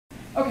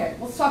Okay,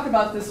 let's talk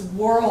about this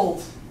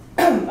world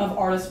of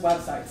artist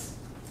websites.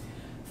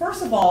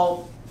 First of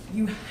all,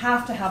 you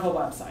have to have a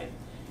website.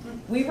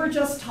 We were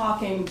just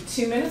talking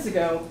 2 minutes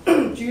ago,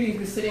 Judy,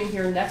 who's sitting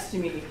here next to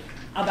me,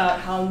 about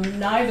how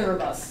neither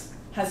of us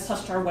has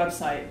touched our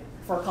website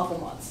for a couple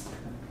months.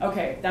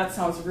 Okay, that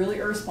sounds really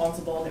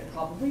irresponsible, and it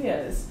probably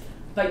is.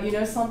 But you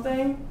know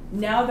something?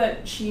 Now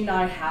that she and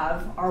I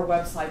have our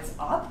websites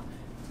up,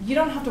 you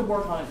don't have to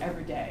work on it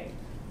every day.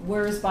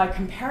 Whereas by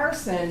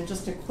comparison,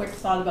 just a quick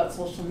thought about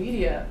social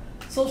media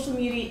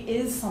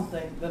is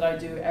something that I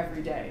do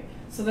every day.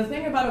 So the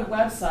thing about a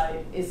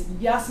website is,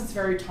 yes, it's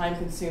very time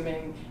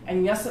consuming,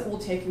 and yes, it will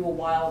take you a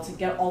while to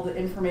get all the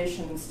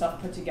information and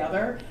stuff put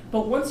together,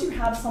 but once you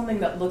have something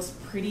that looks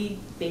pretty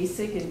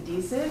basic and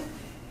decent,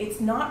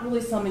 it's not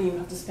really something you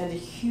have to spend a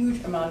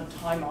huge amount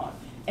of time on.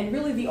 And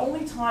really the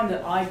only time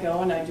that I go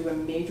and I do a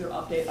major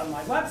update on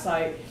my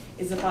website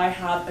is if I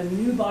have a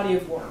new body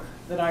of work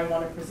that I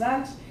want to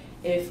present,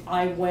 if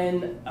I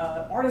win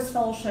an artist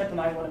fellowship and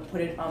I want to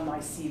put it on my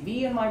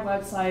CV and my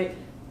website,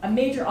 a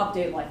major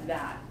update like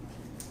that.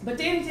 But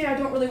day to day, I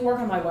don't really work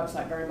on my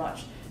website very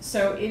much.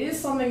 So it is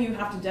something you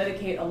have to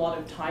dedicate a lot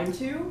of time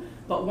to,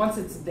 but once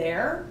it's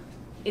there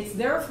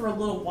for a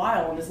little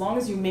while, and as long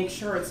as you make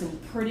sure it's in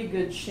pretty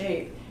good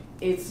shape,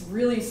 it's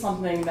really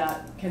something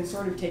that can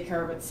sort of take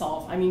care of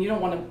itself. I mean, you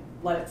don't want to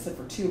let it sit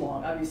for too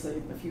long. Obviously,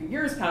 if a few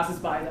years passes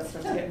by, that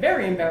starts to get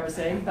very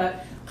embarrassing, but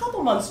a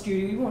couple months,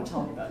 Judy, you won't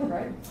tell me about it,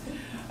 right?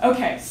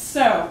 Okay,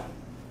 so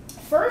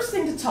first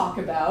thing to talk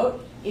about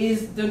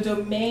is the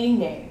domain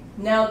name.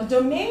 Now, the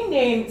domain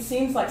name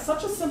seems like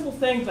such a simple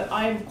thing, but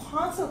I'm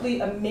constantly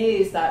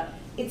amazed that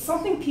it's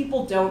something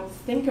people don't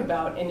think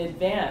about in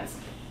advance.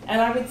 And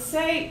I would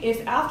say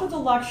if after the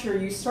lecture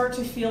you start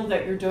to feel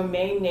that your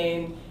domain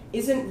name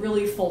isn't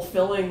really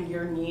fulfilling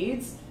your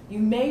needs, you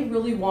may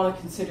really want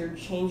to consider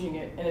changing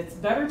it. And it's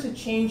better to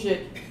change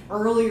it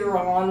earlier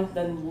on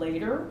than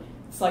later.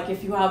 It's like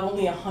if you have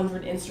only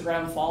 100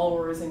 Instagram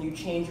followers and you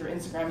change your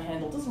Instagram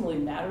handle, it doesn't really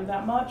matter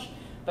that much.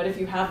 But if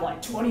you have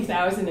like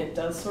 20,000, it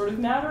does sort of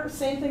matter.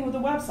 Same thing with a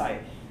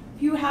website.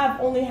 If you have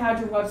only had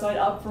your website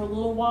up for a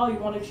little while, you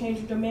want to change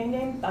your domain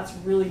name, that's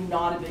really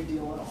not a big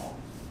deal at all.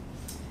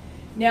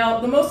 Now,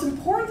 the most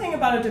important thing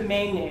about a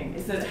domain name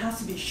is that it has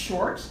to be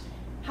short,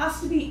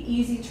 has to be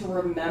easy to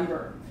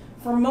remember.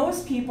 For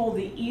most people,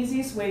 the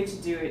easiest way to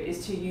do it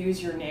is to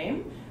use your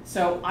name.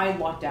 So I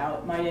lucked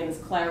out. My name is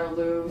Clara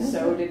Lou,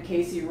 so did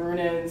Casey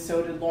Roonan,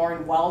 so did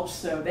Lauren Welch,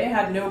 so they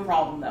had no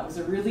problem. That was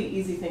a really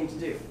easy thing to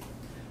do.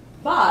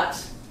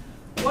 But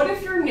what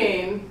if your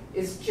name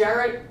is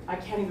Jarrett, I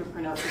can't even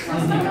pronounce his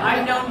last name.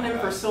 I've known him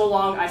for so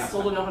long, I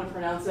still don't know how to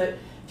pronounce it.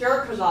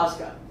 Jarrett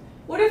Kozowska.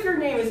 What if your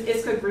name is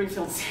Iska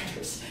Greenfield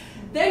Sanders?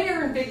 Then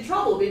you're in big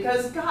trouble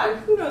because, God,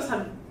 who knows how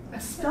to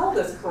spell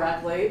this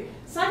correctly?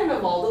 Second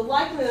of all, the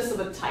likeliness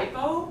of a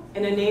typo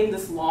in a name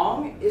this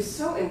long is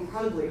so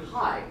incredibly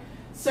high.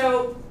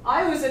 So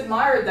I always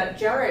admired that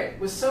Jarrett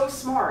was so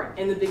smart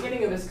in the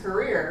beginning of his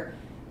career,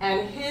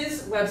 and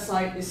his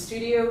website is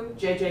Studio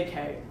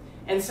JJK.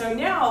 And so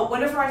now,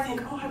 whenever I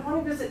think, oh, I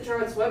want to visit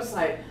Jarrett's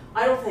website,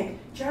 I don't think,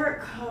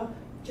 Jarrett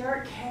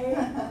K,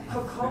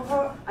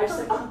 Coco. I just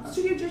say, oh,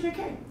 Studio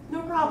JJK,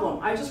 no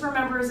problem. I just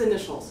remember his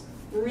initials,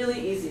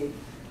 really easy.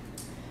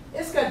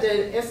 Iska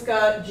did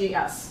Iska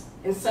GS.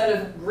 Instead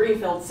of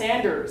Greenfield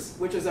Sanders,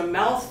 which is a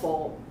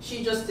mouthful,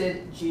 she just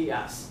did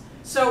GS.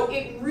 So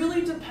it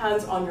really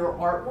depends on your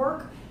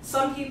artwork.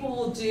 Some people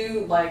will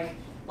do like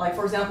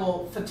for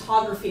example,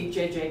 photography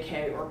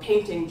JJK or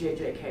painting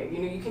JJK. You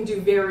know, you can do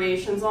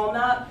variations on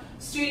that.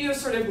 Studio's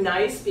sort of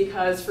nice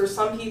because for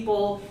some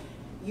people,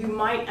 you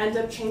might end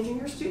up changing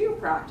your studio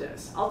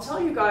practice. I'll tell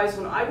you guys,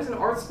 when I was in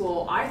art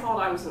school, I thought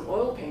I was an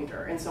oil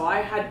painter, and so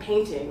I had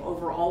painting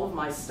over all of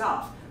my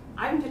stuff.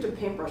 I haven't picked up a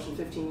paintbrush in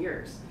 15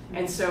 years.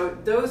 And so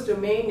those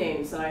domain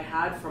names that I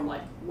had from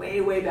like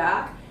way, way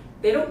back,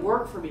 they don't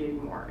work for me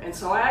anymore. And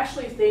so I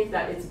actually think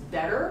that it's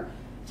better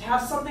to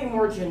have something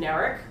more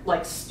generic,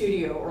 like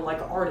studio or like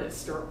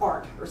artist or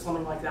art or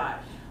something like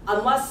that.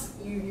 Unless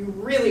you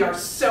really are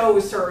so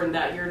certain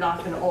that you're not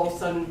going to all of a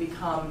sudden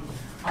become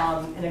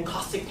an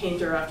encaustic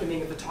painter after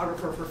being a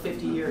photographer for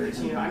 50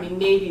 years. You know, I mean,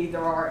 maybe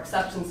there are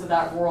exceptions to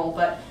that rule,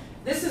 but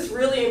this is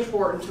really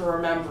important to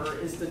remember,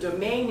 is the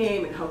domain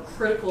name and how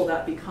critical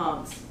that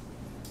becomes.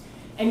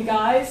 And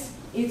guys,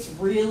 it's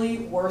really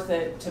worth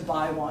it to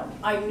buy one.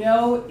 I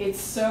know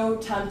it's so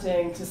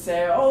tempting to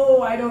say,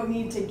 oh, I don't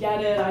need to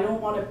get it, I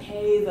don't want to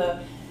pay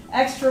the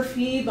extra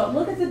fee, but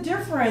look at the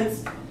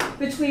difference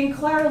between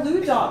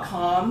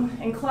claralou.com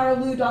and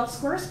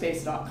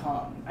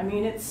claralou.squarespace.com. I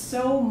mean, it's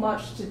so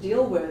much to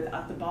deal with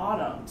at the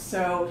bottom.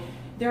 So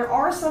there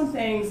are some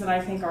things that I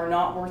think are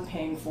not worth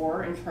paying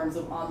for in terms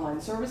of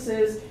online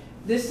services.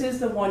 This is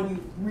the one you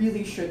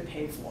really should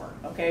pay for,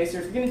 okay? So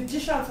if you're going to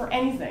dish out for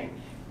anything,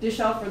 dish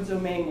out for the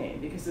domain name,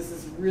 because this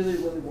is really,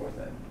 really worth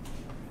it.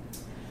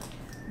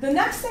 The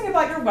next thing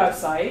about your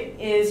website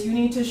is you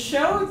need to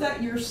show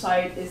that your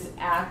site is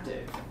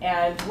active.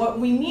 And what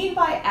we mean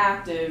by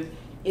active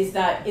is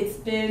that it's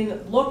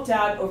been looked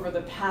at over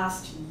the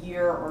past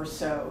year or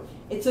so.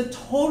 It's a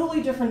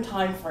totally different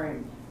time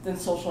frame than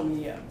social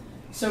media.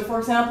 So for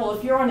example,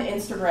 if you're on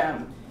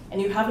Instagram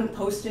and you haven't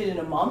posted in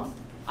a month,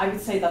 I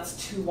would say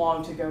that's too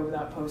long to go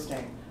without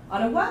posting.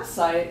 On a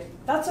website,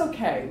 that's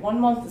okay.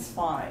 1 month is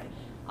fine.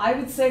 I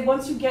would say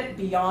once you get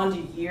beyond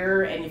a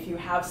year, and if you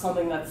have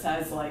something that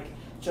says like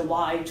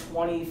July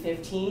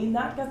 2015,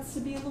 that gets to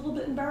be a little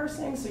bit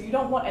embarrassing, so you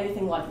don't want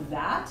anything like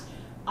that.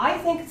 I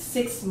think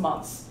 6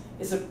 months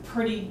is a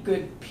pretty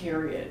good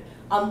period.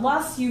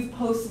 Unless you've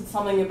posted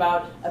something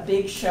about a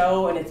big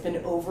show and it's been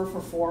over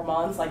for 4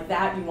 months, like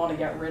that you want to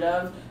get rid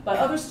of. But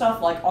other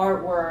stuff like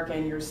artwork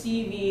and your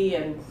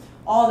CV and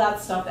all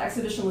that stuff, the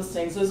exhibition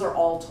listings, those are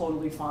all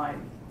totally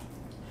fine.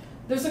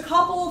 There's a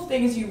couple of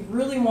things you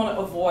really want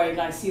to avoid,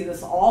 and I see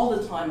this all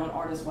the time on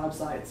artist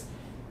websites.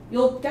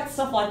 You'll get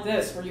stuff like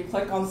this where you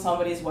click on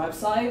somebody's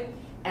website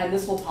and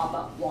this will pop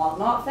up, blog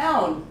not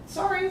found.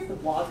 Sorry, the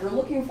blog you're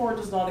looking for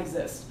does not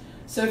exist.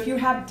 So if you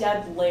have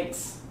dead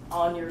links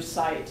on your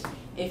site,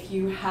 if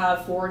you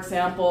have, for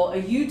example,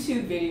 a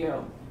YouTube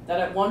video that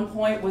at one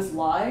point was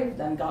live,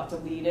 then got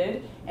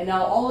deleted, and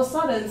now all of a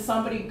sudden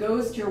somebody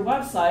goes to your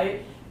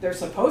website, there's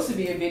supposed to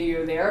be a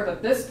video there,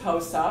 but this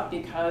posts up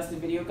because the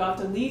video got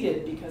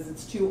deleted, because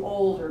it's too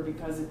old, or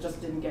because it just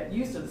didn't get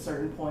used at a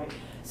certain point.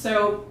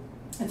 So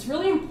it's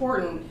really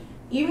important,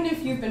 even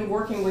if you've been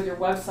working with your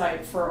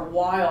website for a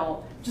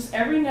while, just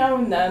every now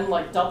and then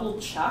like double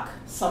check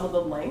some of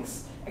the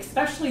links,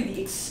 especially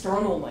the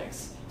external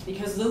links,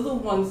 because those are the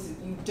ones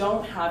that you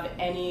don't have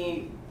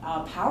any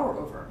power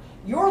over.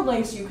 Your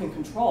links you can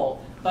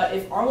control, but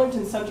if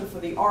Arlington Center for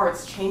the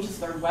Arts changes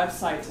their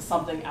website to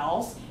something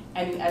else,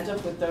 and you end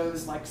up with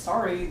those like,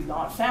 sorry,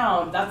 not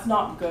found, that's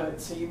not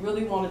good. So you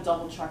really want to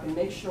double check and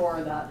make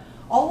sure that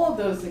all of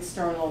those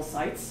external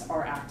sites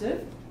are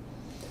active.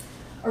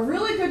 A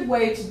really good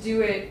way to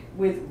do it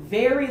with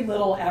very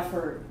little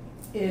effort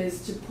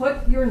is to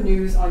put your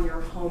news on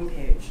your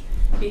homepage,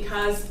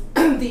 because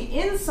the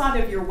inside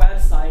of your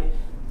website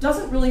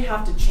doesn't really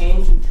have to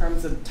change in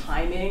terms of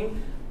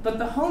timing, but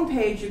the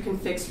homepage you can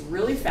fix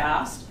really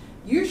fast.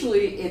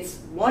 Usually it's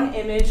one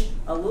image,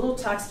 a little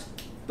text,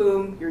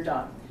 boom, you're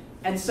done.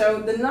 And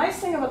so the nice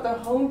thing about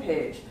the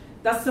homepage,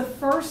 that's the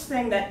first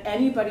thing that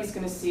anybody's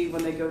going to see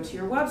when they go to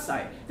your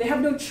website. They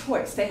have no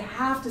choice. They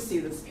have to see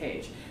this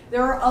page.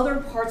 There are other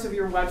parts of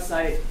your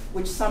website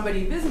which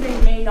somebody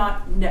visiting may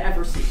not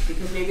ever see,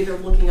 because maybe they're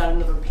looking at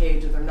another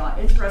page or they're not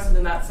interested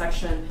in that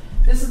section.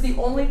 This is the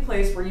only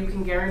place where you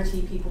can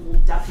guarantee people will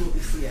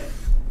definitely see it.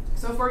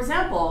 So for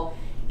example,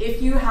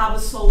 if you have a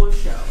solo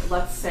show,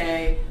 let's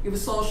say you have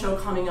a solo show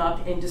coming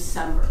up in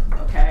December,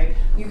 okay?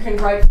 You can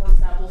write, for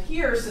example,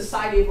 here,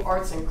 Society of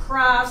Arts and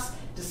Crafts,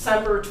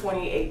 December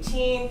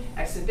 2018,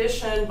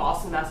 exhibition,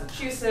 Boston,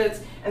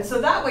 Massachusetts. And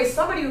so that way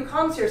somebody who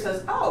comes here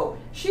says, oh,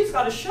 she's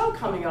got a show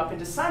coming up in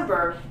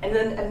December, and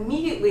then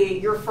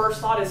immediately your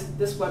first thought is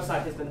this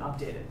website has been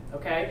updated,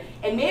 okay?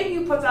 And maybe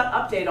you put that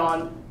update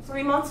on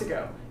 3 months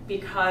ago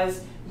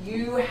because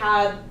you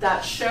had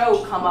that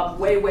show come up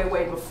way, way,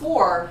 way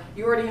before.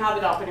 You already have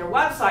it up on your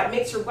website. It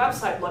makes your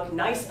website look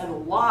nice and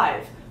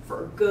alive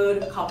for a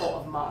good couple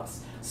of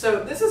months.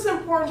 So this is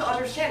important to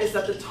understand, is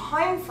that the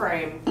time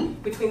frame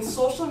between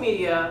social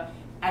media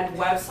and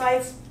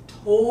websites,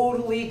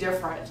 totally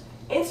different.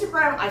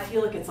 Instagram, I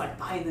feel like it's like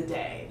by the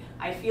day.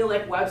 I feel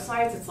like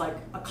websites, it's like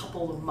a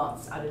couple of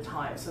months at a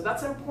time. So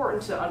that's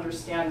important to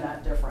understand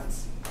that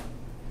difference.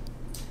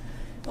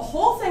 The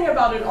whole thing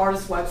about an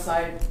artist's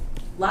website,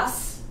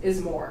 less is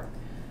more.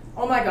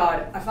 Oh my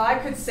God, if I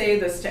could say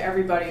this to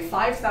everybody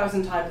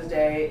 5,000 times a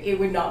day, it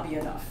would not be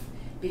enough.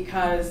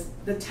 Because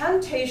the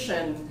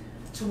temptation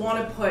to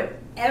want to put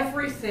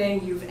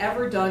everything you've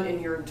ever done in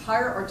your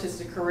entire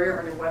artistic career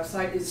on your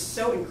website is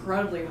so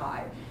incredibly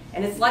high.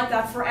 And it's like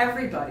that for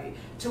everybody.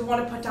 To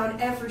want to put down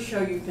every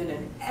show you've been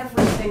in,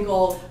 every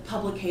single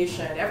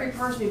publication, every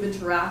person you've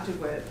interacted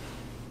with,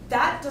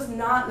 that does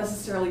not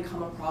necessarily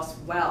come across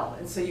well.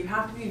 And so you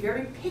have to be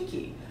very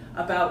picky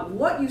about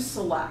what you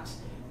select,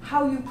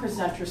 how you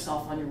present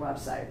yourself on your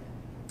website.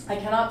 I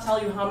cannot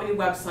tell you how many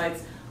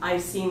websites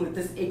I've seen with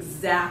this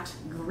exact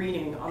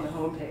greeting on the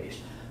homepage.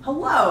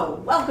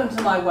 Hello, welcome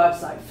to my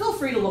website. Feel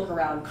free to look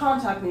around,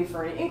 contact me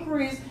for any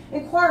inquiries,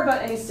 inquire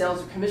about any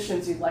sales or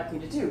commissions you'd like me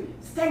to do.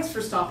 Thanks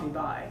for stopping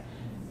by.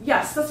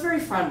 Yes, that's very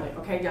friendly,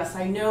 okay? Yes,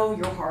 I know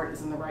your heart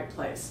is in the right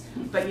place.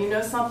 But you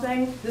know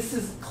something? This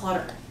is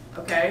clutter,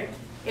 okay?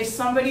 If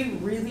somebody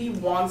really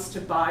wants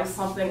to buy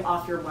something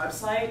off your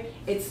website,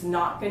 it's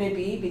not going to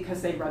be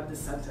because they read this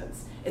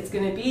sentence. It's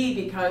going to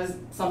be because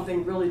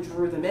something really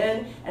drew them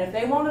in, and if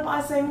they want to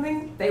buy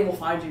something, they will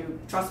find you.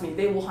 Trust me,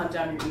 they will hunt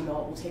down your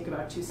email. It will take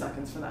about 2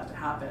 seconds for that to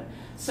happen.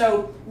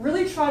 So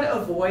really try to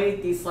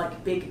avoid these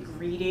like big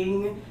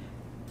greeting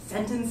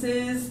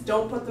sentences.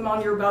 Don't put them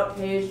on your about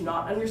page,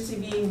 not on your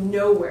CV,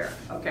 nowhere,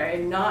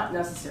 okay? Not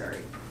necessary.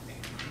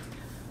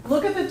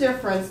 Look at the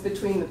difference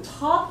between the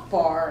top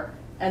bar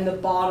and the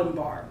bottom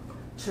bar.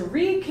 To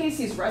read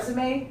Casey's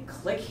resume,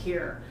 click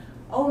here.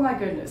 Oh my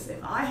goodness,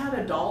 if I had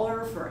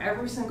 $1 for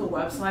every single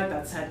website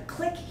that said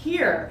click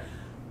here,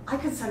 I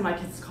could send my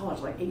kids to college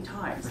like 8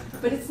 times,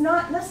 but it's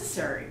not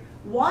necessary.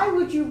 Why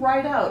would you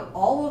write out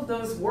all of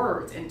those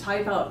words and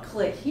type out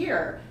click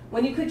here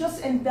when you could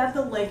just embed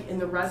the link in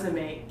the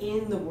resume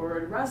in the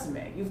Word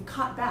resume? You've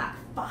cut back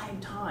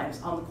 5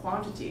 times on the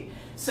quantity.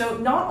 So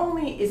not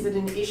only is it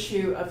an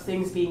issue of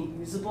things being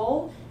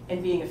usable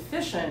and being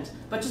efficient,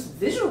 but just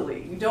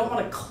visually, you don't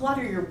want to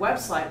clutter your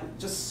website with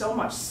just so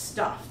much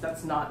stuff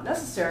that's not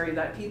necessary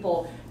that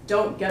people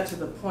don't get to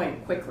the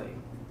point quickly.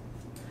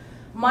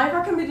 My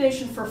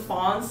recommendation for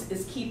fonts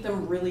is keep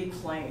them really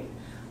plain.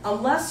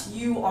 Unless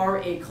you are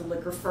a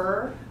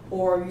calligrapher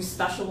or you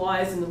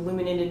specialize in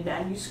illuminated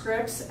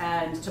manuscripts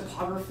and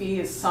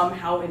typography is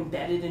somehow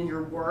embedded in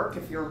your work,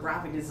 if you're a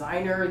graphic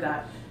designer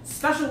that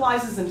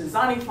specializes in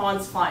designing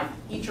fonts, fine,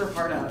 eat your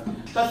heart out.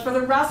 But for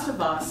the rest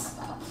of us,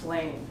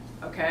 plain,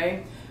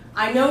 okay?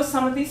 I know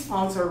some of these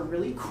fonts are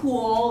really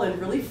cool and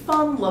really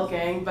fun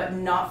looking, but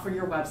not for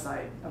your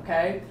website,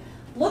 okay?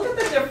 Look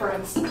at the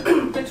difference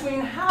between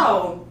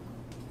how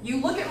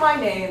you look at my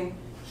name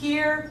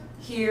here,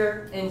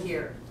 here, and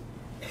here.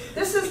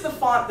 This is the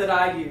font that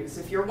I use.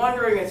 If you're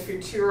wondering, it's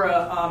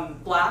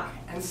Futura Black,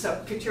 and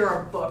so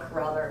Futura Book,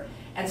 rather.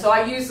 And so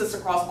I use this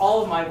across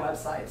all of my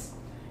websites.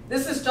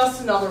 This is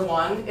just another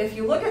one. If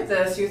you look at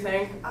this, you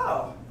think,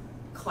 oh,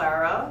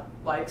 Clara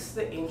likes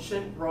the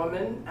ancient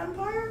Roman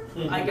Empire,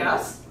 I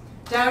guess.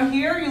 Down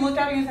here, you look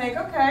at it, you think,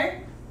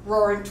 okay,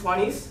 Roaring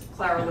 20s,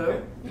 Clara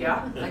Lou.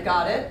 Yeah, I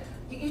got it.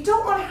 You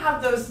don't want to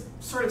have those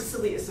sort of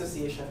silly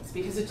associations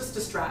because it just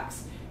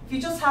distracts. If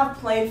you just have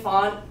plain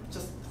font,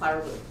 just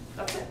Clara Lou.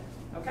 That's it,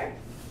 okay?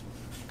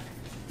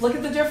 Look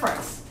at the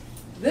difference.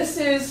 This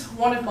is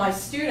one of my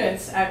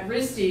students at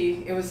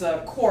RISD. It was a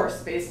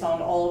course based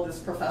on all of this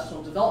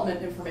professional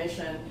development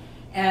information.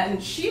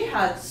 And she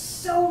had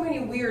so many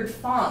weird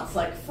fonts.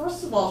 Like,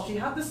 first of all, she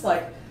had this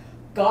like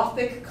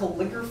Gothic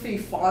calligraphy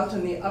font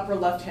in the upper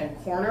left-hand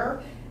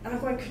corner. And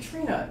I'm going,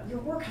 Katrina, your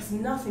work has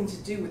nothing to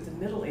do with the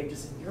Middle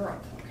Ages in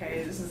Europe,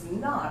 okay? This is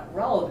not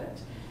relevant.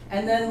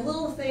 And then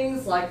little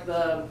things like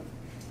the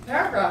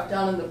paragraph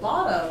down in the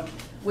bottom,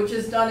 which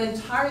is done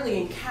entirely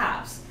in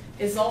caps,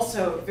 is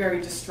also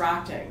very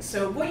distracting.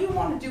 So what you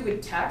want to do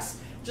with text,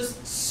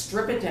 just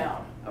strip it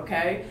down,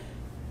 okay?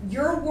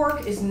 Your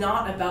work is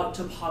not about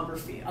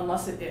typography,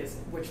 unless it is,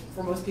 which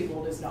for most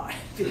people it is not,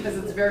 because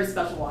it's very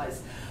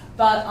specialized.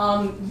 But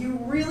you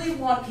really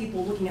want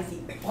people looking at the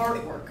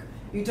artwork.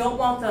 You don't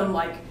want them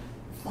like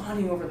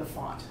fawning over the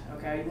font,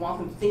 okay? You want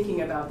them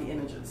thinking about the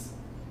images.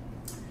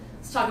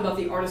 Let's talk about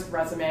the artist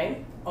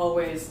resume,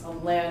 always a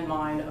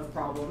landmine of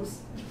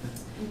problems.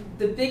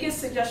 The biggest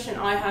suggestion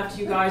I have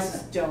to you guys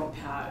is don't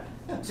pad.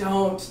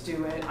 Don't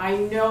do it. I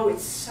know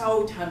it's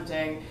so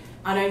tempting,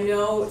 and I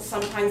know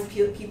sometimes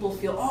people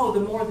feel, oh,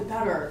 the more the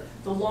better.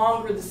 The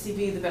longer the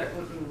CV, the better.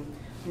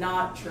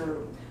 Not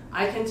true.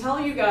 I can tell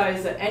you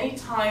guys that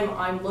anytime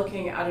I'm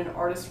looking at an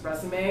artist's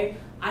resume,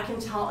 I can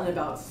tell in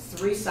about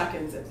 3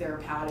 seconds if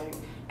they're padding,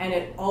 and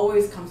it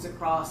always comes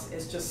across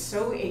as just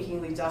so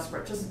achingly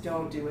desperate. Just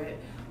don't do it.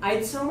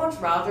 I'd so much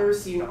rather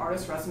see an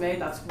artist's resume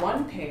that's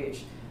one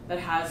page that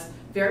has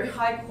very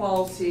high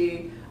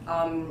quality,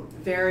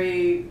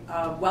 very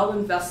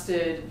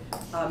well-invested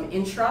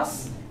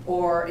interests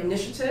or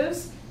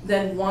initiatives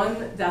than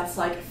one that's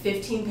like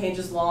 15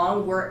 pages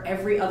long where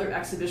every other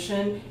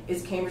exhibition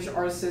is Cambridge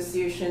Art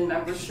Association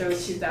members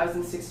shows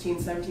 2016,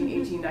 17,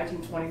 18,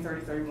 19, 20,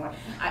 30, 31.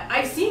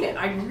 I've seen it.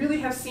 I really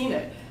have seen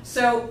it.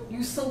 So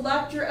you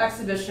select your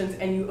exhibitions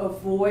and you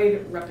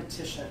avoid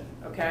repetition,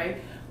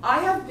 okay? I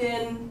have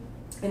been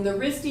in the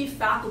RISD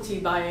faculty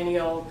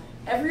biennial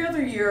every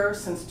other year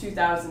since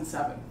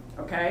 2007,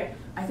 okay?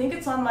 I think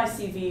it's on my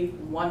CV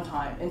one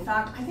time. In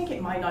fact, I think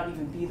it might not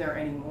even be there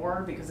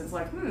anymore because it's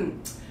like,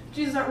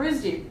 she's at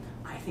RISD.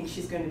 I think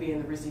she's going to be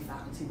in the RISD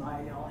faculty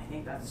biennial. I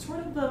think that's sort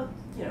of the,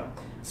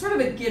 sort of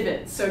a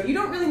given. So you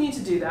don't really need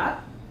to do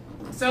that.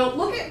 So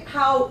look at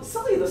how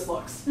silly this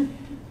looks.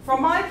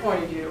 From my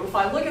point of view, if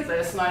I look at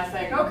this and I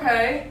think,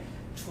 okay,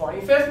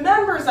 25th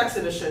members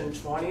exhibition,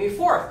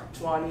 24th,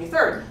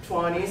 23rd,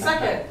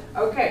 22nd.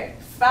 Okay,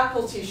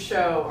 faculty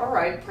show. All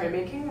right,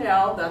 printmaking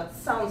now. That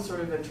sounds sort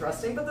of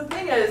interesting. But the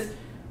thing is,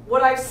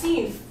 what I've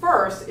seen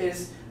first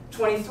is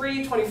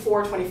 23,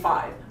 24,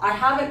 25. I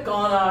haven't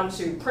gone on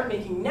to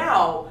printmaking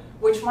now,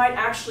 which might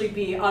actually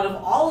be, out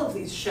of all of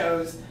these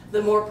shows,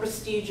 the more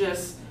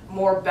prestigious,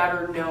 more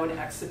better known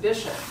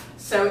exhibition.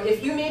 So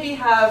if you maybe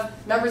have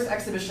members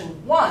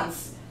exhibition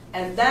once,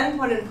 and then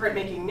put in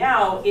printmaking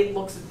now, it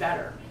looks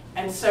better.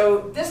 And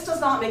so this does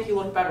not make you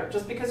look better.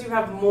 Just because you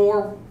have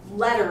more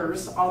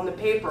letters on the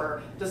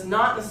paper does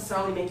not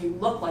necessarily make you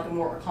look like a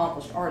more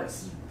accomplished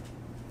artist.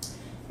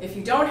 If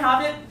you don't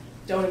have it,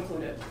 don't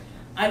include it.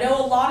 I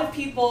know a lot of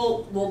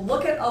people will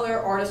look at other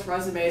artist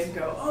resumes and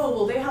go, oh,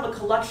 well, they have a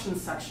collection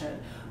section.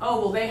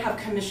 Oh, well, they have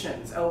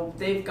commissions. Oh,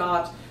 they've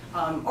got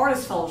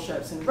artist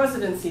fellowships and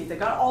residencies. They've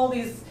got all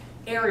these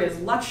areas,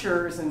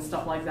 lectures and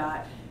stuff like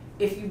that.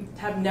 If you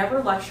have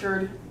never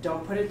lectured,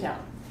 don't put it down.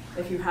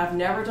 If you have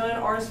never done an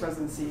artist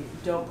residency,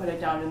 don't put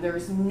it down, and there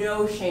is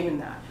no shame in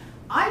that.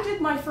 I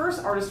did my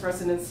first artist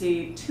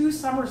residency 2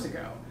 summers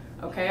ago.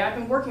 okay? I've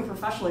been working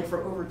professionally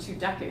for over 2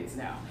 decades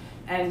now.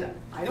 And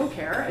I don't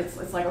care.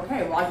 It's like,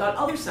 okay, well, I've got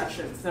other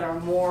sections that are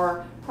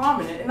more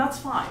prominent, and that's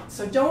fine.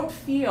 So don't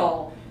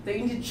feel that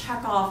you need to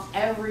check off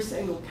every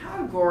single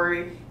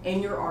category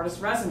in your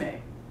artist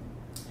resume.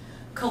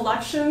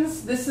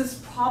 Collections, this is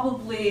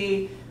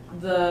probably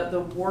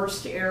the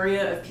worst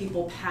area of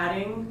people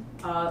padding.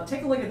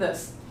 Take a look at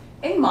this.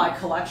 In my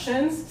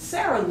collections,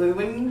 Sarah Lou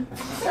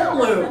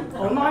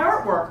own my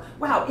artwork.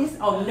 Wow,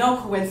 no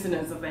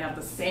coincidence that they have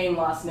the same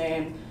last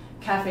name.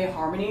 Cafe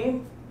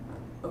Harmony,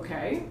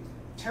 okay.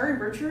 Terry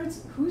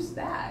Richards, who's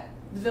that?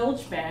 The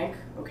Village Bank,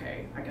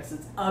 okay, I guess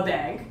it's a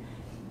bank.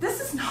 This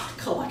is not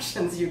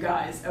collections, you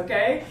guys,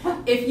 okay?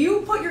 If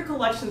you put your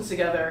collections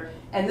together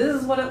and this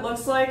is what it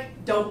looks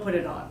like, don't put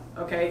it on,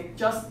 okay?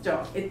 Just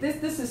don't.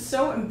 This is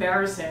so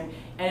embarrassing,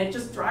 and it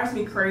just drives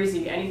me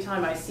crazy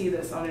anytime I see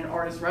this on an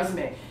artist's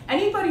resume.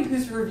 Anybody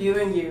who's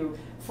reviewing you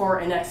for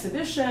an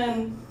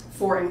exhibition,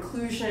 for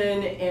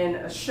inclusion in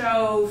a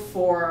show,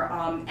 for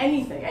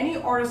anything, any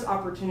artist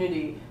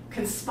opportunity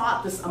can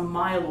spot this a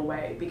mile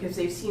away because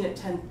they've seen it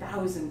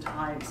 10,000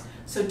 times.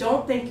 So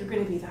don't think you're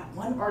going to be that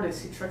one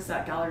artist who tricks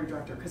that gallery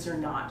director, because you're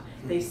not.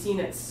 They've seen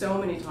it so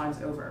many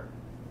times over.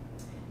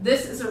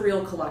 This is a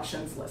real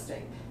collections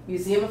listing.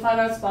 Museum of Fine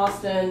Arts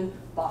Boston,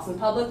 Boston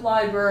Public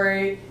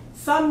Library,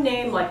 some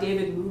name like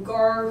David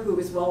Mugar, who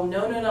is well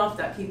known enough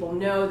that people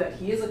know that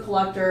he is a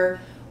collector,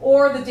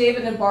 or the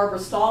David and Barbara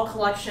Stahl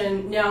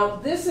collection. Now,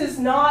 this is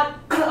not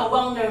a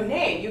well-known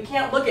name. You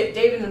can't look at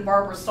David and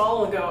Barbara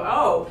Stahl and go,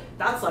 oh,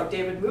 that's like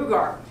David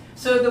Mugar.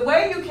 So the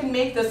way you can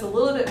make this a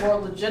little bit more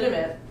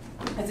legitimate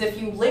is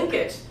if you link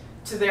it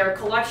to their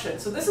collection.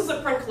 So this is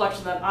a print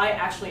collection that I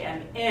actually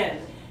am in.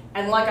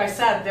 And like I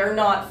said, they're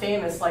not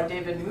famous like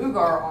David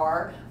Mugar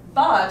are,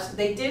 but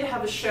they did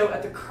have a show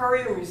at the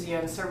Currier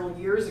Museum several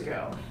years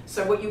ago.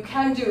 So what you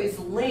can do is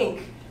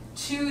link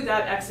to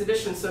that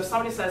exhibition. So if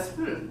somebody says,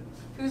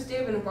 who's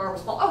David and Barbara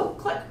Stahl? Oh,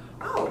 click.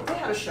 Oh, they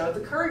had a show at the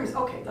Currier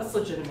Museum. Okay, that's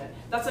legitimate.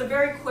 That's a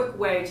very quick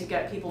way to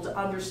get people to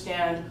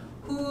understand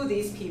who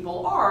these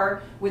people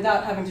are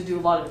without having to do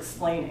a lot of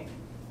explaining.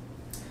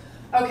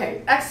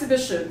 Okay,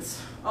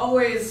 exhibitions.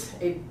 Always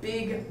a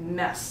big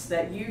mess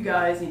that you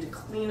guys need to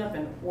clean up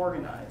and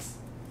organize.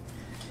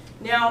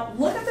 Now,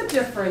 look at the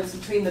difference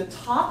between the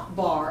top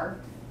bar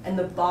and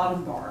the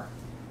bottom bar.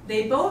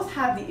 They both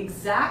have the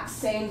exact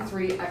same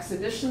 3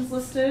 exhibitions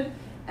listed,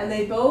 and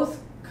they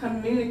both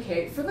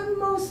communicate, for the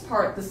most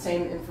part, the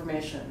same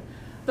information.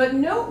 But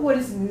note what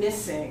is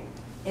missing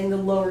in the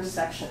lower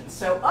section.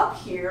 So up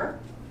here,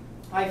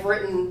 I've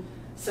written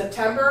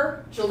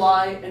September,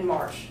 July, and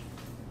March.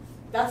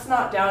 That's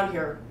not down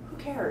here. Who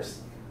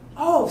cares?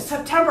 Oh,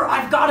 September,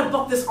 I've got to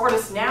book this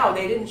artist now.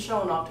 They didn't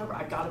show in October.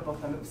 I've got to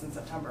book them. It was in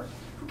September.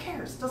 Who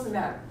cares? Doesn't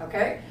matter,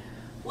 okay?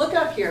 Look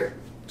up here.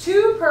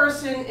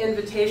 2-person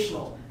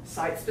invitational,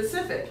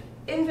 site-specific,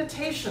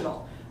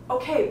 invitational.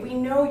 Okay, we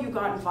know you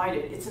got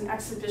invited. It's an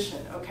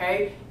exhibition,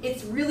 okay?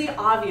 It's really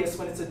obvious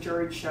when it's a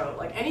juried show.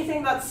 Like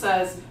anything that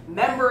says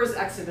members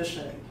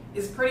exhibition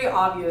is pretty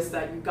obvious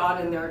that you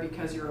got in there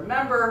because you're a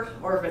member,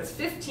 or if it's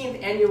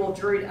 15th annual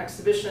juried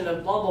exhibition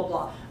of blah, blah,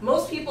 blah.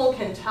 Most people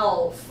can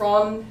tell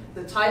from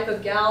the type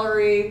of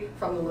gallery,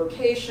 from the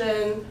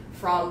location,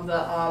 from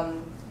the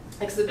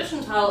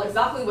exhibition title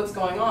exactly what's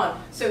going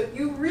on. So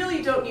you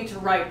really don't need to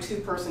write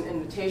 2-person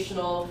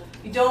invitational.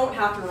 You don't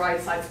have to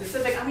write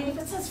site-specific. I mean, if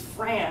it says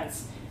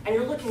France, and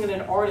you're looking at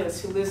an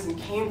artist who lives in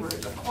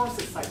Cambridge, of course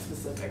it's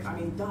site-specific. I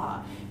mean, duh.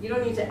 You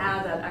don't need to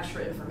add that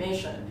extra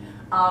information.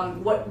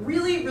 What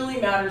really, really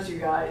matters, you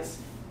guys,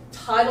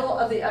 title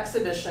of the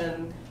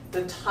exhibition,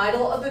 the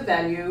title of the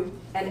venue,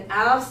 and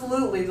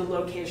absolutely the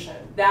location.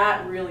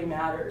 That really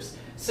matters.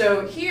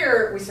 So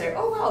here we say,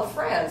 oh wow,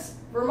 France,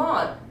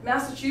 Vermont,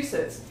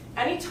 Massachusetts.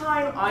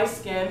 Anytime I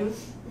skim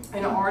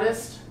an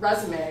artist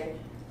resume,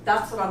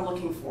 that's what I'm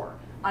looking for.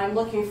 I'm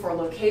looking for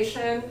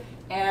location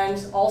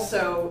and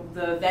also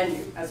the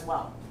venue as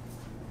well.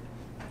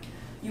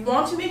 You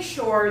want to make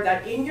sure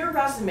that in your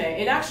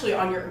resume, and actually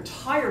on your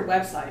entire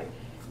website,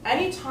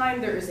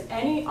 anytime there is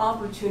any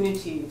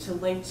opportunity to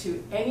link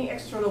to any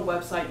external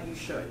website, you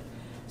should.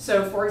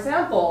 So for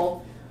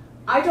example,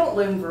 I don't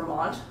live in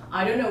Vermont.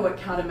 I don't know what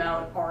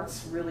Catamount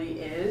Arts really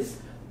is,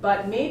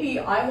 but maybe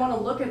I want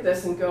to look at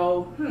this and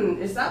go,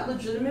 is that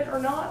legitimate or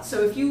not?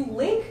 So if you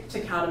link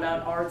to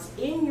Catamount Arts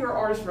in your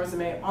artist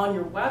resume on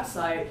your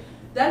website,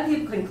 then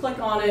people can click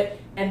on it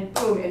and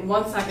boom, in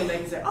 1 second they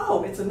can say,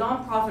 oh, it's a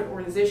nonprofit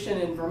organization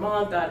in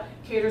Vermont that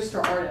caters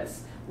to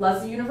artists.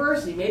 Lesley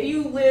University, maybe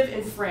you live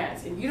in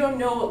France and you don't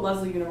know what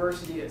Lesley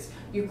University is.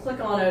 You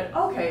click on it,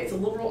 okay, it's a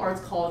liberal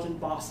arts college in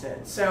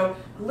Boston. So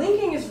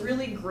linking is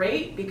really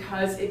great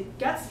because it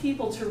gets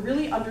people to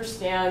really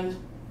understand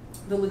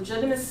the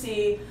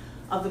legitimacy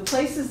of the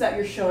places that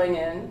you're showing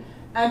in,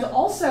 and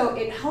also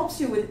it helps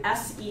you with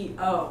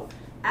SEO.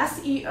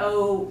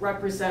 SEO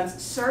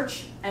represents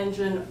search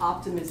engine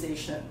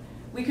optimization.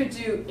 We could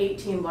do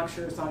 18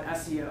 lectures on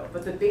SEO,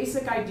 but the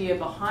basic idea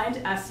behind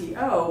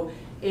SEO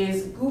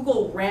is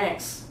Google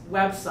ranks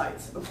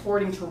websites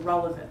according to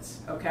relevance,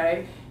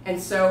 okay?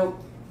 And so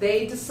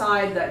they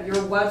decide that your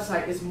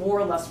website is more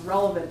or less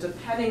relevant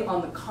depending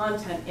on the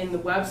content in the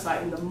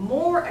website. And the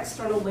more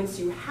external links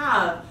you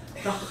have,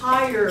 the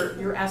higher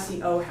your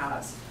SEO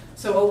has.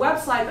 So a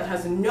website that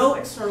has no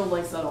external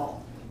links at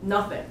all,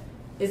 nothing,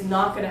 is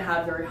not going to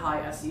have very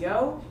high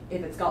SEO.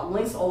 If it's got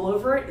links all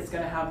over it, it's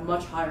going to have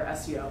much higher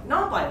SEO.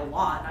 Not by a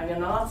lot. I mean,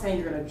 I'm not saying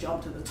you're going to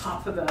jump to the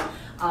top of the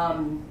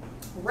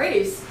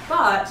race,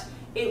 but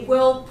it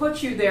will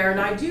put you there. And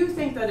I do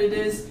think that it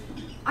is,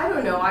 I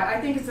don't know,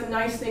 I think it's a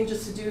nice thing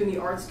just to do in the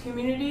arts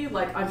community.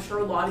 Like, I'm sure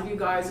a lot of you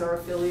guys are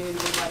affiliated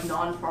with like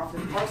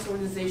nonprofit arts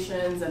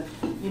organizations, and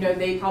you know,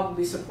 they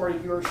probably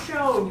supported your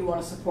show and you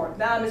want to support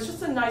them. It's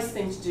just a nice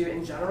thing to do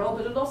in general,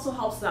 but it also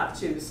helps that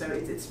too. So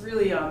it's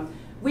really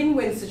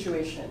win-win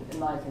situation, in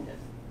my opinion.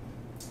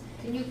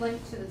 Can you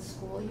link to the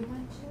school you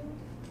went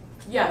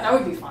to? Yeah, that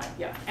would be fine,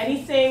 yeah.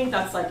 Anything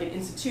that's like an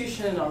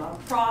institution, a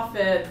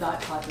nonprofit,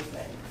 that type of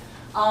thing.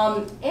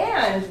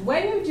 And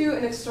when you do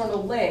an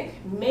external link,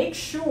 make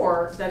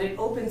sure that it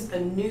opens a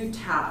new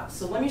tab.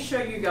 So let me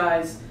show you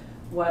guys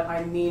what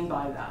I mean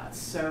by that.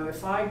 So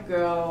if I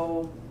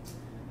go,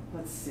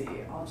 let's see,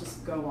 I'll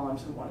just go on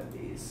to one of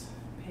these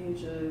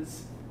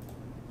pages.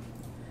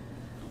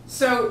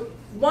 So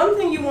one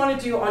thing you want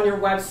to do on your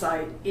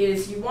website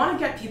is you want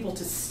to get people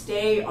to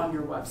stay on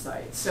your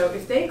website. So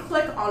if they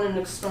click on an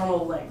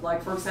external link,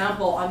 like for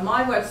example, on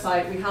my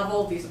website, we have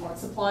all these art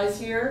supplies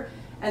here.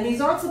 And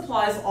these art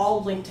supplies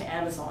all link to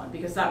Amazon,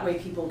 because that way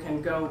people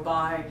can go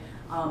buy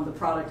the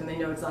product and they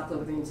know exactly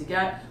what they need to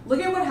get.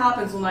 Look at what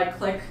happens when I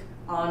click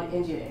on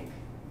India Ink.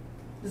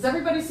 Does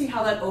everybody see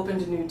how that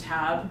opened a new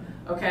tab?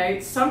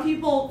 Okay, some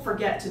people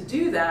forget to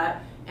do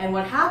that, and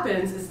what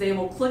happens is they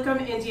will click on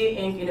India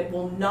Ink and it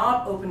will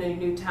not open a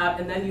new tab,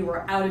 and then you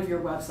are out of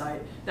your website.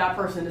 That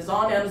person is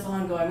on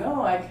Amazon going,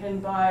 oh, I can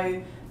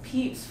buy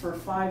Peeps for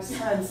 5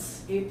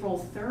 cents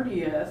April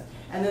 30th,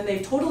 and then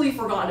they've totally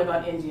forgotten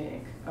about India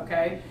Ink.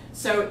 Okay,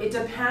 so it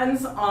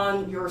depends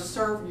on your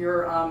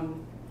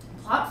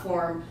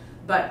platform,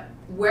 but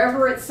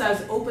wherever it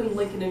says open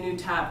link in a new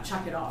tab,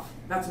 check it off.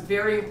 That's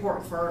very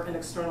important for an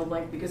external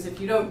link, because if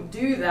you don't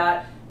do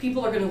that,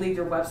 people are going to leave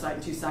your website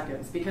in 2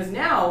 seconds. Because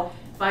now,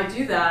 if I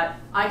do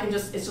that, I can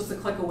just, it's just a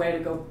click away to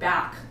go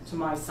back to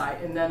my site,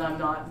 and then I'm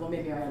not, well,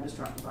 maybe I am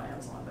distracted by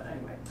Amazon, but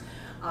anyway.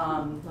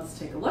 Let's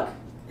take a look.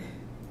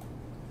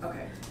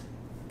 Okay.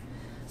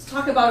 Let's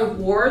talk about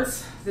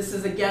awards. This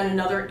is, again,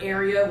 another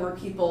area where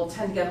people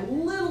tend to get a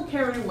little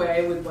carried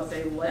away with what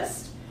they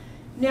list.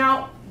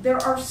 Now, there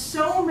are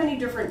so many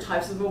different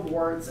types of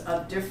awards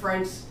of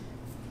different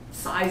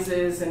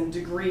sizes and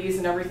degrees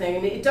and everything,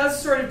 and it does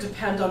sort of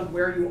depend on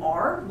where you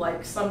are.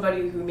 Like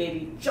somebody who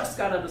maybe just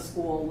got out of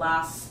school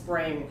last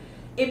spring,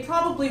 it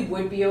probably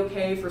would be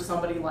okay for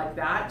somebody like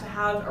that to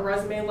have a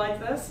resume like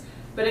this.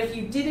 But if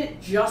you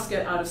didn't just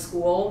get out of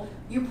school,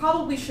 you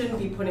probably shouldn't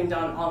be putting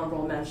down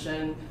honorable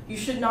mention. You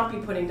should not be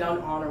putting down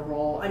honor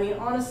roll. I mean,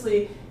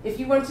 honestly, if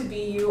you went to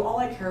BU, all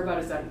I care about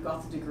is that you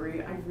got the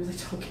degree. I really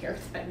don't care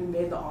that you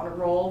made the honor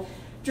roll.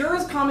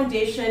 Juror's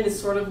commendation is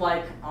sort of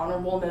like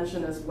honorable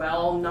mention as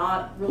well,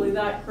 not really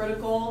that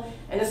critical.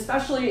 And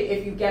especially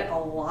if you get a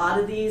lot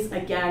of these,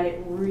 again,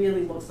 it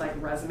really looks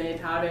like resume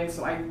padding,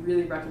 so I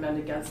really recommend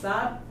against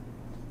that.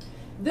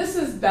 This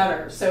is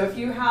better. So if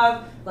you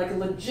have like a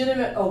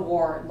legitimate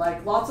award,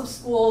 like lots of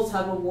schools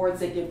have awards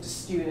they give to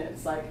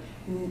students, like,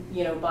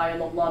 you know, by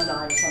an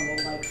alumni or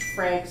something, like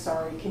Frank,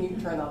 sorry, can you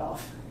turn that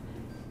off?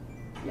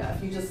 Yeah,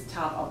 if you just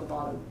tap on the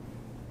bottom.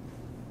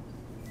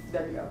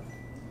 There you go.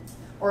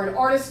 Or an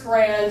artist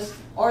grant,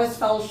 artist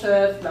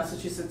fellowship,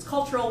 Massachusetts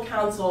Cultural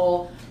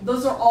Council.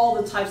 Those are all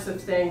the types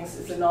of things.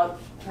 Is it not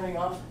turning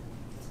off?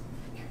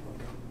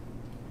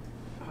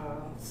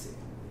 Let's see.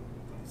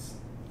 Let's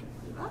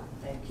get that.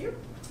 Thank you.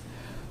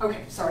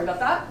 Okay, sorry about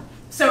that.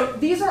 So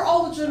these are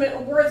all legitimate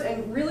awards,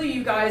 and really,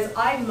 you guys,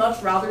 I'd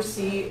much rather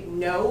see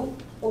no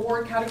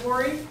award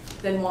category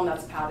than one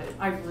that's padded.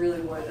 I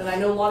really would. And I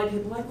know a lot of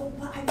people are like, well,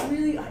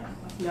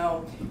 what?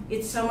 No.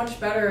 It's so much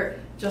better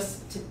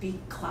just to be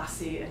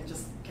classy and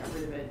just get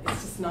rid of it.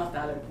 It's just not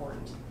that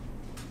important.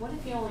 What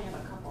if you only have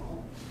a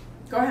couple?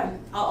 Go ahead.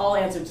 I'll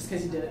answer just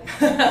because you did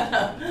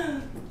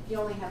it. You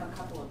only have a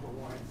couple of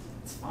awards.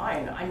 It's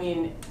fine. I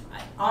mean,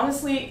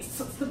 honestly,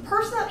 so the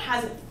person that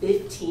has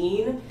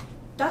 15,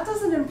 that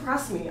doesn't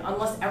impress me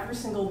unless every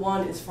single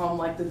one is from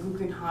like the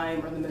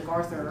Guggenheim or the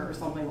MacArthur or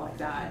something like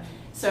that.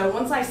 So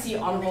once I see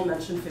honorable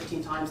mention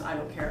 15 times, I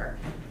don't care.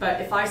 But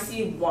if I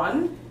see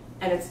one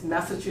and it's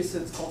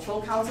Massachusetts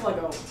Cultural Council, I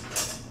go,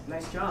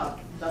 nice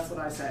job. That's what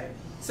I say.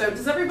 So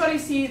does everybody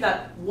see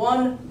that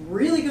one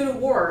really good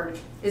award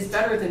is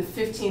better than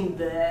 15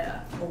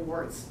 bleh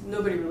awards?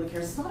 Nobody really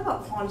cares. It's not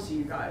about quantity,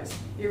 you guys.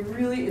 It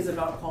really is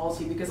about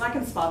quality, because I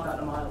can spot that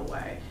a mile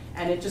away.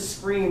 And it just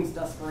screams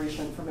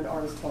desperation from an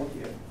artist's point of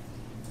view.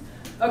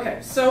 Okay,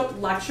 so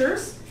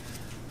lectures.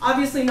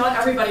 Obviously not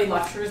everybody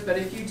lectures, but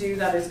if you do,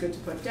 that is good to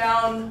put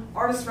down.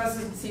 Artist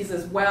residencies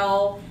as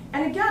well.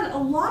 And again, a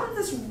lot of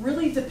this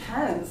really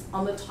depends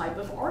on the type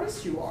of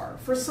artist you are.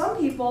 For some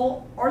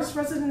people, artist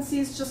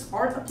residencies just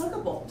aren't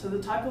applicable to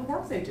the type of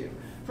work they do.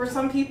 For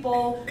some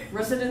people,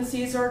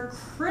 residencies are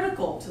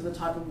critical to the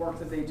type of work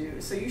that they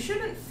do. So you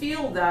shouldn't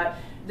feel that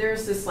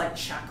there's this like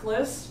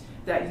checklist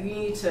that you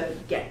need to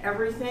get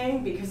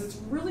everything, because it's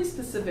really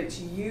specific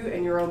to you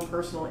and your own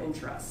personal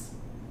interests.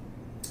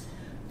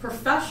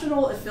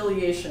 Professional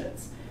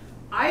affiliations.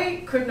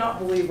 I could not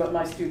believe what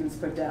my students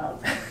put down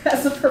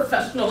as a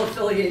professional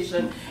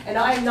affiliation, and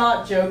I'm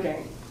not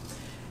joking.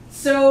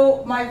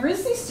 So my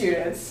RISD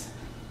students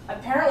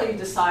apparently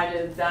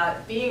decided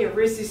that being a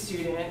RISD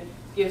student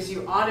gives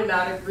you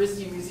automatic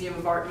RISD Museum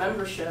of Art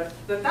membership,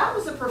 that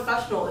was a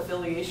professional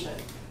affiliation.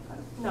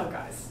 No,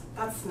 guys,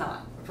 that's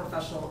not a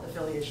professional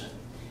affiliation.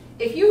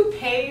 If you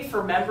pay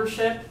for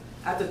membership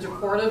at the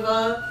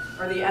DeCordova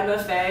or the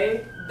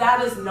MFA,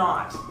 that is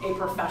not a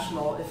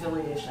professional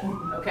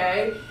affiliation,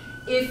 okay?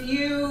 If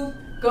you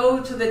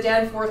go to the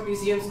Danforth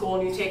Museum School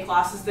and you take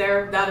classes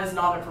there, that is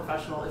not a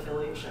professional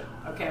affiliation,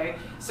 okay?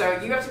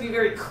 So you have to be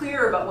very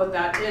clear about what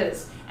that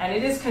is. And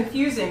it is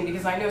confusing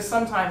because I know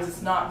sometimes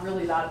it's not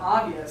really that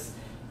obvious.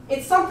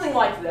 It's something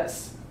like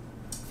this.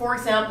 For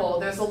example,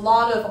 there's a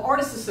lot of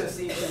artist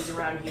associations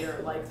around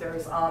here. Like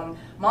there's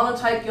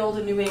Monotype Guild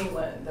in New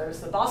England. There's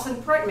the Boston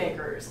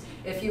Printmakers.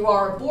 If you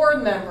are a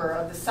board member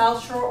of the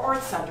South Shore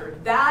Arts Center,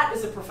 that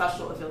is a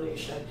professional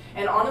affiliation.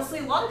 And honestly,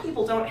 a lot of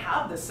people don't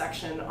have this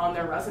section on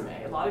their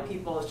resume. A lot of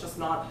people, it's just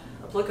not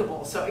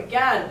applicable. So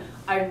again,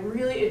 I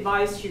really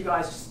advise you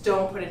guys, just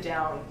don't put it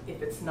down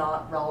if it's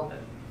not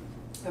relevant.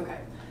 Okay,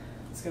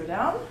 let's go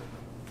down.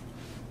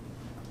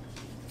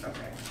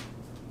 Okay.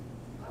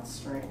 That's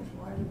strange.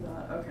 Why did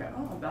that? Okay.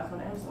 Oh, I'm back on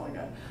Amazon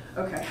again.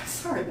 Okay.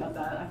 Sorry about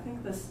that. I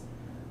think this.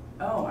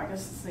 Oh, I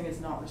guess this thing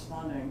is not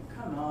responding.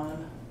 Come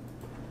on.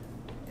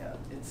 Yeah,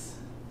 it's.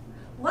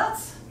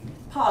 Let's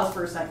pause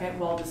for a second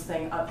while this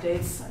thing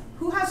updates.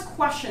 Who has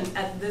questions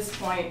at this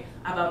point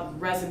about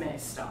resume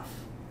stuff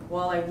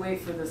while I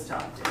wait for this to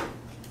update?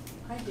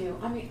 I do.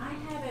 I mean, I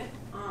have it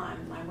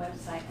on my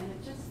website, and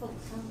it just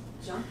looks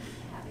so junky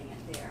having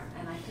it there,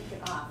 and I took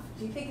it off.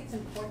 Do you think it's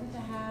important to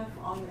have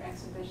all your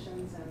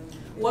exhibitions and...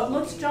 What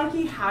looks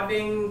junky?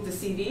 Having the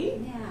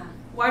CV? Yeah.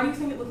 Why do you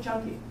think it looked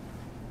junky?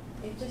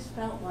 It just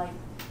felt like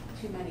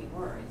too many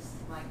words.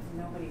 Like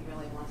nobody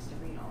really wants to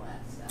read all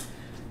that stuff.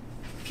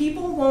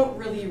 People won't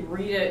really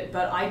read it,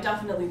 but I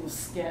definitely will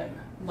skim.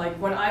 Like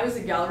when I was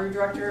a gallery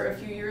director a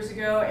few years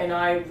ago and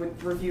I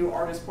would review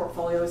artist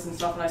portfolios and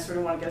stuff and I sort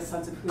of want to get a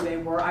sense of who they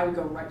were, I would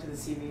go right to the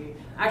CV.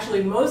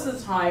 Actually, most of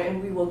the time,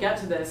 and we will get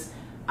to this,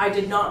 I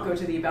did not go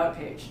to the About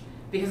page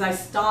because I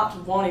stopped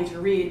wanting to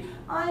read,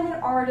 I'm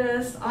an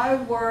artist, I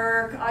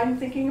work, I'm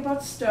thinking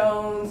about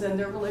stones and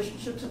their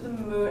relationship to the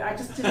moon. I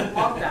just didn't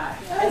want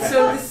that. And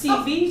so the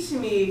CV to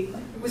me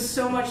was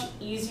so much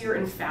easier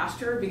and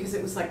faster because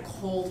it was like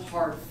cold,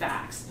 hard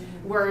facts.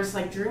 Whereas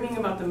like dreaming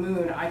about the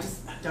moon, I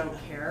just don't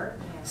care.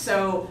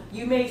 So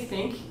you may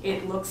think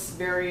it looks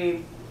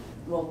very,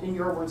 well, in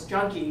your words,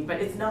 junky,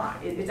 but it's not.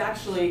 It's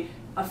actually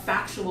a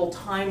factual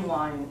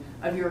timeline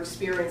of your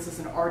experience as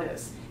an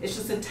artist. It's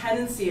just a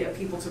tendency of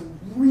people to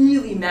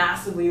really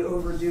massively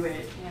overdo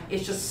it. Yeah.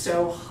 It's just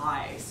so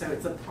high, so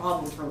it's a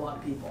problem for a lot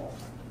of people.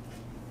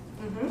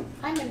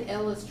 I'm an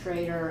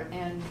illustrator,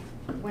 and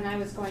when I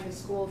was going to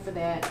school for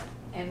that,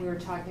 and we were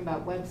talking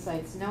about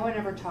websites, no one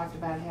ever talked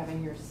about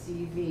having your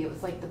CV. It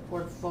was like the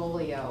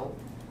portfolio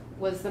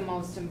was the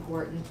most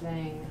important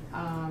thing.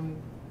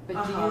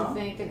 But do you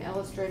think an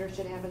illustrator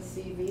should have a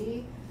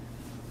CV?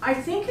 I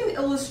think an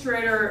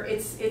illustrator,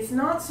 it's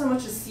not so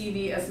much a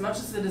CV as much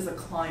as it is a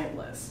client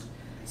list.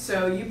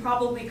 So you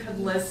probably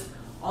could list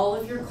all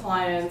of your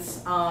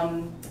clients,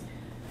 and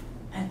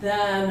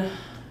then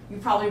you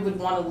probably would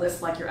want to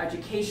list like your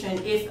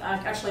education. If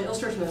actually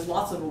illustration has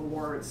lots of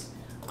awards,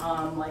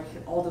 like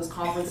all those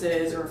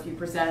conferences or if you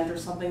present or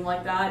something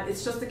like that.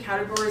 It's just the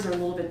categories are a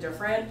little bit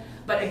different.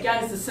 But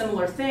again, it's a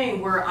similar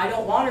thing where I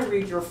don't want to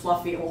read your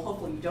fluffy, well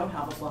hopefully you don't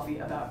have a fluffy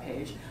About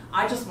page.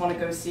 I just want to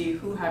go see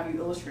who have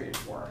you illustrated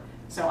for.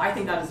 So I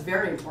think that is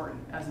very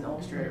important as an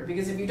illustrator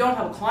because if you don't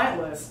have a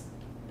client list,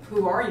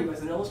 who are you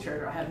as an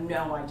illustrator? I have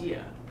no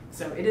idea.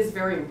 So it is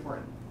very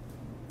important.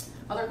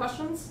 Other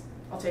questions?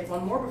 I'll take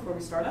one more before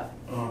we start up.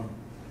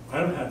 I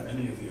don't have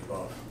any of the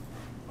above.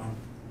 I'm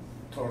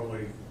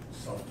totally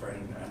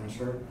self-trained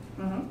amateur,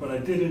 but I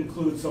did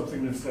include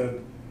something that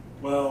said,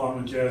 well,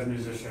 I'm a jazz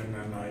musician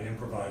and I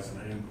improvise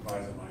in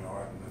my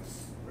art, and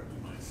that's what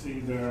you might see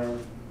there.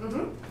 Is that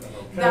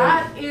okay?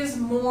 That is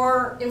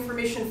more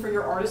information for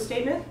your artist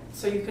statement,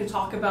 so you can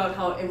talk about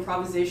how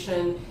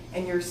improvisation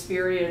and your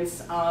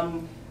experience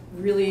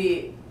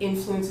really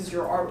influences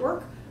your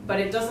artwork, but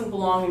it doesn't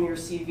belong in your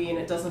CV and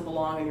it doesn't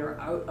belong in your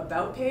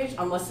About page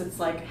unless it's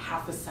like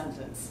half a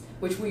sentence,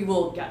 which we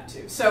will get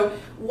to. So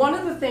one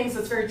of the things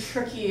that's very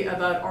tricky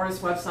about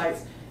artist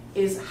websites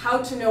is how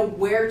to know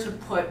where to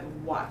put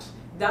what.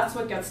 That's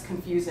what gets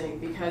confusing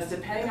because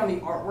depending on the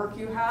artwork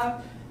you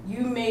have,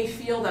 you may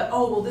feel that,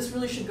 oh, well, this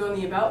really should go in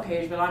the About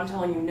page, but I'm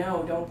telling you,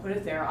 no, don't put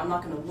it there. I'm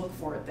not going to look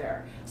for it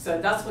there.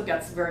 So that's what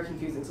gets very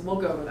confusing. So we'll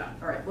go over that.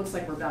 All right, looks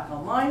like we're back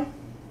online.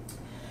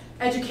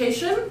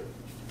 Education.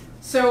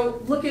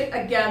 So look at,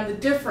 again, the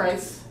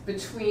difference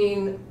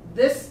between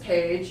this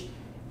page,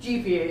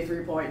 GPA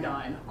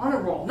 3.9, on a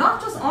roll.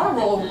 Not just on a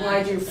roll,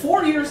 mind you,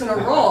 4 years in a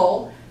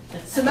row,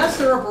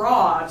 semester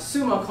abroad,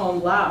 summa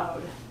cum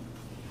laude.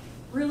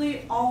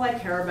 Really, all I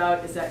care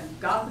about is that you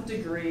got the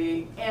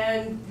degree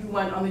and you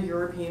went on the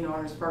European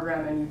Honors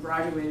Program and you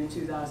graduated in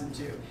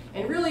 2002.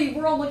 And really,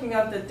 we're all looking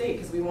at that date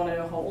because we want to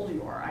know how old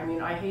you are. I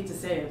mean, I hate to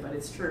say it, but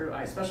it's true,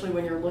 especially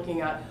when you're looking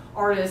at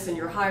artists and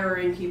you're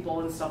hiring people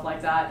and stuff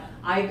like that.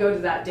 I go to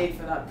that date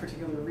for that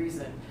particular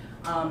reason.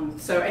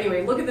 So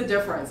anyway, look at the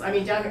difference. I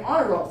mean, down here,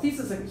 honor roll,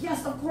 thesis,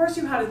 yes, of course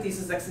you had a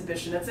thesis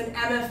exhibition. It's an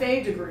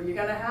MFA degree, you're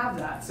gonna have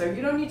that. So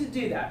you don't need to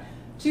do that.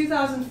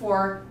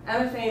 2004,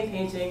 MFA in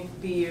painting,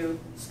 BU,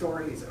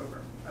 story is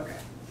over. Okay.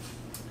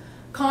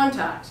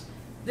 Contact.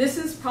 This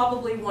is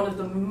probably one of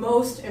the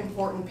most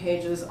important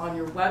pages on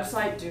your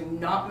website. Do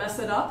not mess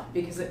it up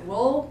because it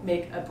will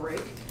make a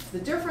break the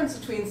difference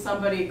between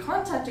somebody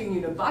contacting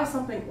you to buy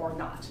something or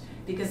not.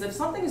 Because if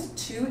something is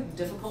too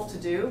difficult to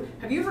do,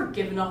 have you ever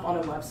given up on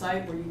a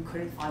website where you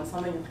couldn't find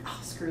something and you're like, oh,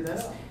 screw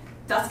this?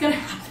 That's going to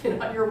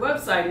happen on your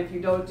website if you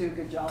don't do a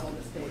good job on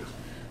this page.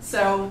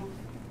 So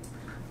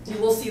you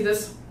will see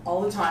this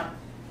all the time.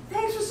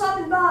 Thanks for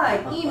stopping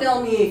by.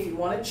 Email me if you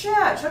want to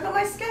chat. Check out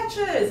my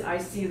sketches. I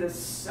see this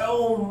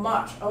so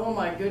much. Oh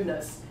my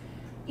goodness.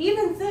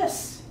 Even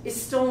this is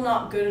still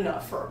not good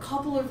enough for a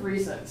couple of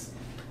reasons.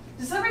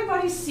 Does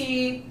everybody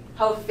see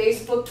how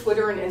Facebook,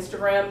 Twitter, and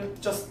Instagram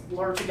just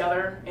blur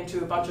together into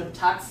a bunch of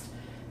text?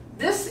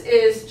 This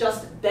is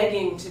just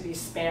begging to be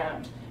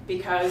spammed,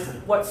 because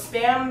what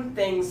spam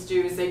things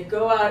do is they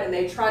go out and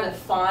they try to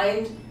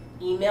find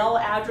email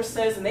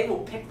addresses, and they will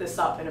pick this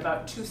up in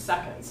about 2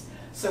 seconds.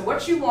 So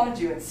what you want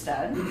to do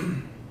instead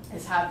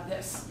is have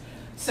this.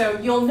 So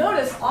you'll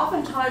notice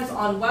oftentimes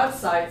on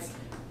websites,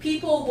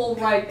 people will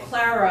write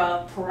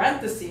Clara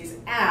parentheses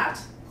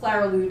at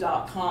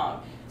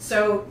claralou.com.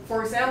 So,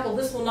 for example,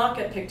 this will not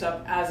get picked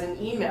up as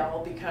an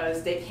email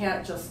because they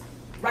can't just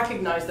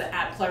recognize the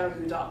at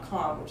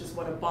claralou.com, which is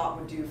what a bot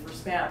would do for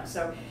spam.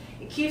 So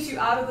it keeps you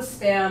out of the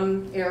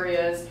spam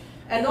areas.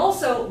 And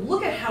also,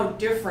 look at how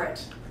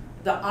different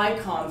the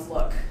icons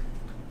look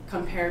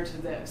compared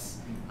to this.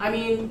 I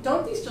mean,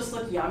 don't these just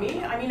look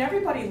yummy? I mean,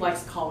 everybody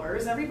likes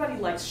colors, everybody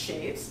likes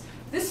shapes.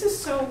 This is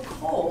so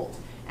cold.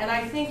 And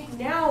I think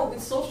now,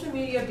 with social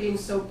media being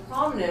so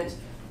prominent,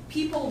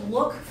 people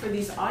look for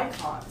these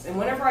icons. And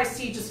whenever I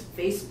see just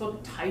Facebook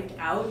typed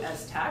out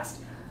as text,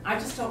 I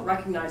just don't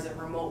recognize it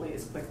remotely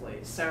as quickly.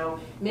 So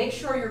make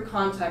sure your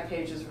contact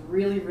page is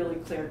really, really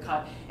clear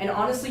cut. And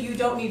honestly, you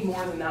don't need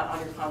more than that on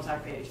your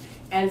contact page.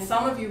 And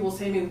some of you will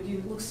say to me,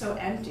 you look so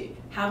empty.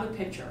 Have a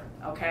picture,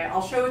 okay?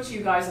 I'll show it to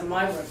you guys on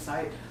my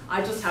website.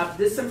 I just have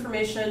this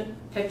information,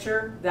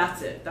 picture,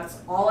 that's it. That's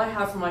all I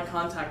have for my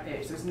contact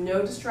page. There's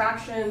no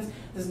distractions.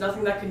 There's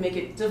nothing that could make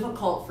it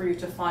difficult for you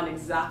to find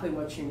exactly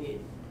what you need.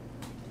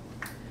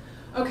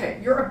 Okay,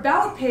 your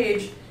About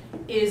page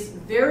is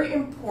very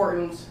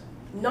important,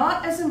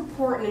 not as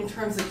important in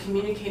terms of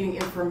communicating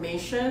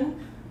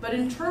information, but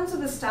in terms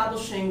of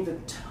establishing the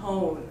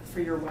tone for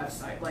your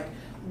website, like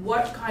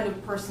what kind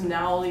of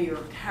personality or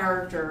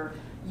character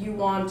you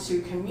want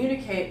to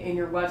communicate in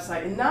your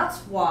website. And that's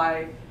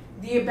why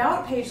the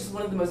About page is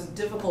one of the most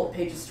difficult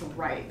pages to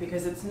write,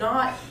 because it's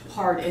not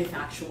hard and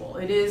factual.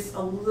 It is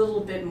a little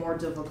bit more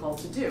difficult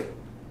to do.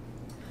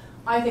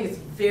 I think it's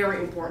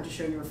very important to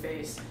show your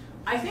face.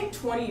 I think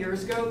 20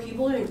 years ago,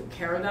 people didn't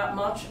care that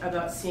much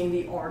about seeing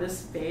the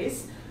artist's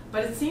face,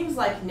 but it seems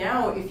like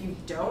now, if you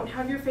don't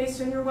have your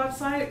face on your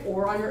website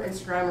or on your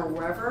Instagram or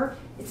wherever,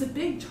 it's a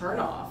big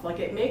turnoff. Like,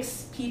 it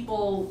makes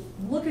people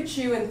look at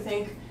you and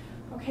think,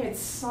 okay, it's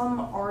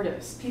some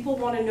artist. People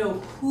want to know,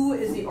 who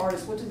is the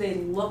artist? What do they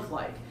look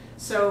like?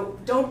 So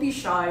don't be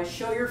shy,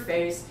 show your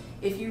face.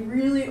 If you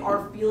really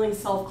are feeling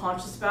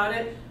self-conscious about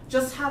it,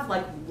 just have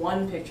like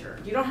one picture.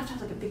 You don't have to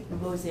have like a big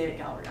mosaic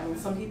gallery. I mean,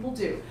 some people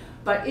do.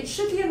 But it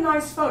should be a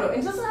nice photo.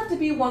 It doesn't have to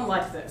be one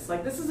like this.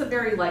 Like, this is a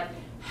very like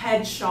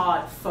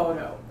headshot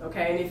photo,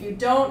 okay? And if you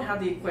don't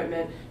have the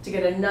equipment to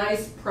get a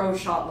nice pro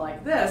shot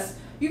like this,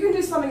 you can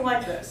do something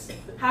like this.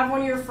 Have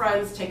one of your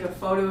friends take a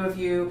photo of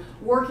you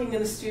working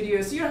in the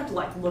studio, so you don't have to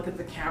like look at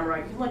the camera.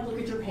 You can like look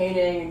at your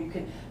painting, and you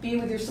can be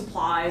with your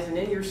supplies and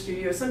in your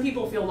studio. Some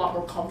people feel a lot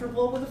more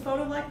comfortable with a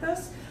photo like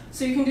this,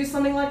 so you can do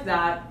something like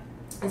that.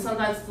 And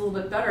sometimes it's a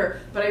little bit better,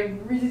 but I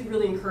really,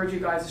 really encourage you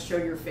guys to show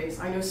your face.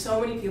 I know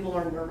so many people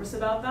are nervous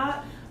about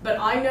that, but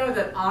I know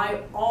that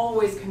I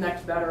always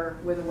connect better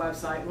with a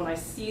website when I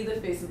see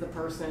the face of the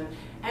person.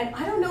 And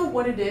I don't know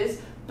what it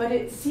is, but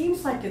it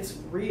seems like it's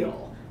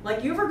real.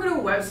 Like, you ever go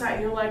to a website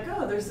and you're like,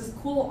 oh, there's this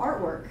cool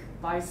artwork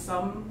by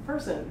some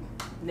person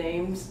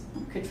named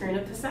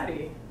Katrina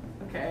Passetti,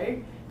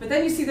 okay? But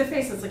then you see the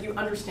face, and it's like you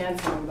understand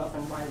something about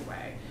them right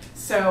away.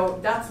 So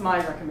that's my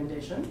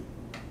recommendation.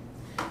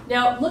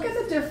 Now, look at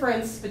the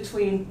difference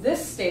between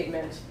this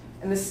statement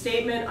and the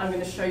statement I'm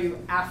going to show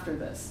you after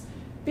this.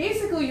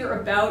 Basically, your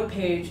About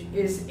page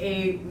is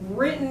a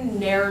written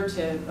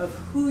narrative of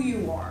who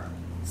you are,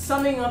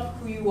 summing up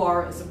who you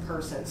are as a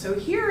person. So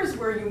here's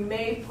where you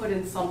may put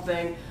in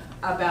something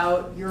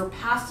about your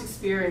past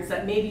experience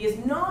that maybe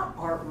is not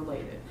art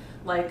related.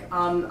 Like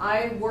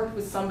I worked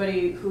with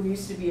somebody who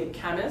used to be a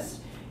chemist,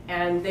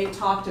 and they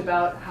talked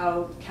about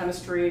how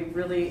chemistry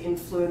really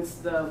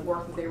influenced the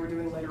work that they were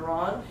doing later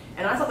on.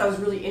 And I thought that was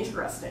really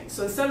interesting.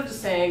 So instead of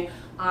just saying,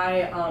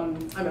 I'm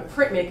a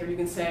printmaker, you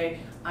can say,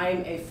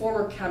 I'm a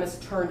former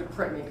chemist turned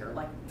printmaker.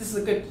 Like, this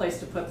is a good place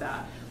to put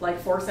that.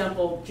 Like, for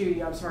example,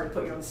 Judy, I'm sorry to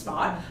put you on the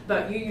spot,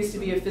 but you used to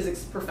be a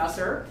physics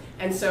professor.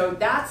 And so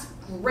that's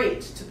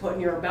great to put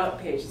in your about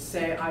page to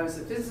say, I was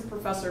a physics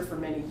professor for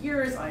many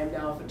years, I am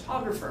now a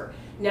photographer.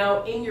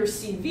 Now, in your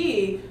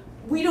CV,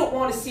 we don't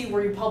want to see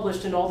where you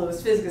published in all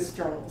those physics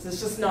journals.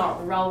 It's just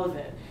not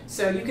relevant.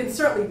 So you can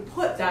certainly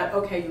put that,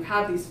 okay, you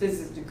have these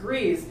physics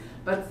degrees,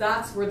 but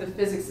that's where the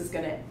physics is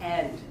going to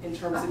end in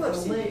terms of your CV.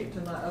 I put a link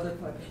to my other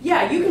podcast.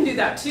 Yeah, you can do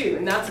that too,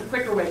 and that's a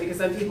quicker way because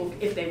then people,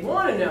 if they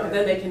want to know,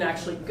 then they can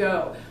actually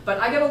go.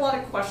 But I get a lot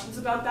of questions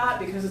about that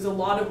because there's a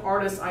lot of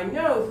artists I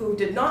know who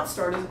did not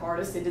start as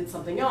artists, they did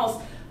something else,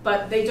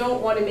 but they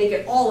don't want to make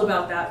it all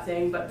about that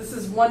thing, but this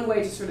is one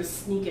way to sort of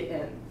sneak it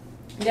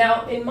in.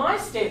 Now, in my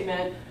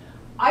statement,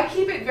 I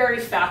keep it very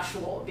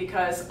factual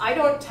because I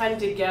don't tend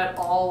to get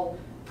all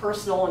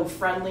personal and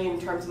friendly in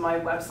terms of my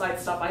website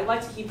stuff. I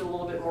like to keep it a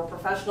little bit more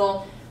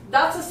professional.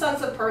 That's a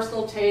sense of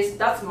personal taste.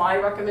 That's my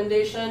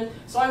recommendation.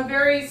 So I'm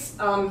very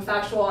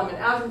factual. I'm an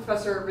adjunct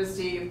professor at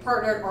RISD,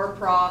 partner at Art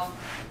Prof,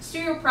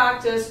 studio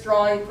practice,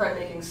 drawing,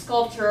 printmaking,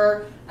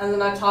 sculpture, and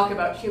then I talk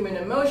about human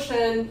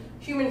emotion,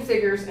 human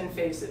figures, and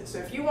faces. So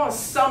if you want to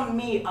sum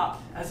me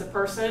up as a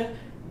person,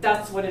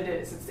 that's what it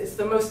is. It's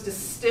the most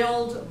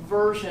distilled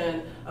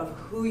version of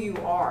who you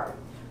are.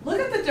 Look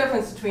at the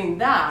difference between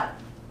that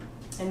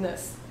and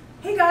this.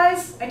 Hey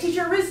guys, I teach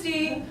at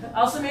RISD. I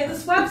also made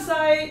this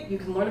website. You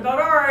can learn about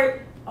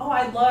art. Oh,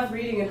 I love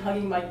reading and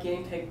hugging my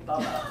guinea pig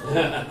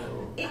Bubba.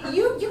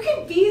 You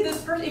can be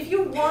this person. If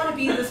you want to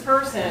be this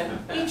person,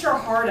 eat your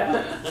heart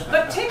out.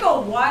 But take a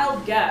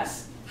wild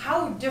guess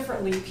how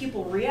differently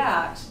people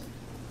react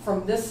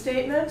from this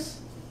statement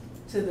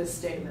to this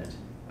statement.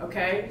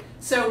 Okay,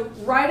 so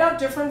write out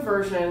different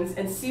versions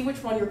and see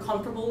which one you're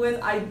comfortable with.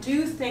 I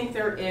do think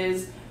there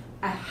is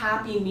a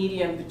happy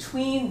medium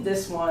between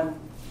this one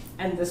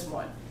and this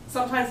one.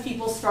 Sometimes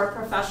people start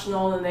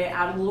professional and they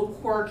add a little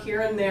quirk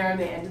here and there and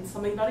they end in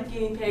something about a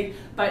guinea pig,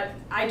 but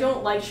I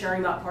don't like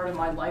sharing that part of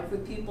my life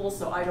with people,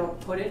 so I don't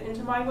put it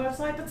into my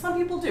website, but some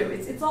people do.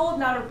 It's all a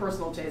matter of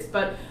personal taste,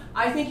 but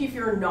I think if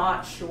you're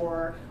not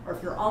sure or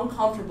if you're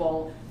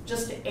uncomfortable,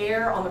 just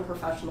err on the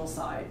professional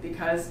side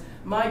because,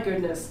 my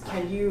goodness,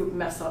 can you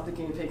mess up the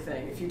guinea pig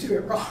thing if you do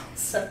it wrong?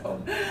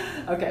 So,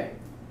 okay.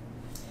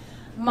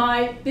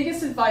 My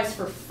biggest advice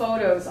for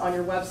photos on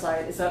your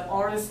website is that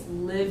artists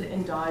live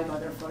and die by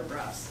their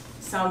photographs.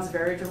 Sounds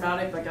very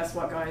dramatic, but guess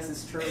what, guys,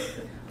 it's true.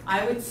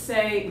 I would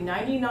say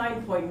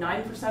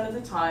 99.9% of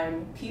the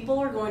time, people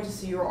are going to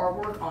see your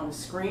artwork on the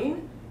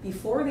screen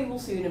before they will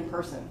see it in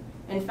person.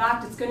 In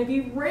fact, it's going to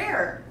be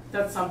rare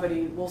that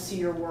somebody will see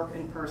your work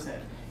in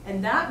person.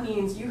 And that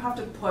means you have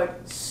to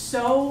put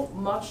so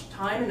much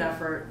time and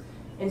effort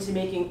into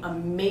making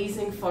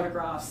amazing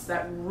photographs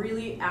that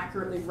really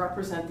accurately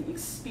represent the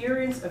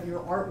experience of your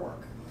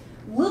artwork.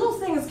 Little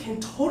things can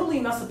totally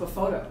mess up a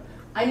photo.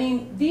 I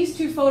mean, these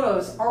two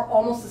photos are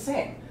almost the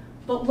same,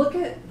 but look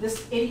at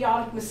this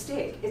idiotic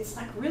mistake. It's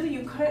like, really,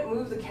 you couldn't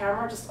move the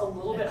camera just a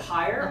little bit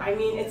higher? I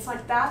mean, it's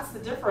like, that's the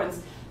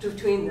difference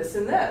between this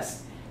and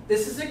this.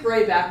 This is a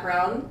gray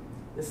background,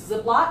 this is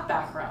a black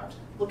background.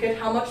 Look at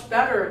how much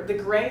better the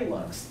gray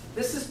looks.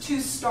 This is too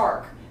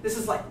stark. This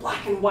is like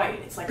black and white.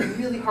 It's like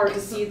really hard to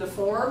see the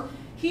form.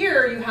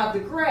 Here you have the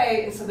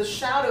gray, and so the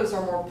shadows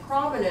are more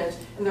prominent,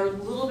 and they're a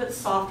little bit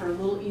softer, a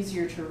little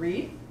easier to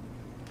read.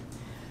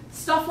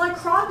 Stuff like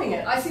cropping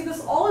it. I see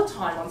this all the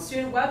time on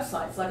student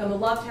websites, like on the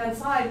left-hand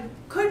side,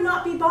 could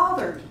not be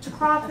bothered to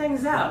crop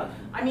things out.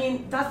 I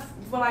mean, that's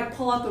when I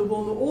pull out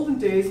well, in the olden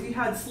days, we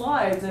had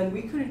slides, and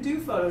we couldn't do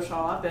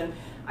Photoshop, and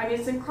I mean,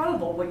 it's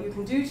incredible what you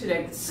can do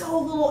today with so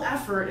little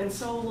effort and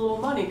so little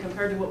money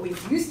compared to what we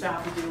used to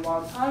have to do a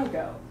long time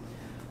ago.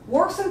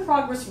 Works in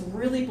progress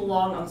really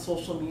belong on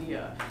social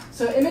media.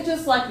 So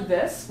images like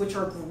this, which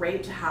are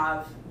great to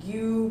have,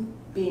 you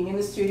being in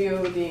the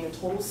studio, being a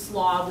total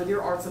slob with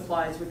your art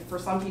supplies, which for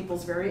some people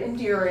is very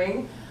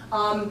endearing,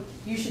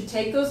 you should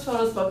take those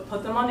photos, but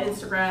put them on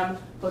Instagram,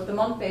 put them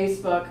on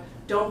Facebook,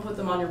 don't put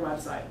them on your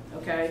website,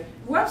 okay?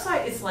 Your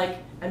website is like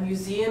a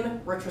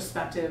museum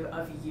retrospective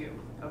of you,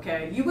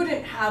 okay? You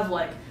wouldn't have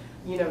like,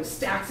 you know,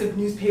 stacks of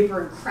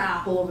newspaper and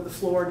crap all over the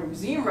floor in your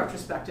museum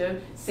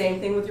retrospective.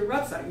 Same thing with your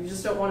website. You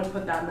just don't want to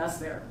put that mess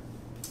there.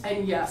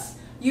 And yes,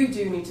 you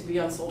do need to be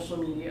on social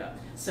media.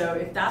 So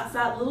if that's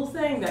that little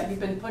thing that you've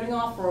been putting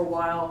off for a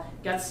while,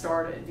 get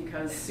started,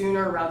 because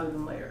sooner rather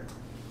than later.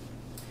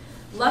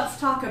 Let's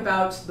talk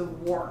about the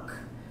work.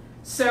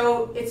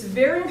 So it's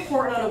very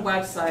important on a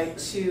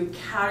website to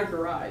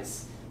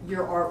categorize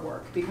your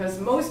artwork, because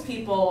most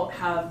people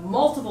have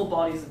multiple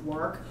bodies of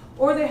work,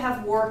 or they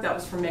have work that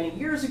was from many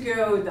years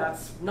ago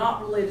that's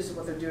not related to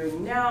what they're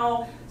doing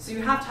now, so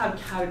you have to have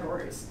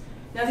categories.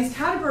 Now these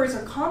categories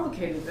are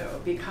complicated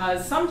though,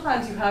 because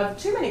sometimes you have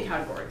too many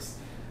categories.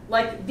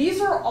 Like these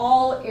are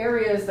all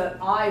areas that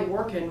I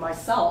work in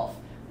myself,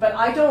 but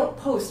I don't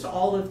post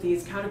all of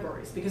these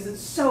categories because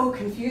it's so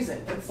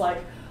confusing. It's like,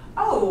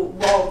 oh,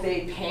 well,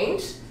 they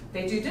paint,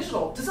 they do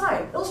digital,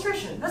 design,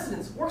 illustration,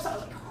 residence,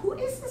 workshop. Like, who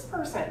is this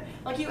person?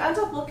 Like you end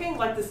up looking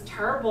like this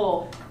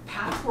terrible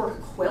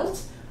patchwork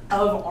quilt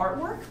of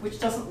artwork, which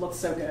doesn't look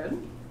so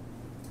good.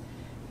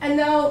 And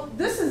now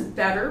this is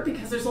better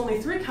because there's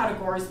only 3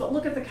 categories, but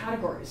look at the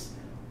categories.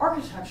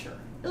 Architecture,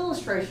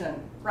 illustration,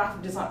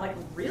 graphic design. Like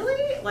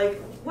really? Like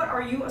what,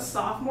 are you a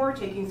sophomore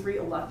taking 3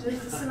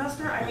 electives this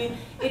semester? I mean,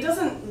 it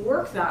doesn't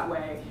work that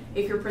way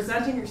if you're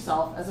presenting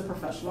yourself as a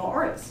professional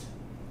artist.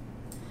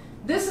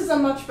 This is a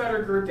much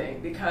better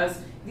grouping because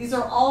these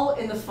are all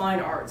in the fine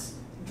arts.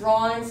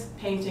 Drawings,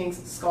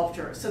 paintings,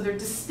 sculpture. So they're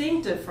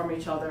distinctive from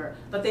each other,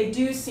 but they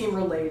do seem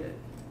related.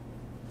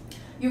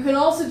 You can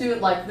also do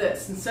it like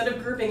this. Instead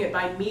of grouping it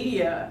by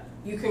media,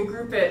 you can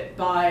group it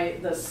by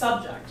the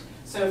subject.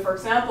 So for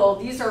example,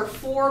 these are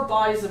 4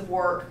 bodies of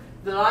work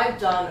that I've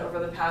done over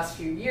the past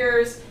few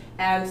years.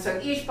 And so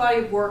each body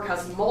of work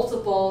has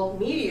multiple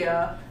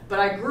media, but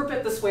I group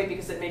it this way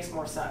because it makes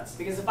more sense.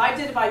 Because if I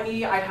did it by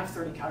media, I'd have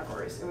 30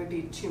 categories. It would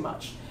be too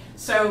much.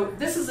 So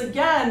this is,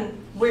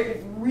 again, where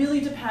it really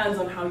depends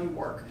on how you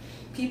work.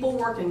 People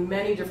work in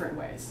many different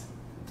ways.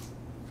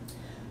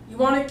 You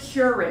want to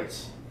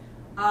curate.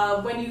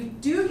 When you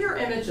do your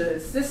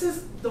images, this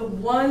is the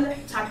one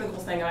technical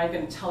thing I'm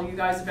going to tell you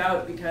guys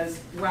about because,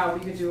 wow,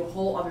 we could do a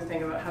whole other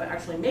thing about how to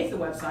actually make the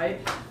website.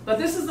 But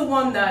this is the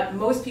one that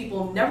most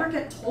people never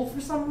get told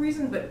for some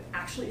reason, but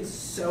actually is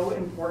so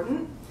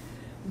important.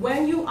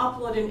 When you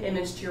upload an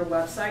image to your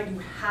website, you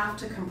have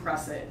to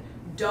compress it.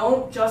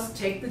 Don't just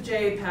take the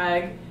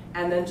JPEG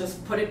and then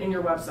just put it in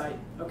your website,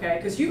 okay?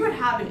 Because you could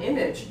have an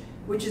image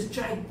which is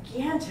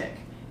gigantic,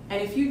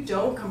 and if you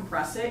don't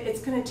compress it,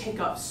 it's going to take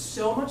up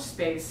so much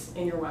space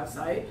in your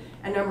website.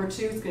 And number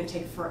 2, it's going to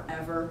take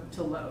forever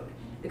to load.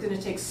 It's going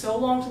to take so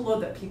long to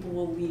load that people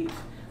will leave.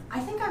 I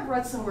think I've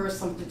read somewhere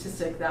some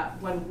statistic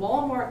that when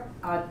Walmart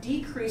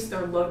decreased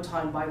their load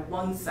time by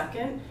 1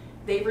 second,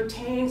 they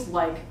retained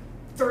like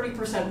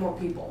 30% more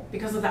people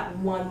because of that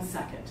 1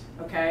 second,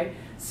 okay?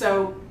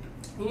 So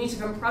you need to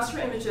compress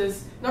your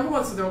images, number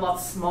 1, so they're a lot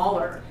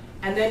smaller.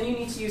 And then you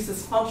need to use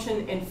this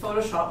function in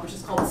Photoshop, which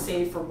is called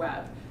Save for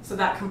Web. So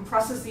that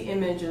compresses the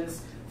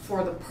images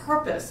for the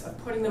purpose of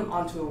putting them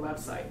onto a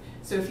website.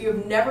 So if you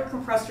have never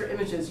compressed your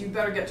images, you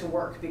better get to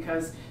work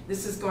because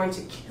this is going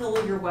to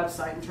kill your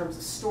website in terms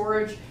of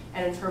storage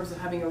and in terms of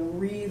having a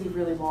really,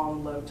 really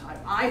long load time.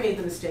 I made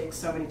the mistake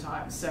so many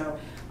times. So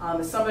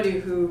as somebody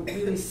who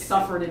really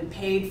suffered and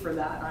paid for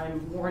that,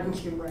 I'm warning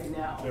you right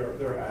now. There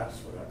are apps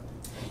for that.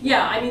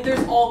 Yeah, I mean,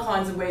 there's all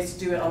kinds of ways to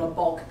do it on a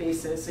bulk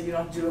basis, so you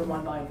don't have to do it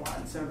one by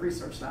one. So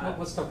research that.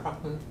 What's the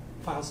approximate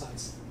file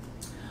size?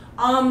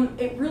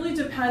 It really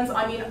depends.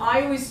 I mean,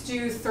 I always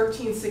do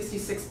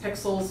 1366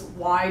 pixels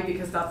wide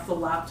because that's the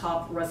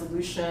laptop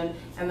resolution,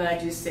 and then I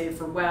do save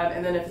for web,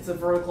 and then if it's a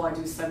vertical, I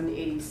do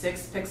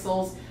 786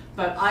 pixels.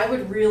 But I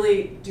would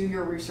really do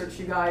your research,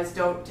 you guys.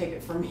 Don't take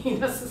it from me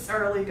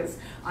necessarily because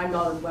I'm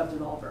not a web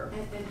developer.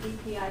 And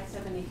DPI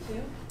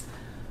 72?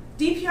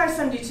 DPI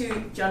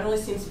 72 generally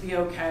seems to be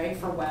okay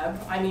for web.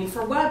 I mean,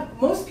 for web,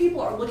 most people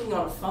are looking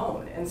on a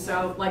phone, and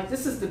so like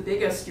this is the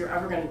biggest you're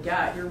ever going to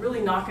get. You're really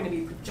not going to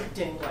be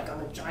projecting like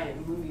on a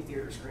giant movie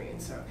theater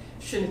screen, so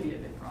it shouldn't be a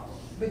big problem.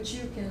 But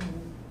you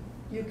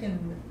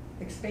can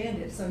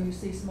expand it so you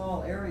see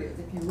small areas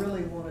if you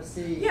really want to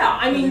see. Yeah,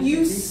 I mean, you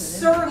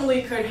decent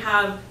certainly could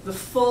have the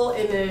full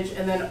image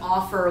and then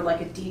offer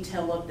like a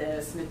detail of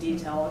this and a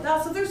detail of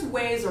that. So there's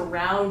ways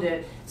around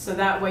it so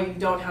that way you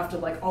don't have to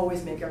like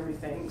always make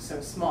everything so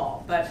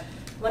small. But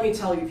let me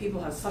tell you,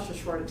 people have such a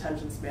short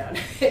attention span.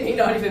 It may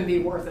not even be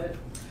worth it.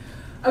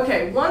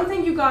 Okay, one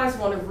thing you guys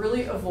want to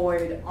really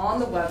avoid on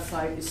the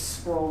website is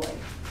scrolling.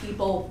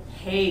 People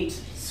hate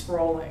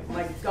scrolling.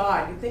 My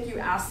God, you'd think you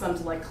asked them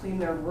to like clean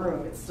their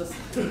room. It's just,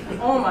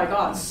 oh my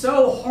God,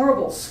 so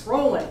horrible,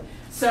 scrolling.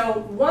 So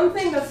one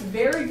thing that's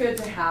very good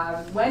to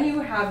have when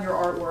you have your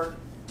artwork,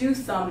 do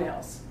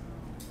thumbnails.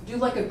 Do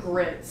like a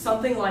grid,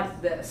 something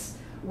like this,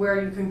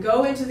 where you can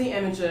go into the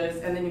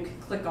images and then you can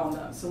click on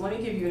them. So let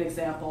me give you an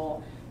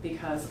example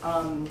because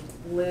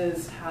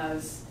Liz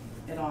has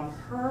it on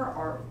her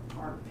art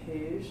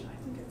page. I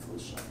think it's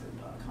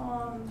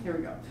lizshepard.com. Here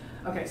we go.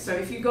 Okay, so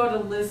if you go to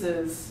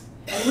Liz's,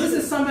 and Liz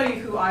is somebody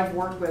who I've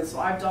worked with, so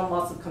I've done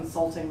lots of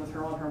consulting with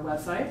her on her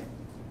website.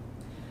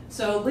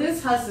 So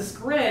Liz has this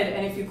grid,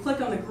 and if you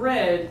click on the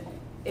grid,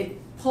 it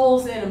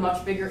pulls in a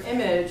much bigger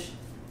image.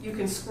 You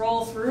can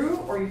scroll through,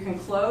 or you can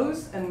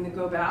close and then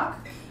go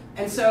back.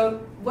 And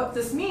so what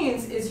this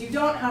means is you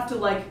don't have to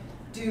like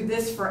do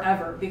this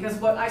forever, because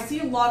what I see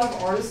a lot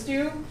of artists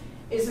do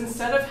is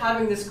instead of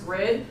having this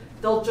grid,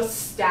 they'll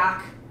just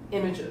stack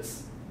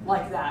images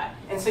like that.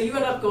 And so you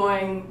end up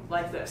going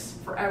like this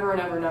forever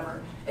and ever and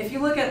ever. If you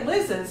look at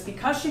Liz's,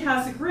 because she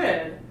has a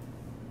grid,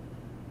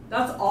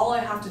 that's all I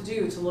have to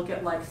do to look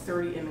at like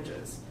 30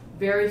 images.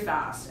 Very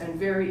fast and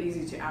very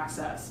easy to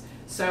access.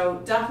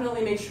 So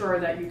definitely make sure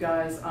that you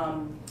guys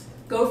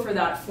go for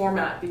that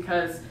format,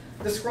 because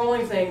the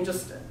scrolling thing,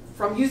 just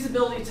from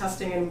usability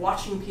testing and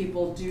watching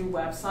people do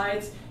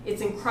websites,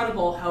 it's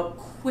incredible how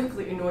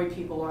quickly annoyed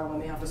people are when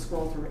they have to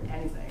scroll through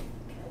anything.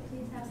 Can I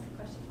please ask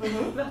a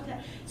question about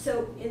that?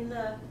 So in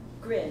the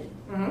grid,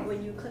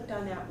 when you clicked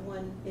on that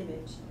one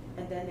image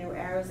and then there were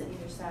arrows on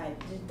either side,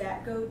 did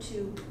that go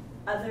to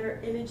other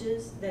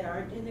images that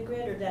aren't in the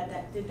grid, or did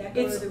that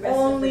go to the rest of the grid? It's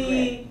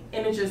only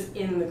images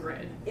in the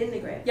grid. In the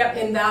grid? Yep,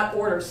 in that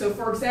order. So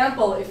for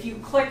example, if you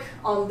click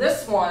on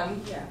this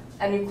one, Yeah.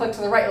 and you click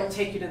to the right, it'll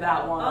take you to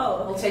that one. Oh,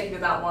 okay. It'll take you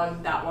to that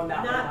one, that one,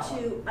 that one, Not that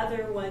one. to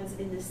other ones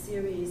in the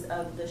series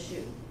of the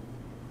shoe?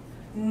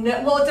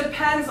 No, well, it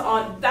depends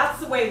on, that's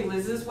the way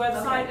Liz's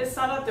website Okay. is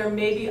set up. There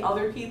may be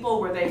other people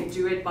where they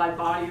do it by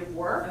body of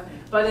work, Okay.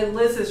 but in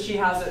Liz's, she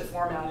has it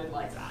formatted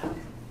like that. Thanks.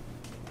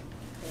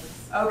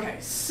 Okay,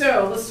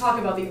 so let's talk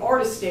about the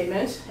artist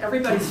statement,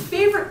 everybody's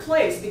favorite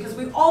place, because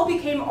we all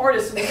became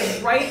artists and we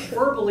can write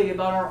verbally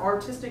about our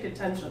artistic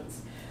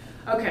intentions.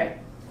 Okay,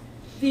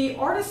 the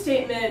artist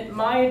statement,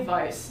 my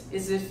advice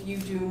is, if you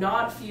do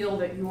not feel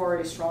that you are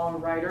a strong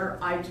writer,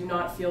 I do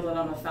not feel that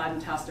I'm a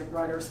fantastic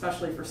writer,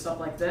 especially for stuff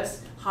like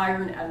this,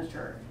 hire an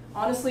editor.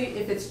 Honestly,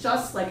 if it's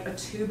just like a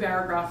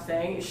 2-paragraph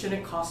thing, it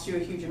shouldn't cost you a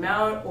huge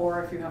amount,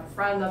 or if you have a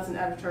friend that's an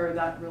editor,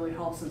 that really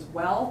helps as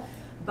well.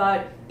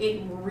 But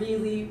it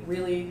really,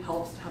 really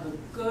helps to have a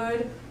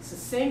good,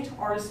 succinct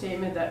artist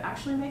statement that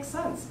actually makes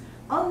sense.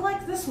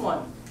 Unlike this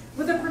one,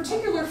 with a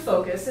particular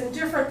focus and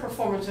different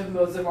performative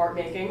modes of art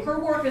making, her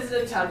work is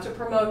an attempt to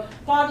promote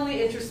bodily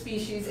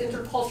interspecies,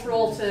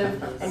 intercultural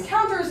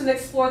encounters, and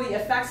explore the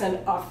effects and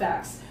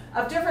effects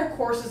of different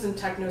courses in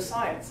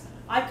technoscience.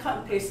 I cut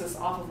and paste this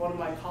off of one of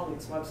my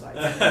colleagues' websites.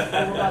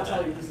 I will not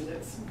tell you whose it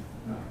is.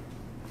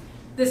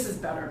 This is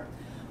better.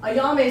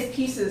 Ayame's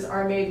pieces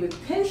are made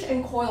with pinch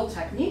and coil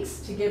techniques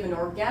to give an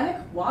organic,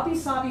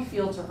 wabi-sabi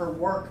feel to her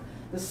work.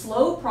 The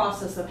slow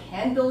process of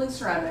hand-building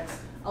ceramics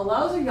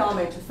allows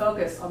Ayame to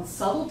focus on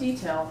subtle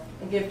detail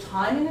and give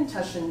time and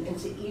intention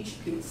into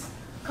each piece.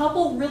 A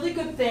couple really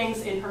good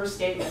things in her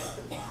statement.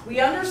 We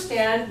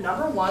understand,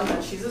 number one,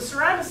 that she's a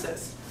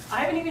ceramicist.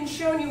 I haven't even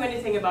shown you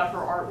anything about her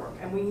artwork,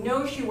 and we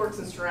know she works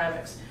in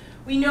ceramics.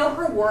 We know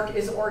her work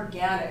is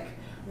organic.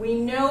 We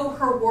know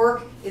her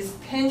work is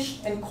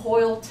pinch and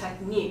coil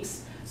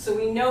techniques. So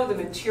we know the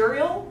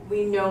material,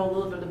 we know a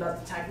little bit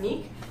about the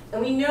technique, and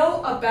we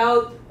know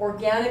about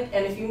organic,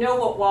 and if you know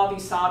what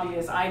wabi-sabi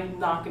is, I'm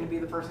not going to be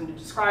the person to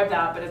describe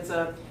that, but it's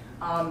a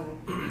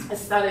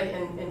aesthetic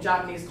in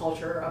Japanese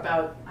culture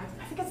about, I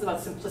think it's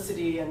about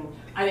simplicity, and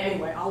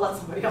anyway, I'll let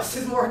somebody else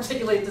who's more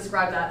articulate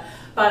describe that.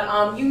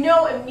 But you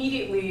know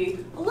immediately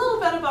a little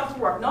bit about the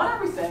work, not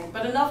everything,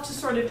 but enough to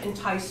sort of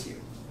entice you.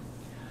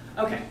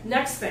 Okay,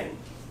 next thing.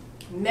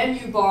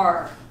 Menu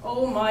bar.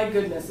 Oh my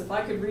goodness, if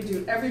I could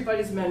redo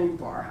everybody's menu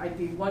bar, I'd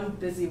be one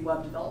busy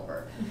web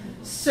developer.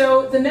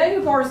 So the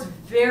menu bar is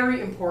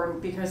very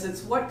important because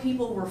it's what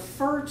people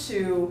refer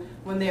to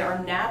when they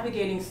are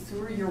navigating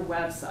through your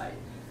website.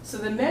 So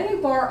the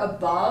menu bar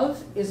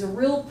above is a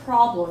real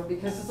problem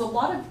because there's a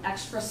lot of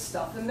extra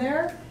stuff in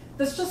there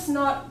that's just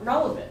not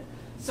relevant.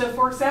 So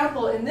for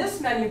example, in this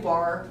menu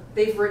bar,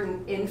 they've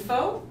written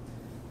info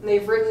and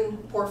they've written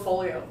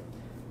portfolio.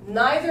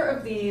 Neither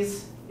of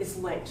these is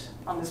linked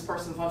on this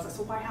person's website,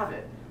 so why have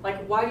it?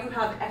 Like, why do you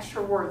have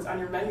extra words on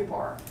your menu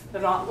bar that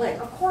are not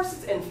linked? Of course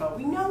it's info.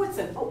 We know it's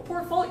info.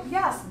 Portfolio,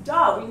 yes,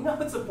 duh, we know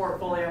it's a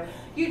portfolio.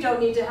 You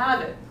don't need to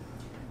have it.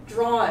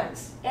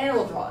 Drawings,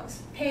 animal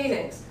drawings,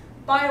 paintings,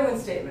 bio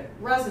statement,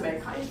 resume,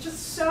 it's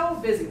just so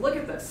busy. Look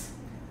at this.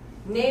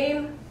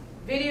 Name,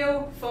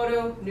 video,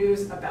 photo,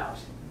 news, about.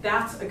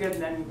 That's a good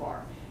menu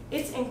bar.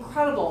 It's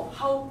incredible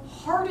how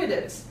hard it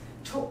is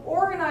to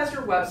organize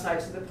your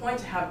website to the point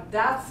to have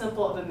that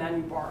simple of a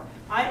menu bar.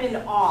 I'm in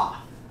awe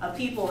of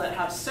people that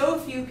have so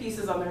few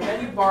pieces on their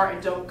menu bar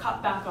and don't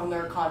cut back on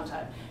their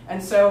content.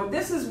 And so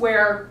this is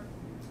where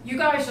you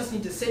guys just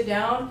need to sit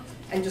down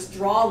and just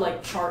draw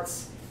like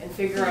charts and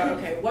figure out,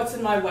 okay, what's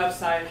in my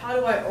website, how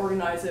do I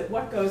organize it,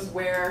 what goes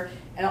where,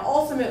 and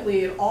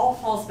ultimately it all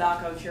falls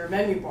back onto your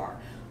menu bar.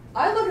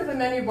 I look at the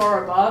menu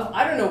bar above,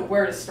 I don't know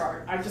where to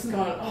start. I'm just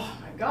going, oh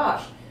my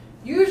gosh.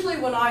 Usually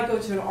when I go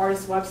to an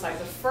artist's website,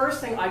 the first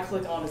thing I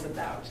click on is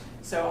about.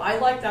 So I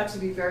like that to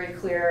be very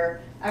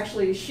clear.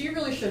 Actually, she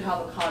really should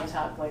have a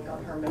contact link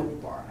on her menu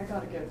bar. I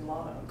gotta give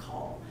Lana a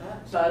call.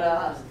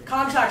 But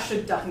contact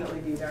should definitely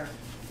be there.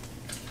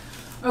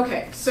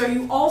 Okay, so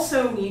you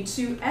also need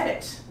to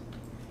edit.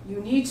 You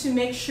need to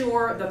make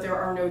sure that there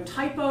are no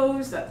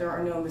typos, that there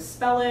are no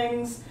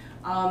misspellings.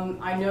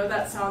 I know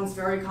that sounds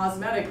very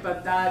cosmetic,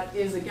 but that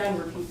is, again,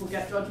 where people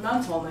get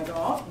judgmental and they go,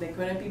 oh, they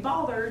couldn't be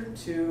bothered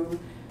to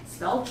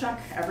spell check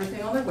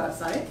everything on their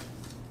website.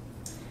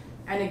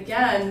 And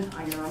again,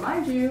 I'm going to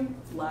remind you,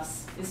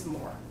 less is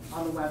more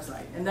on the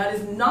website. And that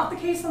is not the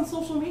case on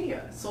social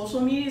media.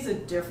 Social media is a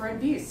different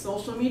beast.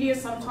 Social media,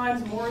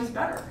 sometimes more is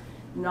better,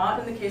 not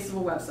in the case of a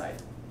website.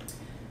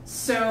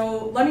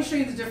 So let me show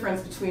you the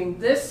difference between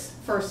this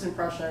first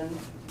impression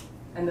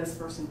and this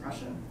first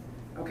impression.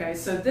 Okay,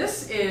 so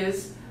this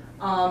is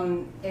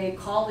a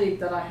colleague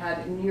that I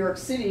had in New York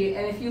City,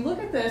 and if you look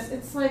at this,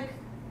 it's like,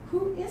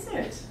 who is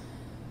it?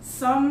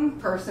 Some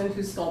person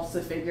who sculpts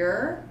a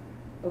figure.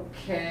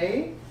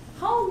 Okay.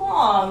 How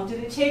long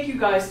did it take you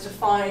guys to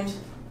find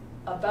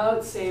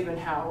about Sabin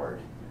Howard?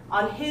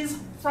 On his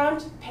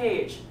front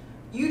page,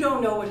 you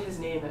don't know what his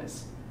name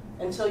is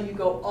until you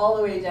go all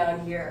the way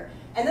down here.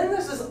 And then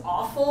there's this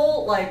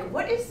awful, like,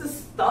 what is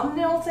this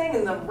thumbnail thing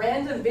and the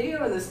random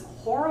video and this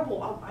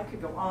horrible, oh, I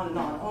could go on and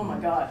on, oh my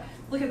God.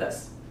 Look at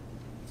this.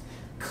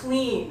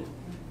 Clean,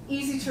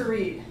 easy to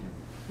read,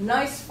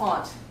 nice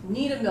font,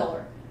 Nita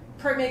Miller,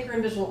 printmaker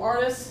and visual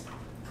artist,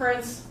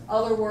 prints,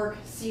 other work,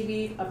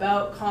 CV,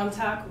 about,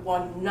 contact,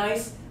 one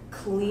nice,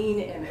 clean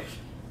image.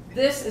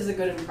 This is a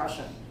good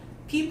impression.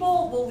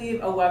 People will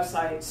leave a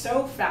website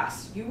so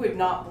fast, you would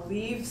not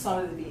believe some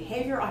of the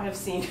behavior I have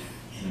seen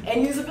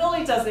and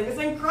usability testing. It's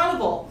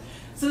incredible.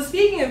 So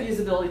speaking of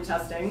usability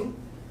testing,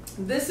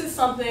 this is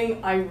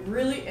something I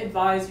really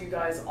advise you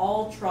guys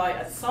all try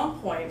at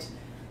some point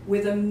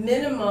with a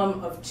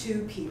minimum of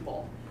 2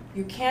 people.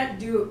 You can't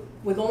do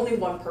it with only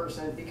one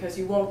person because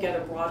you won't get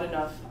a broad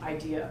enough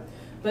idea.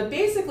 But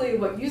basically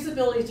what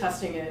usability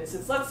testing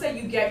is let's say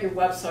you get your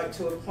website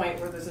to a point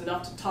where there's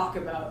enough to talk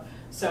about.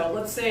 So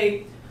let's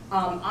say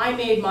I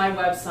made my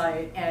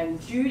website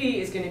and Judy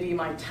is going to be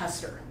my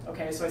tester.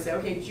 Okay, so I say,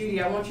 okay,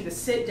 Judy, I want you to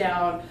sit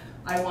down.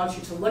 I want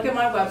you to look at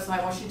my website.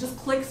 I want you to just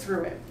click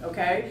through it,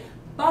 okay?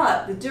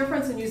 But the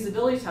difference in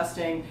usability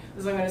testing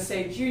is I'm going to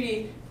say,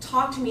 Judy,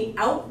 talk to me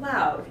out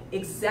loud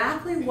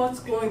exactly what's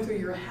going through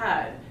your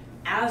head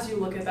as you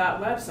look at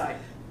that website.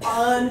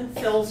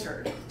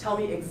 Unfiltered. Tell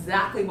me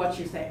exactly what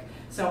you think.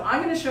 So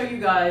I'm going to show you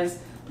guys,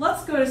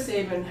 let's go to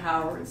Sabin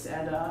Howard's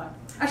and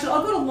actually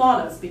I'll go to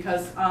Lana's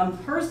because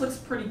hers looks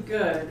pretty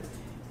good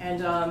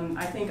and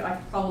I think I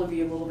could probably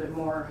be a little bit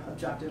more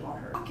objective on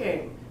her.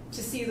 Okay,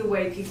 to see the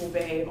way people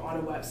behave on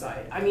a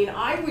website. I mean,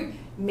 I would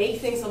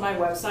make things on my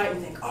website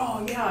and think,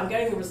 oh yeah, I'm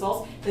getting the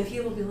results. Then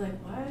people would be like,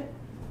 what?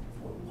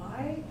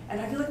 Why?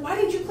 And I'd be like, why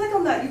didn't you click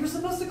on that? You were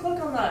supposed to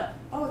click on that.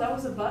 Oh, that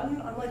was a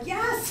button? I'm like,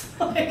 yes!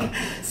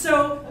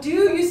 So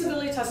do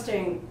usability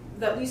testing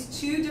with at least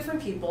 2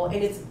 different people,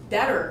 and it's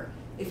better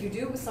if you do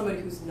it with somebody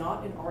who's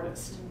not an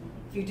artist.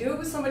 If you do it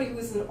with somebody who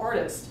is an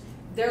artist,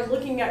 they're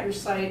looking at your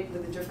site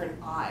with a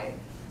different eye.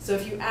 So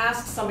if you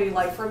ask somebody,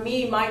 like for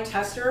me, my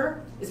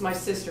tester is my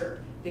sister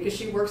because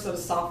she works at a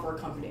software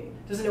company,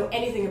 doesn't know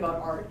anything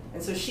about art.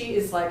 And so she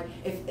is like,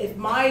 if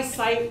my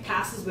site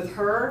passes with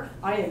her,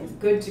 I am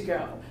good to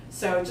go.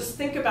 So just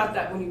think about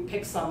that when you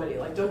pick somebody.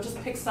 Like, don't just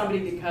pick somebody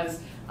because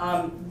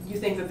you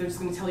think that they're just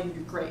going to tell you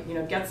you're great. You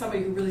know, get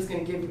somebody who really is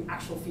going to give you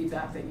actual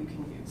feedback that you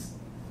can use.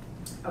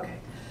 Okay,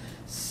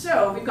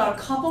 so we've got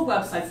a couple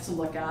websites to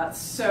look at.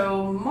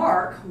 So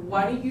Mark,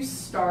 why don't you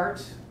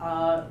start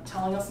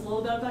telling us a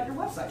little bit about your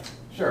website?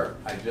 Sure.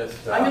 I'm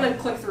going to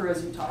click through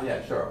as you talk.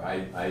 Yeah, sure.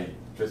 I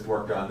just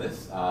worked on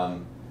this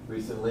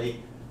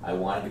recently. I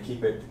wanted to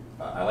keep it.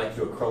 I like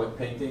to do acrylic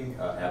painting,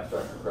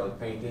 abstract acrylic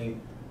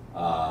painting.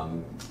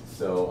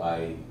 So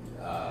I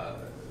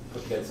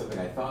put together something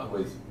I thought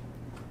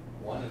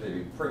wanted to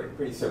be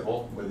pretty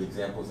simple with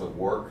examples of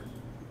work.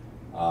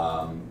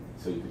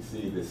 So you could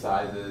see the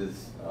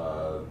sizes,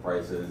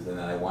 prices, and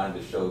then I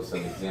wanted to show some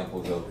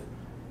examples of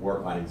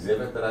work on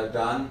exhibit that I've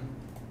done.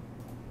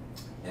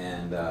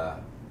 And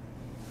and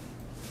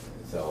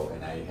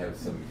I have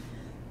some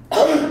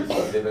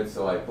exhibits,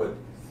 so I put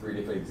 3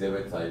 different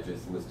exhibits. I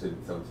just listed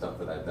some stuff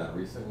that I've done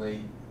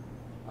recently.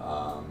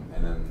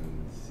 And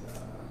then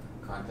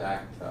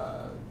contact,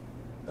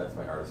 that's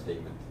my artist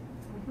statement.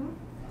 Mm-hmm.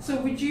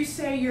 So would you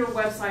say your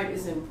website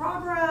is in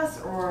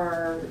progress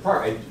or?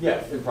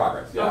 Yes, in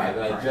progress. Yeah,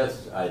 Okay,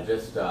 I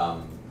just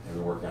have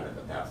been working on it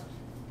the past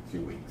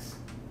few weeks.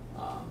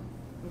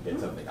 Get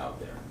something out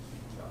there.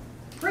 So.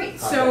 Great.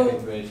 Contact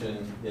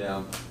information, you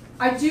know.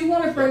 I do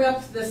want to bring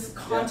up this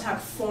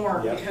contact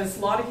form Yep. because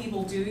a lot of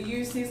people do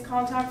use these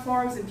contact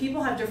forms and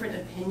people have different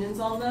opinions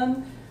on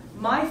them.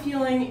 My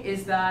feeling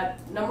is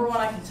that, number one,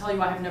 I can tell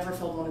you I have never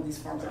filled one of these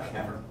forms out,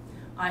 ever.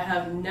 I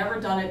have never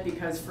done it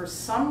because for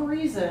some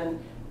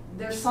reason,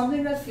 there's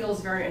something that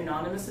feels very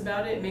anonymous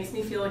about it. It makes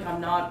me feel like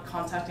I'm not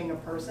contacting a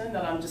person,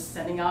 that I'm just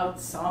sending out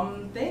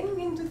something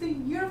into the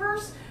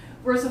universe.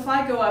 Whereas if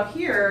I go up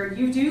here,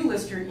 you do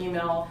list your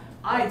email.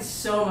 I'd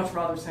so much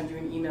rather send you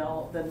an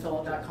email than fill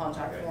out that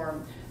contact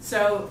form.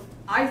 So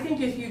I think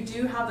if you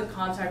do have the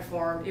contact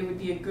form, it would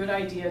be a good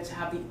idea to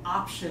have the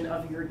option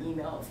of your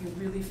email if you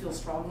really feel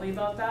strongly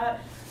about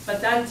that.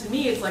 But then to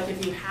me, it's like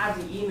if you have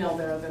the email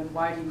there, then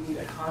why do you need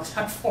a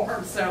contact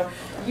form? So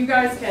you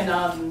guys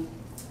can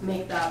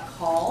make that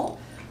call.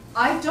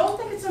 I don't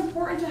think it's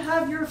important to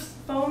have your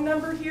phone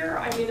number here.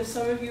 I mean, if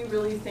some of you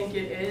really think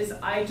it is,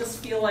 I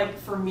just feel like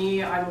for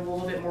me, I'm a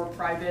little bit more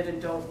private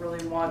and don't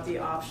really want the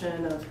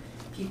option of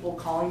people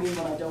calling me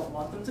when I don't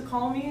want them to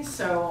call me.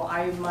 So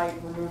I might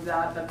remove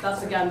that, but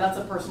that's, again, that's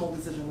a personal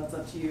decision. That's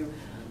up to you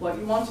what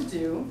you want to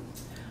do.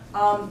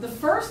 The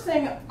first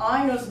thing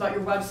I notice about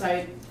your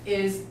website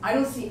is I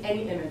don't see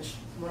any image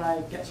when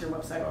I get to your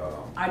website.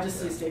 I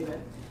just see a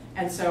statement.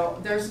 And so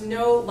there's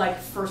no like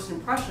first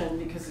impression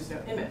because there's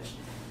no image.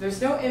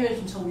 There's no image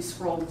until we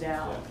scroll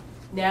down. Yeah.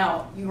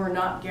 Now, you are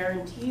not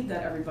guaranteed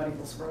that everybody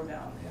will scroll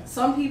down. Yeah.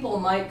 Some people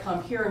might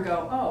come here and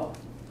go, oh,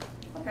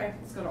 okay,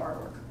 let's go to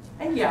artwork.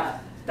 And yeah,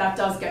 that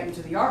does get you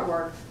to the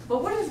artwork,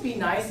 but wouldn't it be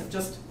nice if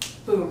just,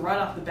 boom, right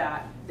off the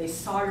bat, they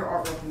saw your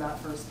artwork on that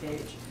first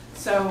page.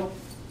 So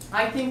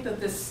I think that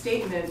this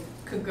statement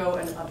could go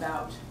in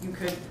about. You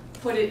could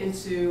put it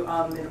into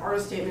an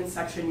artist statement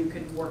section, you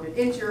could work it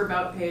into your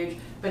about page,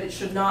 but it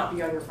should not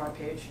be on your front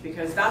page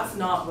because that's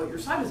not what your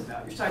site is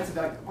about. Your site's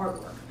about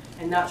artwork,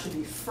 and that should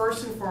be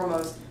first and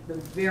foremost the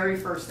very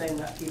first thing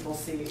that people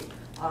see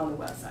on the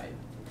website.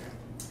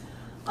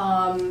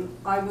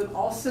 I would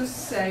also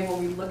say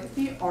when we look at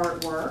the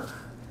artwork,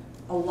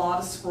 a lot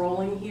of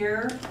scrolling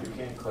here. You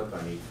can't click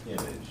on each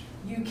image.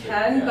 You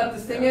can, Yeah, but the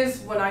thing yeah. is,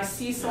 when I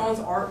see someone's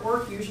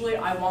artwork, usually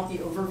I want the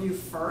overview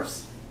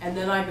first, and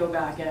then I go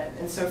back in.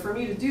 And so for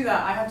me to do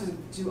that, I have to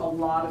do a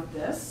lot of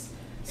this.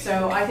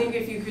 So I think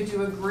if you could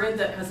do a grid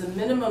that has a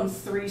minimum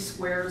 3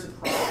 squares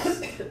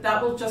across,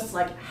 that will just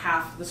like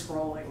half the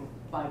scrolling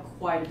by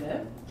quite a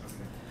bit.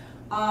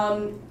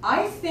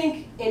 I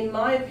think, in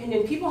my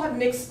opinion, people have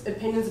mixed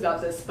opinions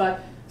about this,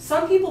 but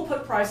some people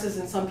put prices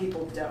and some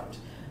people don't.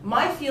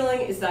 My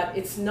feeling is that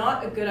it's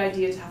not a good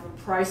idea to have a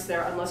price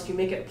there unless you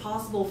make it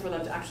possible for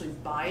them to actually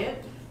buy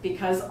it,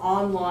 because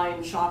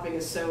online shopping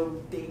is so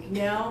big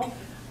now.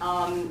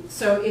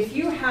 So if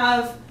you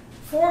have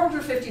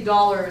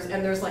 $450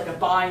 and there's like a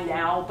buy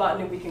now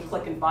button and we can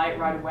click and buy it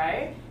right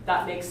away,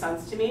 that makes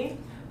sense to me.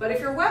 But if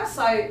your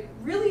website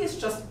really is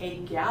just a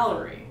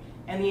gallery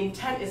and the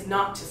intent is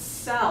not to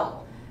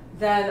sell,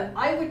 then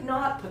I would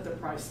not put the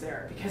price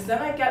there, because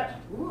then I get,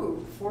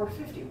 ooh,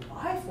 $450,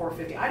 why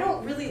 $450? I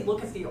don't really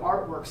look at the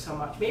artwork so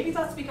much. Maybe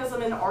that's because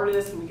I'm an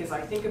artist and because I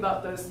think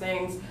about those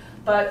things,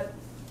 but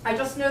I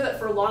just know that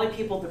for a lot of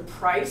people, the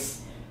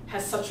price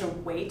has such a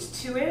weight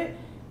to it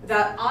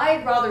that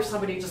I'd rather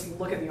somebody just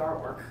look at the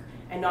artwork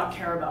and not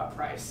care about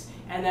price.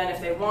 And then if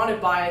they want to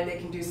buy it, they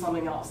can do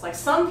something else. Like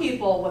some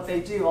people, what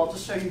they do, I'll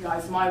just show you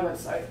guys my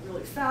website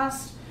really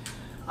fast.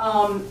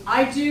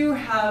 I do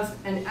have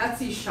an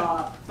Etsy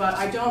shop, but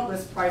I don't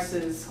list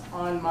prices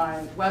on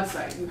my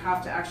website. You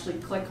have to actually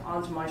click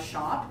onto my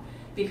shop,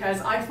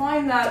 because I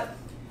find that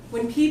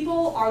when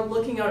people are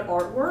looking at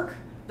artwork,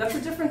 that's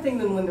a different thing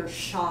than when they're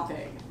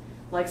shopping.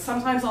 Like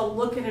sometimes I'll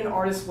look at an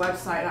artist's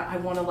website and I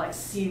want to like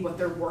see what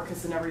their work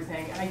is and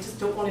everything, and I just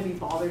don't want to be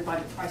bothered by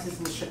the prices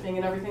and the shipping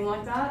and everything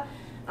like that.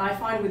 And I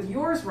find with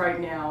yours right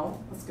now,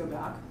 let's go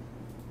back.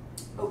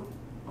 Oh,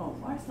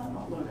 why is that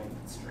not loading?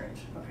 That's strange.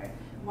 Okay.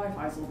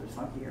 Wi-Fi is a little bit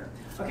funky here.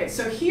 Okay,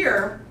 so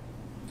here,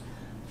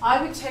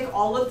 I would take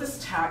all of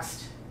this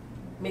text,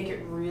 make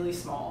it really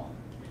small.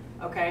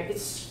 Okay,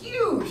 it's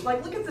huge.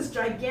 Like, look at this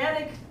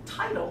gigantic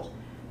title.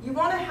 You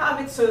want to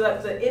have it so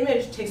that the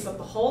image takes up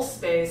the whole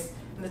space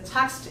and the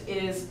text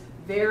is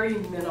very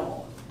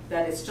minimal.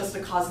 That it's just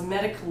a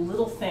cosmetic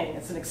little thing.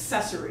 It's an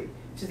accessory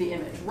to the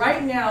image.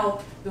 Right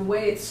now, the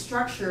way it's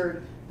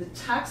structured, the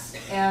text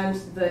and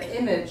the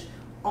image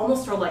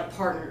almost are like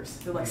partners.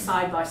 They're like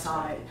side by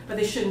side, but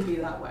they shouldn't be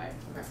that way.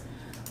 Okay.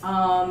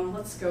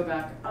 Let's go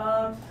back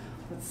up.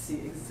 Let's see,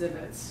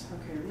 exhibits.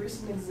 Okay,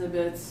 recent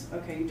exhibits.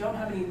 Okay, you don't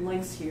have any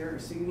links here,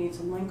 so you need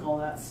to link all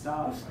that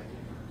stuff.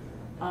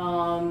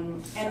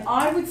 And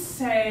I would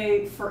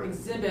say for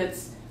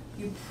exhibits,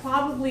 you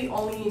probably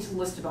only need to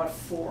list about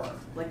 4,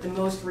 like the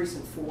most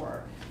recent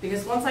 4.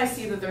 Because once I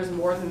see that there's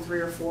more than 3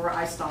 or 4,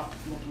 I stop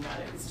looking at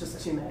it. It's just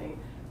too many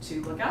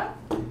to look at.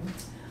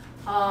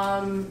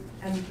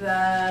 And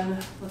then,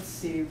 let's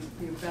see,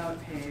 the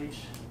about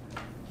page.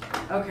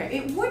 Okay,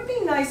 it would be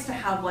nice to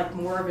have like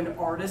more of an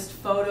artist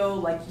photo,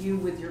 like you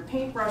with your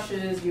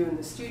paintbrushes, you in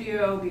the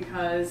studio,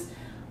 because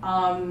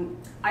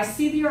I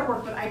see the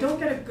artwork, but I don't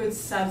get a good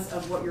sense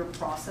of what your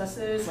process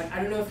is. Like,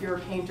 I don't know if you're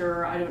a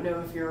painter, I don't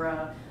know if you're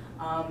a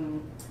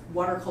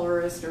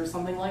watercolorist or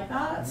something like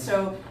that.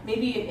 So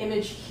maybe an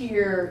image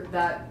here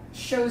that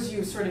shows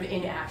you sort of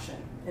in action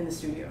in the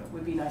studio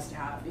would be nice to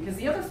have, because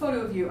the other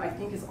photo of you, I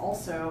think, is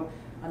also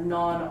a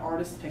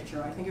non-artist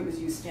picture. I think it was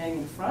you standing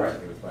in front. Right,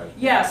 it was by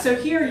yeah, so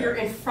here you're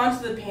in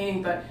front of the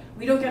painting, but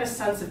we don't get a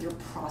sense of your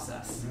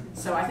process.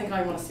 So I think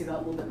I want to see that a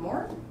little bit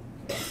more.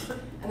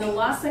 And the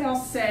last thing I'll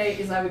say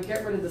is I would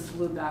get rid of this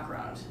blue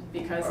background,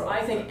 because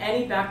I think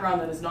any background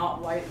that is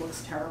not white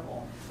looks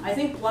terrible. I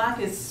think black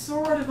is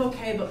sort of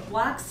okay, but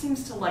black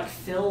seems to like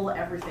fill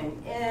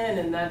everything in,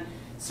 and then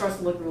starts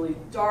to look really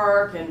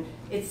dark, and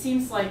it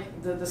seems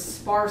like the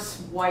sparse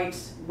white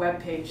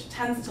web page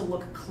tends to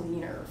look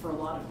cleaner for a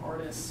lot of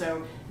artists.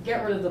 So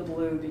get rid of the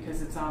blue,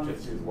 because it's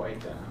just use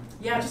white then.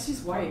 yeah, just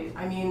use white.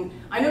 I mean,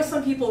 I know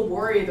some people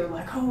worry, they're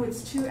like, oh,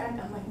 it's too,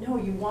 and I'm like, no,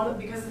 you want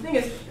it, because the thing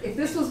is, if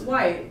this was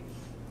white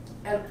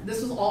and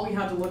this was all we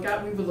had to look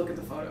at, we would look at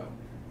the photo.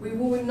 We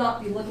would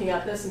not be looking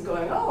at this and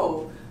going,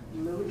 oh,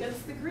 blue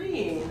against the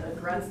green,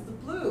 against the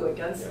blue,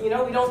 against, you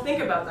know, we don't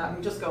think about that.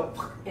 We just go,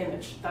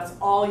 image. That's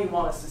all you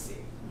want us to see.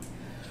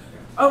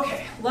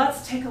 Okay,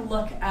 let's take a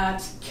look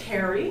at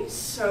Carrie.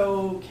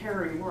 So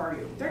Carrie, where are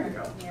you? There you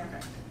go. Here.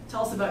 Okay.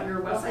 Tell us about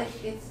your Well, website.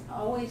 it's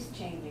always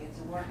changing, it's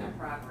a work in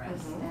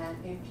progress, Mhm.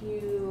 and if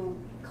you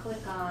click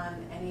on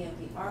any of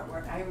the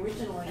artwork, I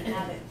originally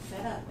had it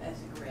set up as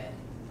a grid,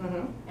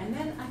 Mm-hmm. and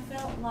then I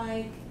felt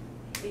like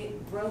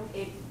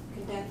it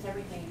condensed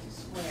everything into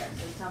squares,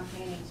 so some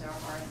paintings are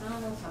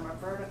horizontal, some are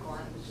vertical,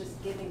 and it was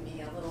just giving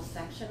me a little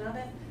section of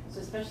it, so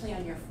especially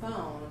on your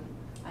phone,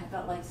 I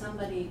felt like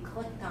somebody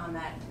clicked on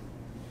that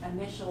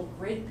initial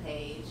grid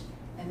page,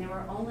 and they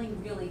were only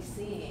really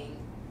seeing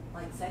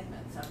like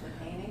segments of the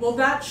painting. Well,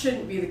 that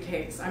shouldn't be the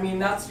case. I mean,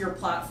 that's your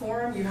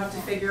platform. You have to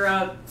figure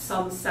out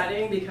some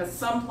setting because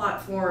some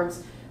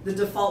platforms, the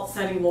default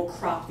setting will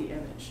crop the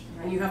image.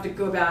 And you have to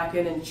go back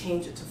in and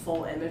change it to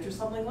full image or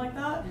something like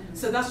that. Mhm.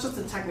 So that's just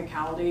a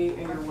technicality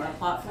in your Okay. web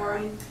platform.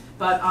 Alright.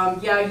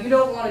 But yeah, you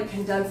don't want to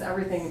condense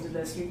everything into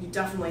this. You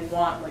definitely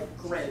want like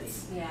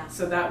grids. Yeah,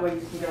 So that way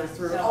you can go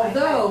through. So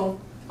Although,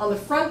 on the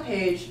front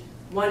page,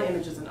 one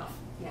image is enough.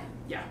 yeah.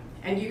 Yeah,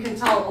 and you can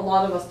tell a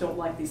lot of us don't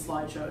like these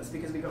slideshows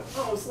because we go,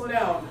 oh, slow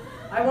down.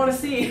 I want to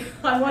see,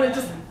 I want to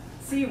just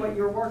see what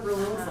your work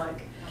really looks like.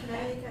 Can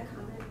I make a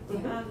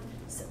comment? Mhm.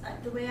 So,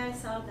 the way I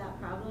solved that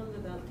problem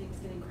about things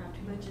getting cropped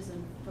too much is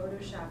in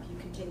Photoshop, you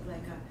can take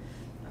like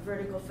a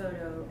vertical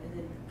photo and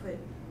then put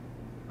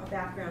a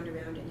background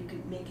around it. You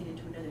can make it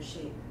into another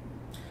shape.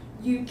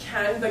 You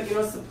can, but you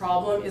know what's the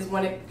problem is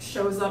when it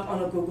shows up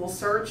on a Google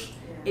search,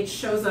 Yeah. it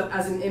shows up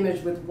as an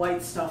image with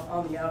white stuff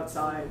on the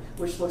outside,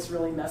 which looks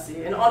really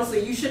messy. And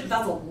honestly,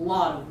 that's a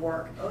lot of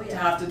work Oh, to yeah.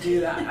 have to do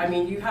that. I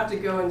mean, you have to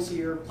go into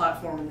your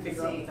platform and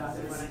figure out See what that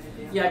what I is. can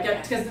do. Yeah, Okay.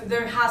 because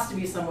there has to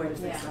be some way to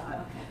Yeah, fix that.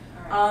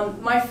 okay, all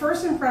right. My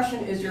first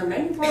impression is your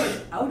menu bar is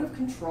out of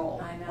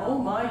control. I know. Oh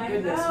my I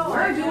goodness, know,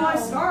 where I do I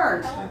know.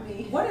 start? Help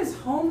me. What is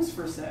homes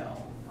for sale?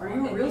 Are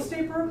you a real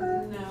estate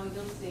broker? No,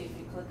 you'll see if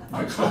you click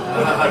on.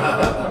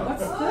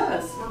 What's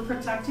this? We're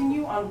protecting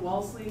you on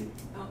Wellesley.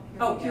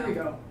 Oh, here we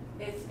go.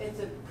 It's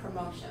a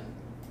promotion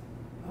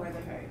where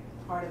Okay.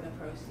 the part of the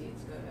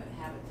proceeds go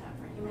to Habitat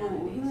for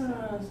Humanity.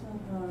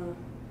 so-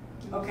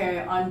 Okay,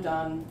 I'm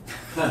done.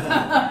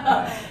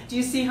 Do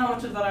you see how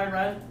much of that I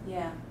read?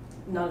 Yeah,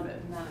 None of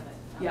it. none of it.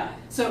 Yeah, Okay.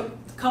 so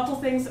a couple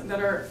things that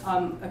are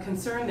a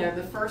concern there.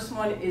 The first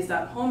one is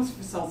that homes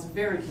for sale is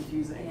very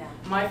confusing. Yeah.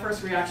 My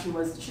first reaction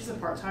was, she's a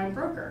part-time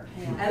broker.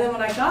 Yeah. And then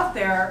when I got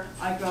there,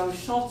 I go,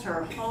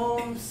 Schulter,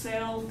 home,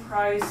 sale,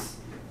 price,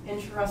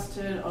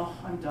 interested, oh,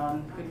 I'm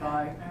done, Okay,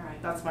 goodbye. all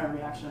right. That's my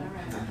reaction.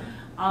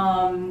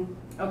 All right.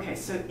 Okay,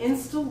 so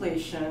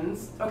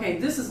installations, okay,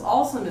 this is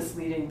also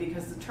misleading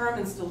because the term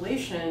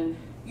installation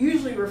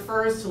usually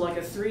refers to like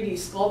a 3D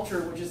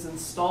sculpture which is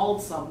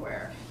installed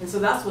somewhere. And so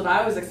that's what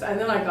I was and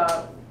then I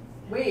got,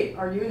 wait,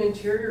 are you an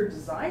interior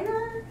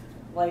designer?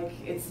 Like,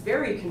 it's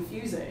very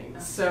confusing.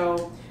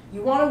 So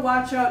you want to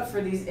watch out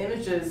for these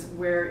images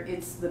where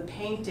it's the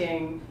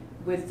painting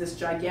with this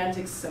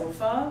gigantic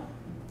sofa.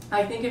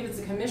 I think if it's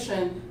a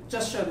commission,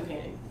 just show the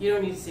painting. You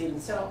don't need to see it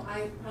installed. So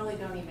I probably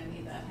don't even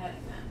need that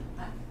heading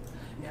then.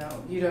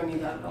 No, you don't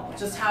need that at all.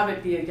 Just have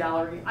it be a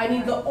gallery. I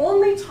mean, the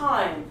only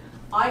time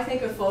I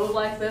think a photo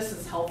like this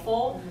is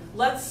helpful,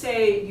 let's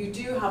say you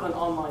do have an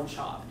online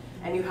shop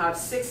and you have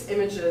 6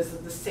 images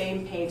of the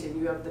same painting.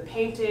 You have the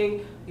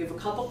painting, you have a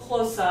couple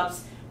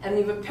close-ups, and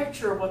you have a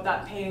picture of what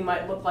that painting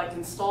might look like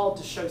installed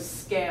to show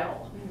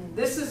scale.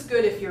 This is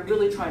good if you're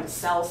really trying to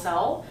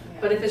sell,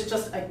 but if it's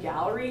just a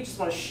gallery, you just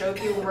want to show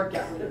people or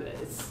get rid of it.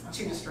 It's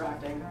too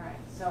distracting. All right,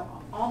 so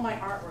all my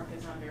artwork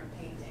is under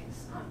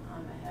paintings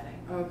on the heading.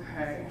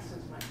 Okay. This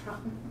is my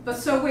problem. But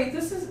so wait,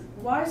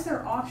 why is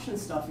there auction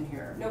stuff in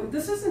here? No,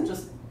 this isn't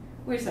just,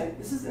 wait a second,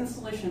 this is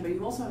installation, but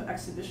you also have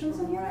exhibitions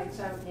in here? Right,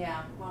 so,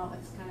 yeah, well,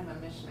 it's kind of a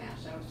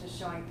mishmash. I was just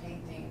showing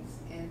paintings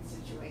in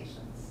situations.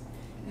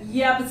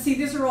 Yeah, but see,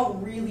 these are all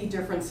really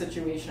different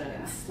situations.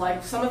 Yeah.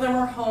 Like, some of them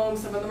are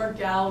homes, some of them are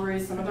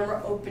galleries, some of them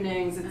are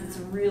openings. It's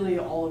really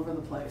all over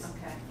the place.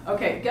 Okay.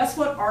 Okay, guess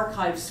what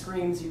archive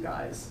screams, you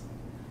guys?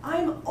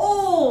 I'm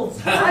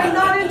old! I'm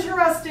not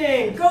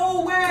interesting!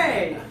 Go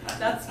away!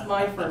 That's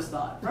my first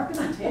thought.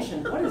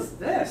 Representation, what is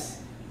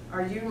this?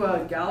 Are you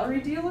a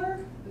gallery dealer?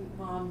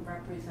 Well, I'm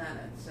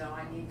represented, so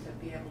I need to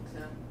be able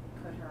to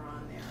put her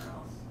on there or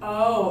else.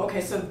 Oh,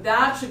 okay, so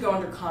that should go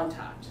under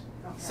contact.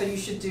 Okay. So you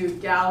should do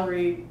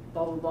gallery,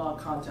 blah, blah, blah,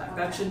 contact.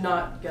 That Okay. should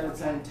not get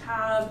its own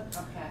tab.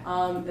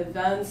 Okay.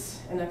 Events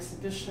and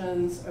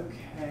exhibitions,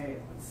 okay,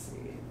 let's see.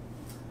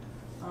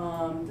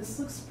 This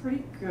looks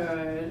pretty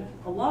good.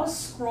 A lot of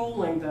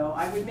scrolling though.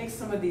 I would make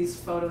some of these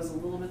photos a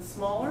little bit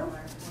smaller.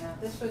 Yeah,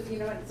 this was, you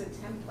know, it's a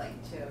template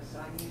too, so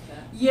I need to.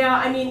 Yeah,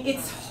 I mean,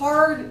 it's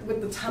hard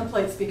with the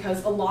templates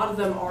because a lot of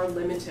them are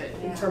limited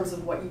in Yeah. terms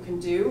of what you can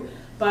do.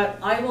 But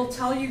I will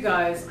tell you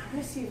guys, I'm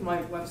gonna see if my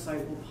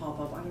website will pop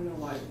up. I don't know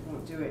why it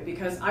won't do it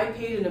because I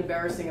paid an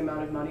embarrassing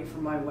amount of money for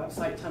my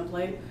website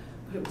template,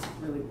 but it was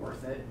really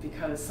worth it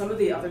because some of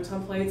the other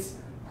templates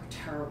are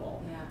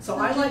terrible. Yeah. So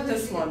I like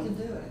this one. To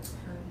do it.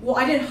 Well,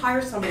 I didn't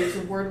hire somebody who's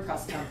a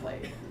WordPress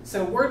template.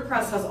 So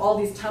WordPress has all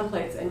these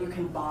templates and you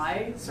can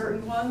buy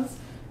certain ones.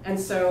 And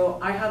so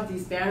I have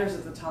these banners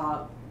at the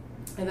top,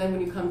 and then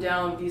when you come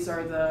down, these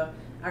are the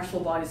actual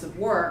bodies of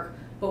work.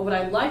 But what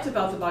I liked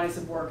about the bodies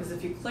of work is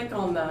if you click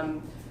on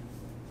them,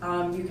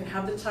 you can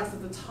have the text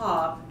at the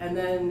top, and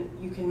then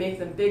you can make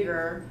them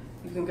bigger.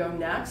 You can go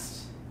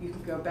next, you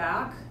can go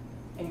back,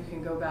 and you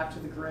can go back to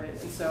the grid.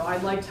 And so I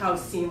liked how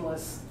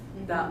seamless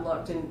that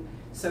looked. And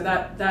so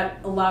that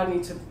allowed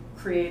me to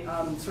create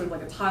sort of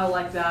like a tile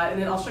like that.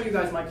 And then I'll show you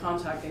guys my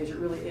contact page. It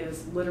really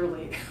is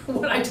literally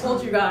what I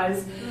told you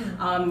guys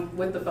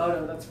with the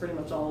photo. That's pretty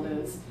much all it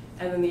is.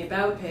 And then the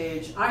about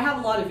page, I have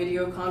a lot of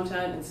video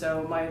content, and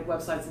so my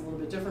website's a little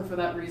bit different for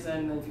that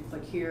reason. And if you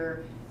click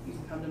here, you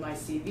can come to my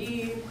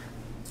CV,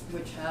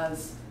 which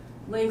has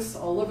links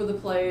all over the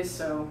place.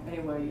 So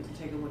anyway, you can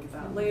take a look at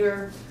that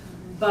later.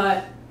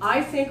 But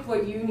I think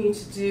what you need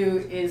to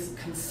do is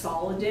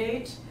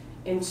consolidate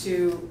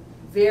into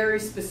very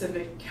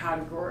specific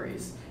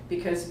categories,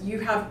 because you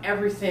have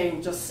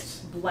everything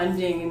just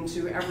blending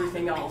into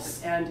everything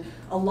else. And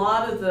a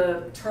lot of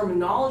the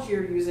terminology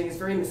you're using is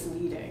very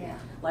misleading. Yeah.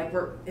 Like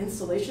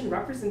installation,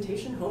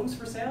 representation, homes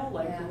for sale,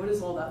 like what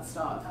is all that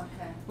stuff?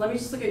 Okay. Let me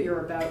just look at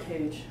your about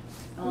page.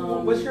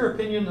 What's your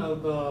opinion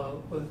of,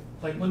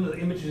 like one of the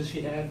images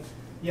she had,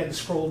 you had to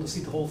scroll to see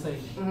the whole thing.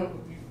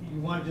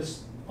 You want to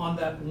just, on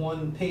that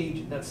one page,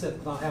 and that's it,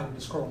 without having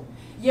to scroll.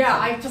 Yeah,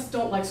 I just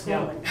don't like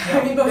scrolling. Yeah.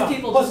 I mean, most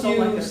people just don't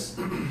like Plus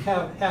it. you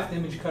have half the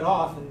image cut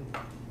off, and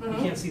you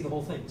can't see the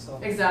whole thing, so.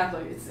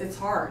 Exactly, it's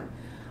hard.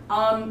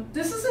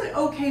 This is an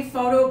okay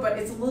photo, but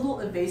it's a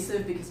little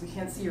evasive because we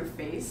can't see your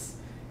face.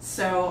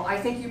 So I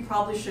think you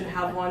probably should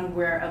have one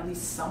where at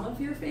least some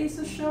of your face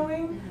is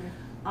showing.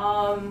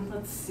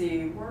 Let's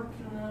see, we're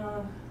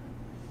gonna...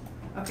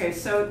 Okay,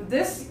 so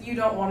this you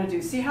don't want to do.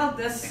 See how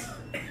this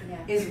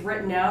is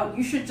written out?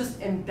 You should just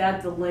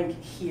embed the link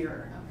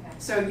here. Okay.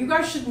 So you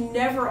guys should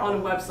never on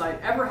a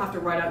website ever have to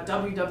write out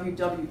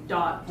www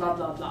dot blah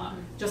blah blah.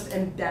 Just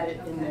embed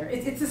it in there.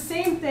 It's the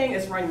same thing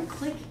as writing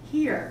click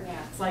here. Yeah.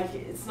 It's like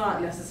it's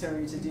not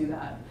necessary to do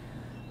that.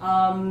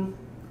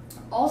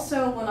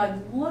 Also, when I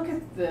look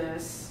at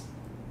this,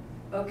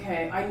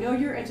 okay, I know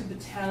you're into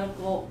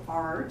botanical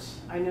art.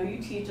 I know you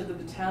teach at the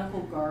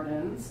Botanical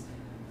Gardens.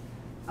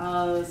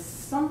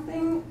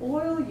 Something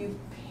oil you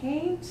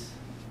paint.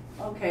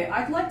 Okay,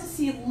 I'd like to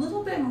see a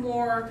little bit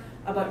more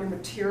about your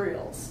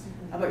materials,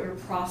 about your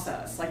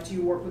process. Like, do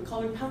you work with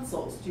colored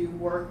pencils? Do you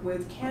work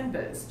with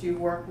canvas? Do you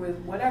work with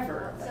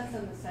whatever? It says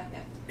in the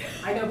second.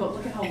 I know, but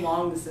look at how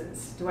long this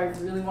is. Do I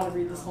really want to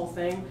read this whole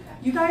thing?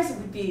 You guys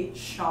would be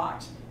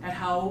shocked at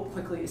how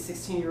quickly a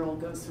 16-year-old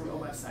goes through a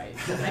website.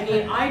 I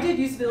mean, I did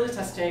usability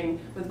testing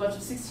with a bunch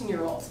of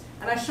 16-year-olds,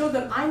 and I showed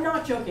them, I'm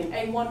not joking,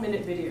 a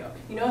 1-minute video.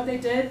 You know what they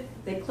did?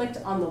 They clicked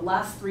on the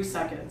last 3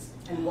 seconds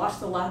and watched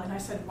the last, and I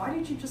said, why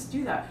did you just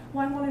do that?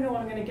 Well, I want to know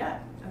what I'm going to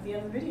get at the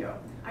end of the video.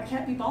 I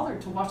can't be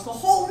bothered to watch the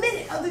whole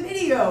minute of the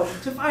video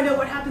to find out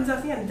what happens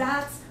at the end.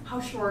 That's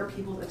how short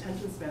people's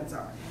attention spans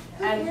are.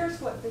 And here's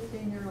what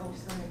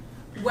 15-year-olds think.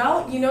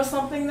 Well, you know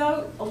something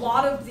though? A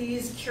lot of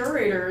these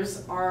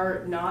curators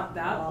are not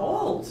that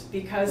old,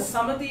 because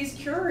some of these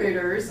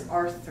curators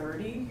are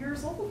 30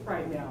 years old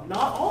right now.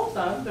 Not all of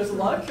them. There's a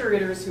lot of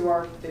curators who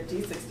are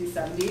 50, 60,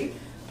 70,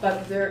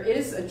 but there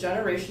is a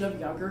generation of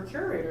younger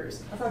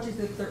curators. I thought you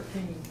said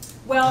 13.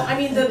 Well, I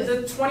mean,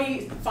 the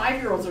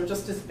 25-year-olds are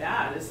just as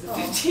bad as the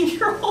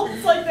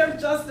 15-year-olds. Like, they're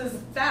just as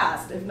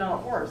fast, if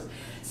not worse.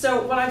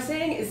 So what I'm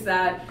saying is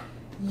that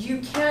you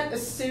can't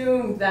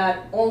assume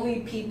that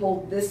only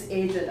people this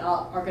age and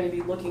up are going to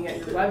be looking at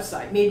your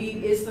website. Maybe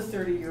it's the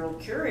 30-year-old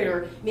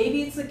curator.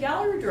 Maybe it's the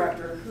gallery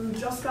director who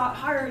just got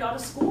hired out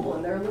of school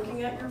and they're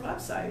looking at your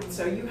website.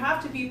 So you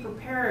have to be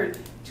prepared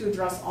to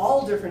address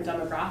all different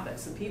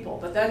demographics of people.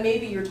 But then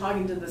maybe you're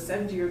talking to the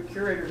 70-year-old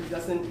curator who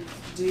doesn't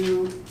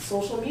do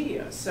social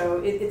media. So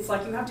it's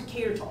like you have to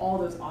cater to all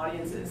those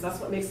audiences. That's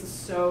what makes this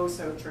so,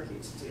 so tricky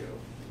to do.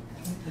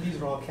 And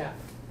these are all capped,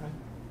 right?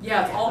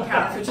 Yeah, it's all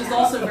caps, which is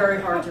also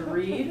very hard to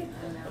read.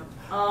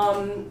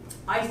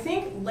 I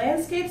think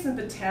landscapes and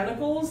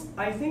botanicals,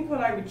 I think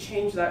what I would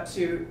change that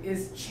to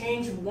is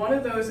change one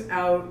of those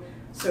out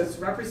so it's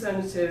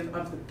representative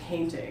of the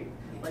painting.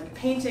 Like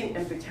painting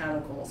and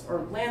botanicals,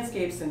 or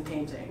landscapes and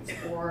paintings,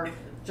 or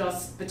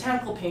just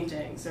botanical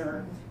paintings,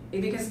 or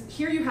because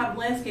here you have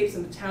landscapes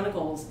and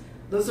botanicals,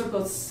 those are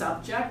both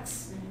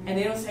subjects, and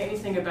they don't say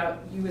anything about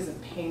you as a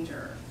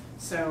painter.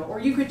 So, or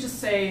you could just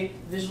say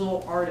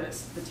visual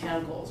artist,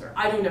 botanicals, or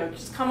I don't know,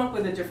 just come up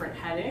with a different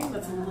heading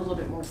that's a little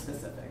bit more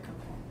specific.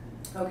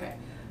 Okay,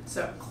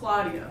 so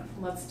Claudia,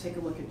 let's take a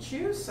look at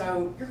you.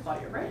 So you're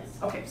Claudia, right?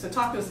 Okay, so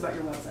talk to us about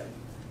your website.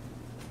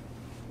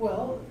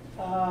 Well,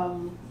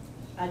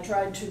 I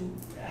tried to,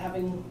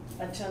 having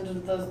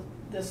attended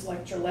this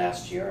lecture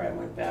last year, I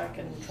went back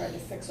and tried to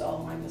fix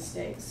all my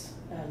mistakes,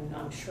 and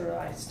I'm sure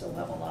I still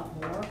have a lot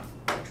more.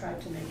 I tried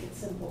to make it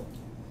simple,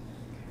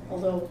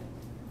 although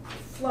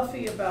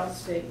fluffy about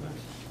statement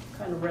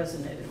kind of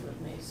resonated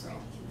with me, so.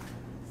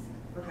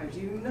 Okay, do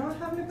you not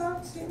have an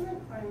about statement?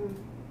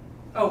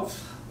 Oh,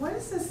 what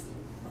is this?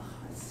 Oh,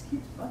 this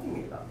keeps bugging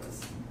me about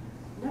this.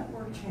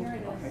 Network change. Here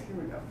it is. Okay, here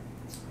we go.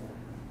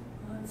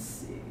 let's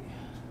see.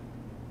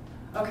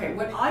 Okay,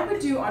 what I would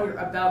do on your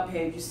About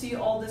page, you see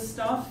all this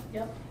stuff?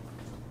 Yep.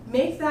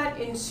 Make that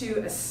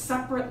into a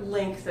separate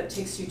link that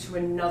takes you to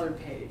another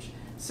page.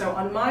 So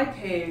on my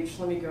page,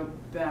 let me go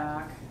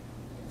back.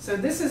 So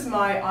this is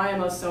my I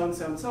am a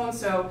so-and-so and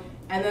so-and-so,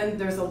 and then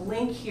there's a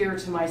link here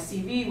to my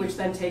CV, which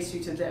then takes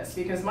you to this.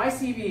 Because my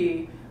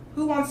CV,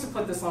 who wants to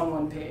put this on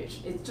one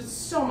page? It's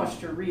just so much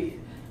to read.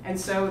 And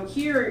so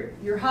here,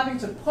 you're having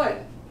to put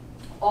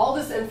all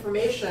this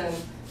information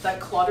that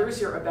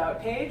clutters your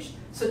About page.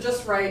 So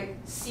just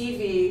write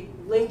CV,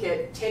 link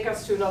it, take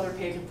us to another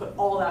page, and put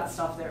all that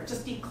stuff there. It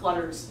just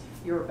declutters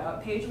your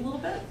About page a little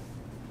bit.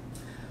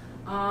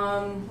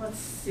 Let's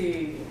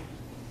see.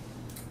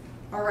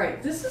 All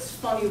right, this is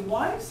funny.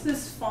 Why is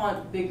this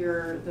font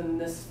bigger than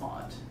this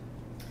font?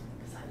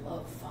 Because I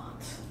love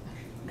fonts.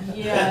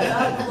 Yeah,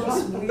 that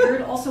looks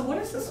weird. Also, what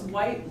is this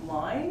white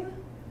line?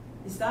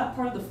 Is that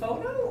part of the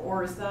photo,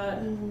 or is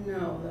that?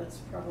 No, that's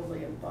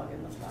probably a bug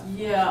in the platform.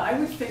 Yeah, I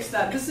would fix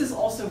that. This is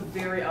also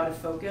very out of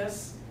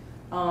focus,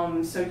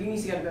 so you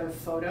need to get a better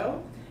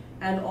photo.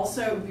 And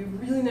also, it would be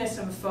really nice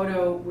to have a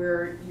photo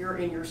where you're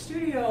in your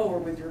studio or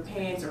with your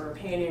paints or a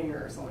painting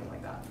or something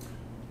like that.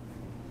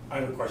 I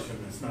have a question,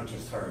 it's not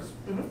just hers,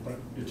 Mhm. but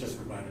it just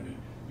reminded me.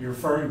 You're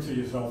referring to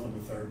yourself in the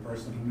third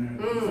person in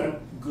there. Is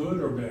that good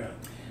or bad?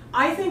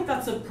 I think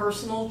that's a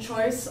personal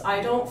choice.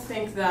 I don't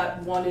think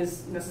that one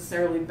is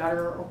necessarily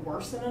better or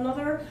worse than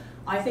another.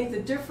 I think the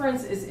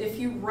difference is if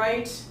you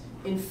write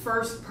in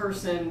first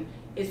person,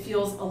 it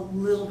feels a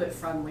little bit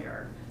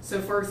friendlier. So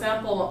for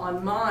example,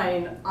 on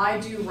mine, I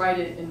do write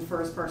it in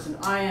first person.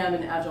 I am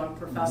an adjunct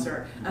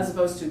professor, as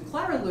opposed to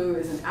Clara Lou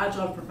is an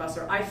adjunct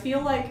professor. I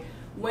feel like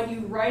when you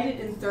write it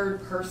in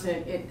third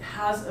person, it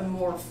has a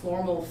more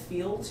formal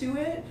feel to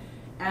it.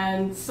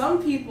 And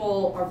some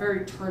people are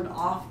very turned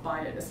off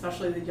by it,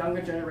 especially the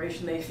younger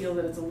generation. They feel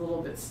that it's a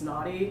little bit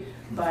snotty,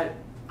 but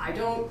I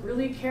don't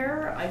really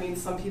care. I mean,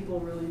 some people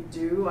really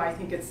do. I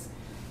think it's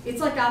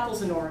like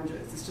apples and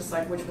oranges. It's just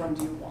like, which one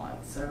do you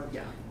want? So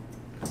yeah.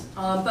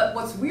 But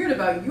what's weird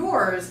about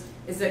yours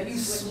is that you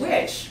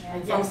switch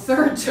from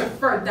third to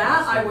first.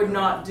 That I would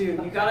not do.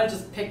 You gotta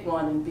just pick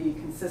one and be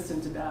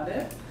consistent about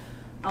it.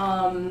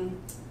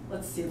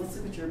 Let's see, let's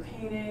look at your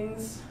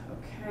paintings.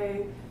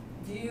 Okay,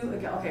 view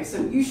again. Okay,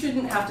 so you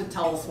shouldn't have to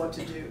tell us what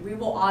to do. We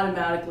will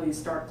automatically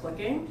start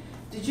clicking.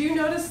 Did you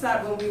notice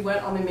that when we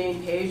went on the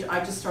main page, I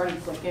just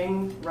started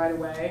clicking right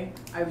away?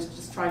 I was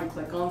just trying to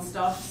click on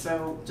stuff,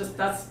 so just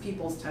that's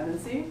people's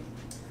tendency.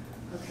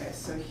 Okay,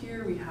 so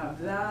here we have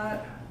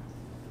that.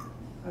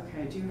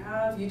 Okay,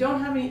 you don't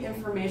have any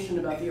information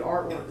about the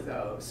artwork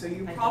though, so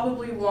you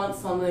probably want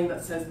something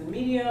that says the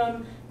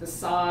medium, the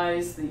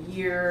size, the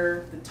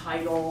year, the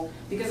title,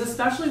 because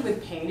especially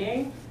with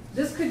painting,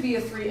 this could be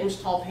a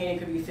 3-inch tall painting,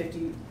 could be a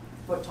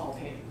 50-foot tall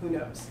painting, who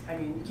knows? I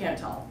mean, you can't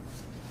tell.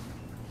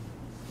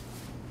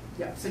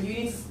 Yeah, so you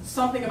need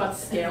something about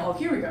scale. Oh,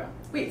 here we go.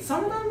 Wait,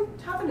 some of them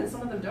have it and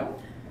some of them don't?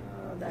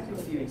 I'm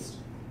confused.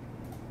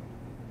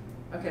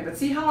 Okay, but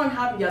see how I'm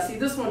having, yeah, see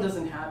this one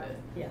doesn't have it.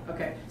 Yeah.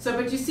 Okay, so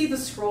but you see the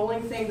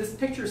scrolling thing, this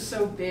picture is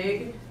so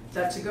big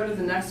that to go to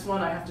the next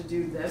one I have to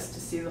do this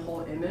to see the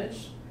whole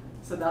image.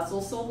 So that's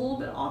also a little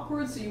bit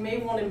awkward, so you may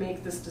want to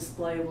make this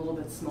display a little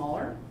bit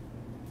smaller.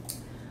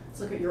 Let's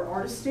look at your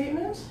artist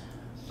statement.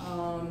 Sorry,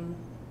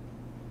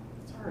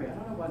 I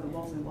don't know why the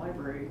Wellesley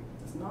Library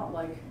does not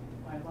like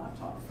my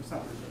laptop for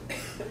some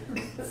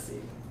reason. Let's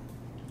see.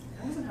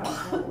 I wasn't having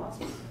trouble last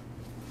week.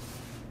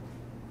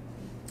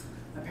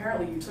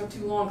 Apparently you took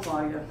too long,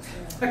 Claudia.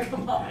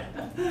 Come on.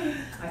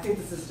 I think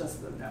this is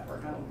just the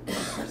network. I don't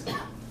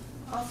understand.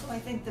 Also, I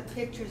think the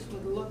pictures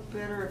would look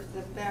better if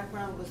the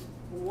background was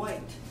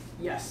white.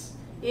 Yes.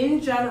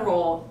 In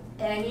general,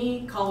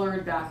 any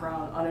colored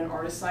background on an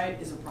artist site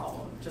is a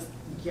problem. Just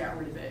get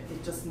rid of it.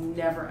 It just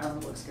never ever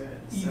looks good.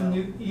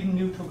 Even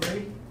neutral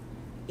gray?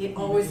 It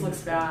always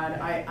looks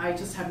bad. I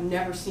just have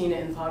never seen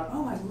it and thought,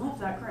 oh, I love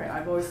that gray.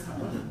 I've always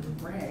thought, oh,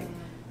 gray.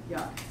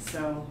 Yeah,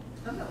 so.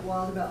 I'm not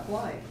wild about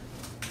white.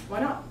 Why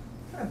not?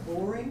 Kind of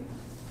boring.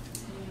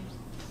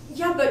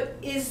 Yeah, but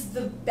is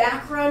the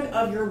background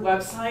of your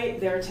website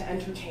there to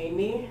entertain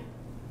me?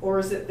 Or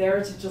is it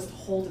there to just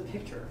hold a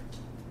picture?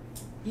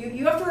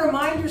 You have to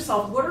remind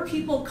yourself, what are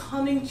people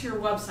coming to your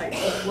website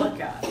to look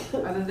at?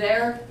 Are they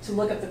there to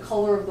look at the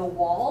color of the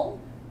wall?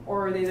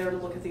 Or are they there to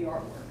look at the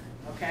artwork?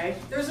 Okay?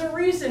 There's a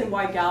reason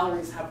why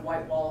galleries have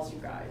white walls, you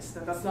guys.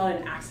 That's not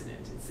an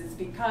accident. It's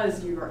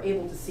because you are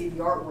able to see the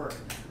artwork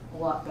a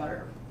lot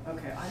better.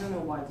 Okay, I don't know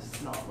why this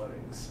is not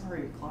loading.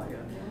 Sorry, Claudia.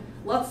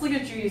 Let's look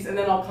at Judy's and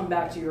then I'll come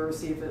back to yours,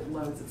 see if it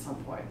loads at some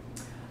point.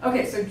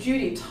 Okay, so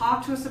Judy,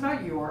 talk to us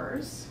about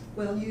yours.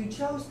 Well, you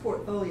chose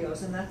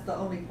portfolios, and that's the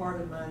only part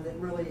of mine that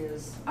really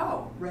is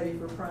ready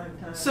for prime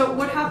time. So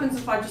what happens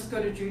if I just go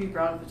to Judy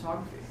Brown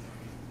Photography?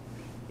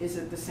 Is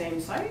it the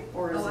same site,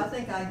 or is it? I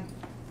think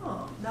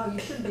no, you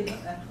should be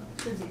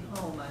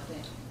home, I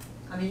think.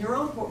 I mean, your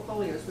own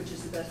portfolios, which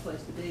is the best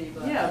place to be,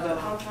 but. Yeah, but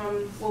how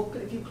come? Well,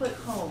 if you click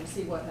home,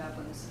 see what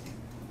happens.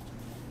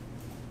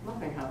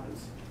 Nothing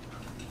happens.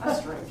 That's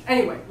strange.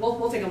 Anyway,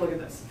 we'll take a look at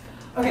this.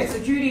 Okay,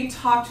 so Judy,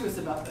 talk to us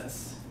about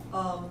this.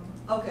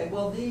 Okay,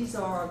 well, these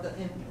are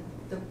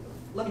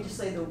let me just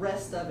say the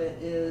rest of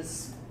it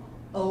is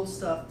old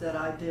stuff that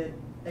I did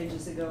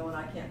ages ago and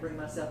I can't bring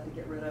myself to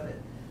get rid of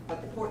it.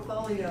 But the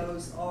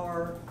portfolios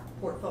are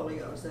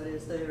portfolios, that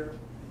is, they're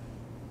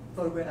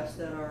photographs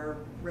that are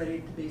ready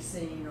to be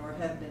seen or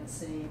have been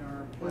seen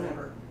or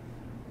whatever.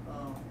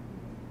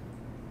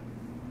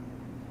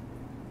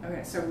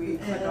 Okay, so we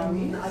click on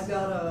these. I've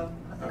got I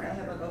think I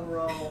have an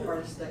overall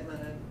artist statement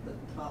at the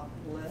top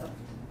left.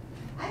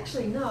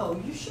 Actually,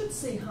 no, you should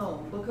see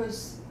home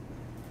because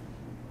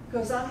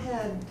I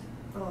had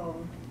a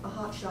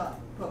hotshot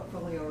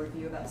portfolio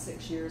review about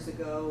 6 years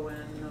ago,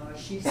 and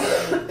she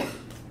said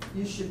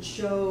you should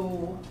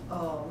show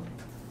an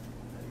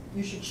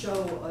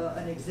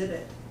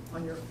exhibit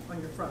on your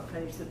front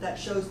page that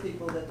shows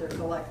people that they're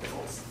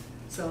collectibles.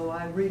 So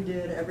I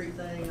redid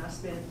everything. I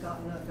spent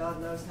God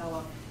knows how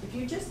long. If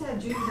you just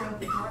have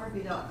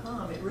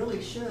JudyBrownPhotography.com, it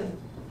really should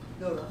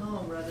go to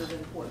home rather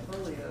than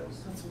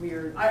portfolios. That's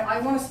weird. I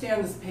want to stay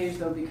on this page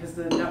though because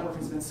the network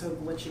has been so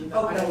glitchy that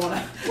I don't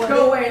want to Well,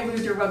 go away and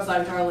lose your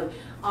website entirely.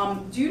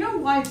 Do you know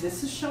why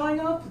this is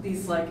showing up?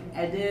 These like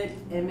edit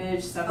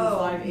image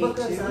 7582?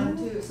 Because I'm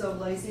too so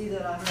lazy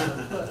that I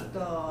haven't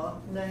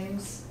put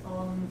names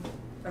on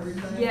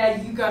everything.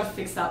 Yeah, you got to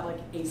fix that like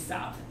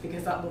ASAP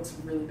because that looks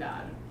really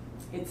bad.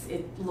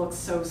 It looks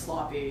so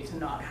sloppy to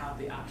not have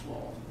the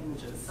actual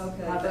images,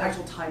 not the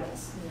actual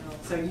titles. Yeah.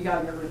 So you got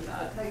to get rid of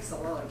that. It takes a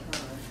lot of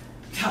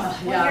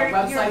time. Yeah,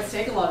 websites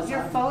take a lot of time.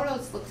 Your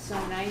photos look so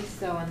nice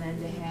though, and then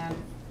to have.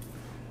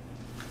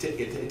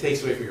 It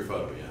takes away from your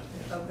photo, yeah.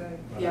 Okay.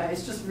 Yeah,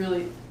 it's just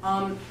really,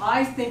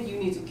 I think you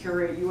need to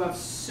curate. You have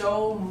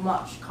so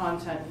much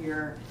content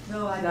here.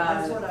 No,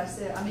 that's what I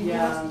said. I mean,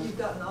 you've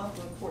gotten off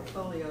of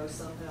portfolios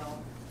somehow.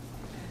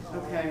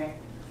 Okay.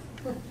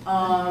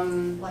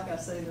 Like I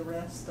say, the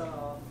rest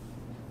are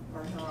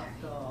not.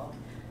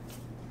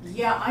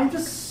 Yeah, I'm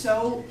just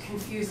so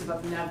confused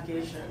about the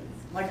navigation.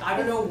 Like, I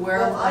don't know where.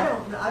 Well,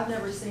 I've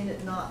never seen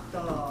it not.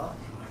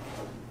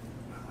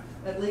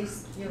 At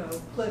least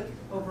click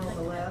over on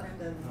the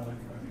left and.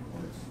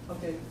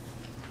 Okay.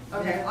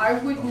 Okay, I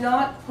would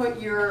not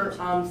put your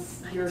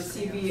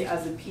CV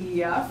as a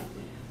PDF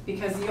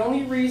because the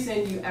only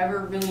reason you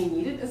ever really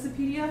need it as a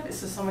PDF is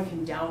so someone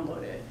can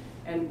download it.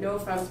 And no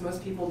offense,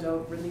 most people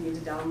don't really need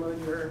to download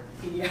your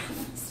PDF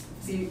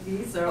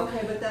CV. So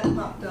okay, but that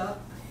popped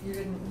up. You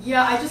didn't.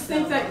 Yeah, I just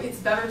think that it's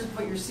better to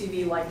put your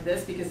CV like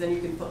this because then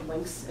you can put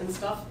links and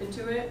stuff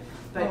into it.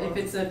 But if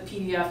it's a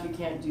PDF, you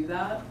can't do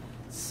that.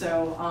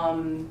 So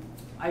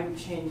I would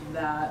change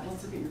that.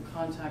 Let's look at your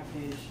contact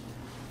page.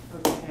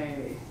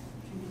 Okay,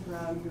 Judy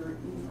Brown, your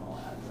email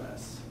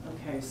address.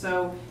 Okay,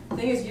 so the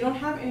thing is, you don't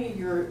have any of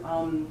your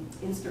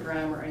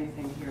Instagram or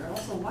anything here.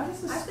 Also, why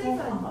does this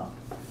scroll up?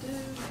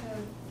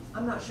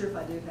 I'm not sure if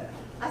I do have.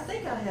 I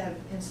think I have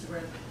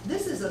Instagram.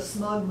 This is a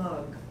Smug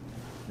Mug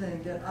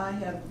thing that I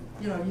have.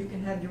 You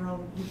can have your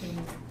own. You can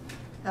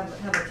have a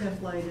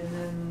template and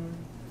then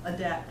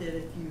adapt it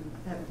if you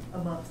have a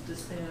month to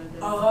spend.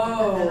 And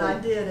I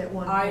did at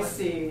one point. I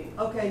see.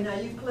 Okay, now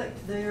you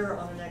clicked there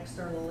on an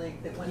external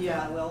link that went to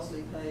my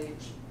Wellesley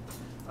page.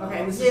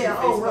 Okay, this is your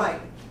Facebook.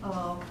 Right.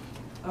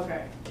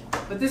 Okay,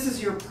 but this is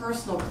your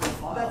personal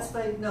profile. That's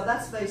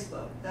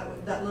Facebook.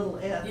 That little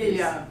F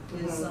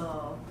is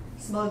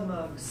Smug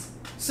Mugs.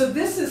 So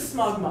this is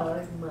Smug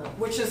Mug,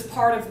 which is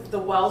part of the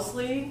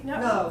Wellesley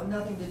network? No,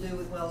 nothing to do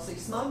with Wellesley.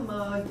 Smug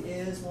Mug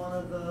is one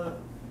of the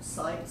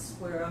sites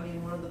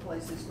one of the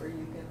places where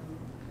you can,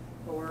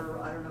 for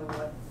I don't know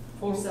what,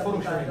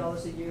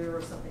 $75 a year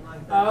or something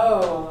like that.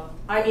 Oh,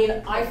 I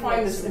mean, I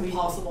find this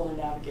impossible to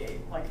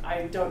navigate. Like,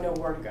 I don't know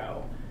where to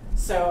go.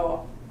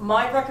 So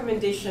my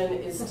recommendation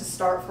is to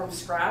start from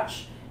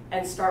scratch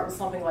and start with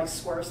something like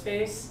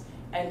Squarespace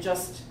and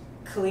just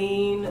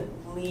clean,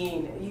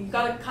 lean. You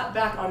got to cut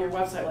back on your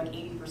website like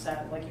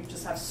 80%. Like, you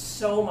just have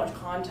so much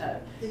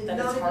content that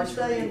it's hard to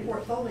stay read. in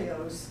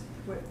portfolios.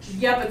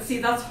 Yeah, but see,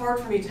 that's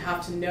hard for me to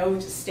have to know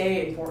to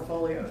stay in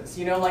portfolios.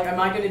 Like, am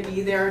I going to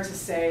be there to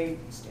say,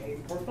 stay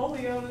in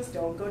portfolios,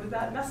 don't go to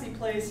that messy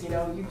place?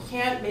 You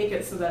can't make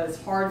it so that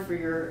it's hard for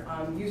your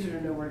user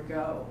to know where to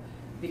go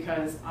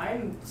because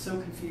I'm so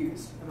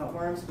confused about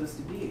where I'm supposed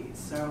to be.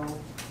 So,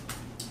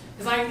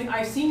 because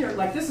I've seen your,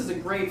 like, this is a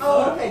great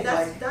photo. Oh, okay,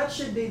 that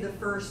should be the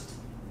first,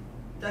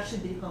 that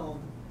should be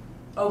home.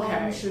 Okay.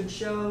 Home should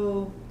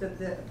show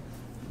that,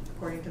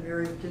 according to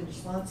Mary Virginia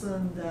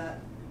Swanson, that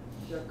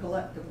they're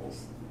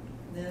collectibles.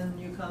 Then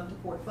you come to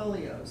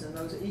portfolios, and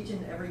those each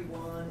and every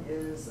one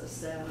is a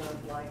set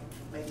of like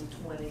maybe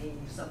 20,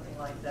 something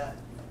like that,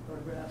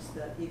 photographs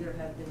that either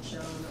have been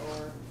shown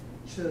or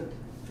should,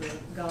 the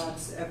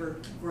gods ever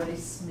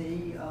grace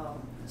me.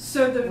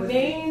 So the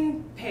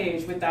main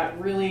page with that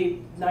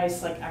really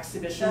nice like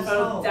exhibition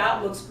photo,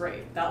 that looks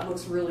great. That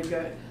looks really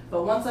good.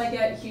 But once I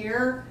get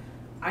here,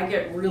 I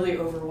get really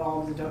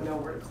overwhelmed and don't know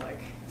where to click.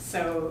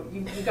 So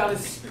you got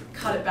to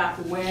cut it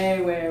back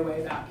way, way,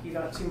 way back. You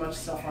got too much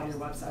stuff on your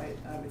website,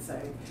 I would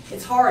say.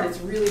 It's hard.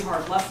 It's really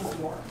hard. Less is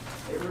more.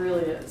 It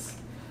really is.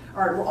 All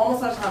right, we're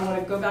almost out of time. I'm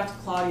going to go back to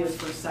Claudia's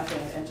for a second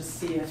and just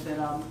see if it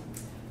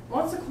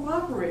wants to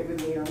cooperate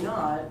with me or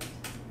not.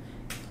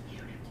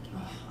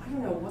 I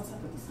don't know what's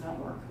up with this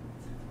network.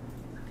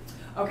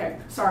 Okay,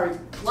 sorry.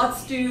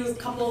 Let's do a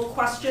couple of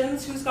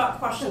questions. Who's got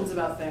questions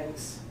about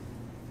things?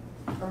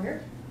 Over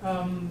here?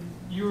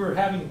 You were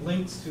having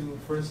links to,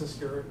 for instance,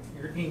 your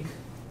ink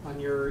on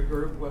your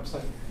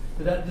website.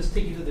 Did that just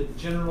take you to the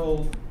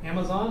general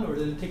Amazon, or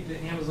did it take you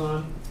to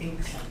Amazon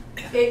Ink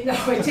site? No,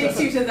 it takes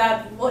you to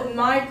that, well, in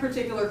my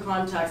particular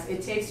context,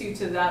 it takes you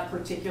to that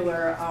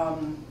particular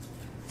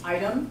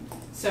item.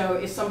 So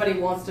if somebody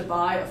wants to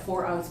buy a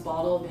 4-ounce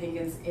bottle of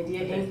Higgins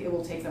India ink, it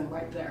will take them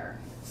right there.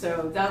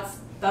 So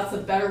that's a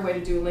better way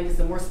to do a link, is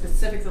the more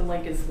specific the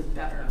link is, the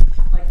better.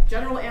 Like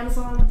general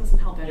Amazon doesn't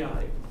help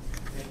anybody.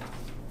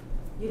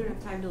 You don't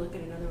have time to look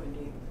at another one, do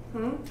you?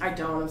 I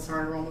don't, I'm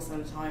sorry, we're almost out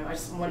of time. I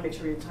just want to make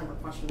sure we have time for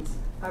questions.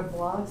 Are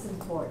blogs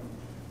important?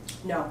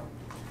 No.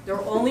 They're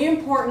only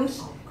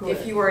important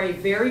if you are a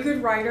very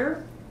good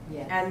writer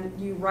Yes. and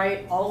you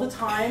write all the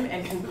time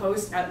and can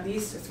post at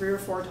least 3 or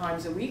 4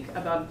 times a week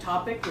about a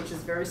topic which is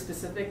very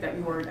specific that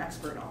you are an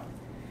expert on.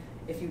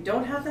 If you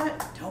don't have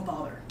that, don't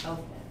bother.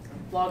 Okay.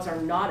 Blogs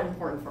are not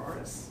important for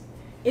artists.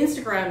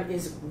 Instagram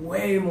is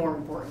way more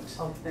important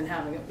than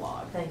having a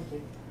blog. Thank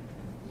you.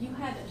 You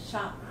had a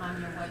shop on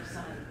your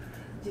website.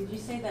 Did you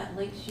say that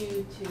links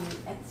you to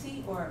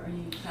Etsy, or are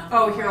you shopping?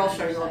 Oh, here, on I'll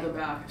show your you, I'll site? go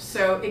back.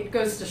 So it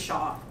goes to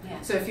shop.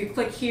 Yeah. So if you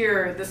click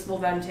here, this will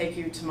then take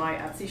you to my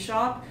Etsy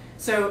shop.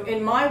 So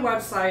in my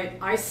website,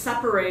 I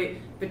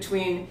separate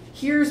between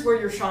here's where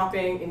you're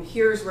shopping and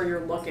here's where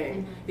you're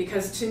looking.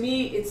 Because to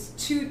me, it's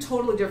 2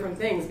 totally different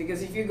things.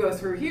 Because if you go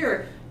through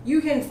here, you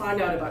can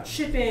find out about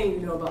shipping, you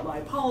know about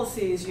my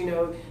policies, you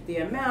know the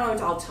amount,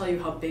 I'll tell you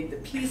how big the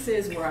piece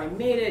is, where I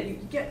made it, you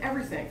get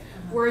everything.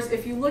 Whereas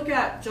if you look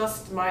at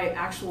just my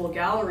actual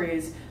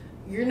galleries,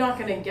 you're not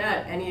going to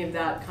get any of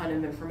that kind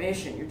of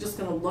information. You're just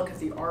going to look at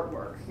the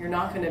artwork. You're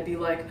not going to be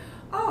like,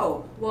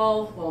 oh,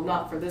 well,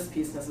 not for this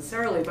piece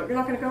necessarily, but you're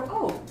not going to go,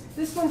 oh,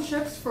 this one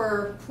ships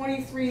for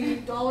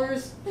 $23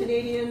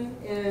 Canadian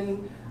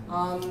in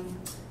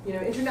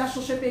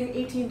international shipping,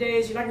 18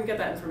 days. You're not going to get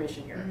that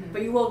information here,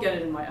 but you will get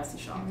it in my Etsy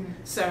shop.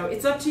 So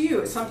it's up to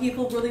you. Some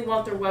people really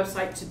want their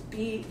website to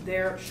be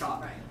their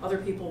shop. Right. Other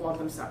people want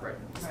them separate.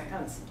 It just Right.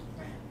 depends.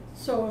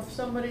 So if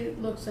somebody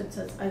looks and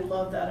says, I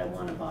love that, I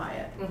want to buy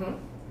it,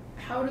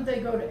 how do they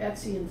go to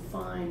Etsy and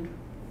find,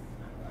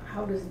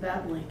 how does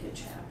that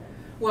linkage happen?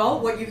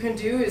 Well, what you can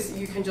do is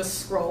you can just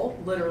scroll,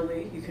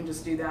 literally, you can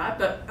just do that,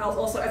 but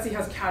also Etsy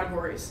has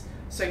categories.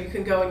 So you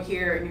can go in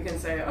here and you can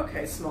say,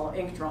 okay, small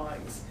ink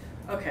drawings,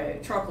 okay,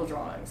 charcoal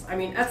drawings. I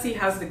mean, Etsy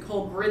has the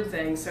whole grid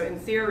thing, so in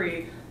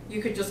theory,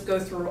 you could just go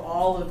through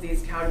all of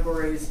these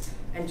categories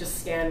and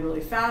just scan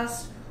really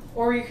fast,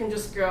 or you can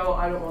just go,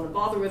 I don't want to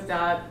bother with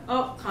that,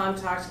 oh,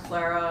 contact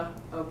Clara,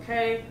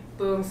 okay,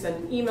 boom,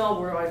 send an email,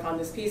 where do I find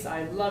this piece,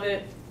 I love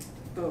it,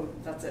 boom,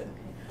 that's it.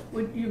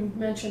 Would you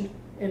mention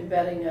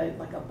embedding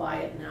like a buy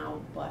it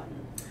now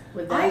button?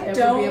 Would I that ever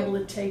don't- be able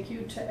to take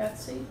you to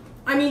Etsy?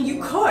 I mean,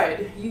 you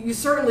could. You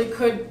certainly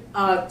could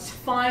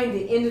find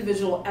the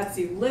individual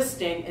Etsy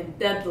listing,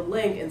 embed the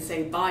link, and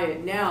say buy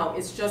it now.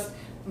 It's just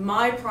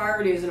my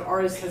priority as an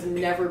artist has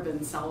never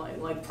been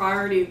selling. Like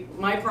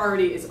my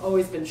priority has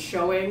always been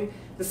showing.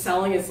 The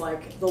selling is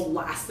like the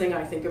last thing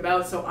I think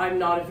about, so I'm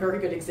not a very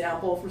good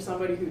example for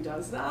somebody who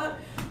does that.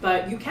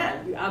 But you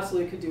can. You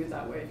absolutely could do it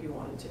that way if you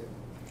wanted to.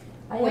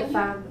 I have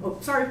found, Oh,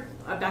 sorry.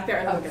 Back there.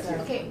 And then we'll get to you.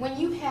 Okay, when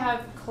you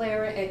have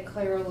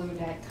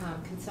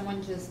Clara@claralou.com, can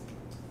someone just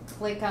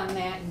click on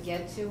that and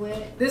get to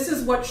it? This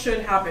is what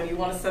should happen. You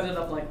want to set it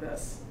up like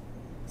this,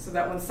 so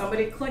that when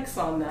somebody clicks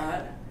on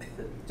that,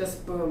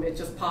 just boom, it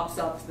just pops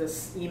up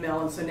this email,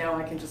 and so now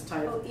I can just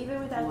type. Oh,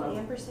 even without hello. the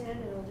ampersand,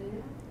 it'll do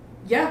that?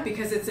 Yeah,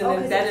 because it's an 'cause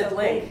it's embedded a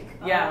link. link.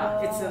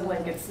 Yeah, it's a Oh.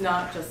 link. It's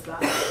not just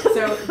that.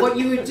 So what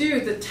you would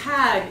do, the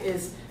tag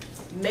is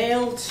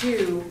mail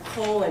to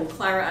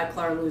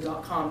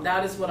Clara@claralou.com.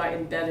 That is what I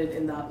embedded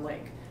in that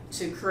link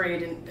to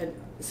create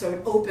so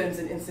it opens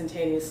an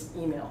instantaneous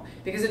email.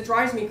 Because it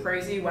drives me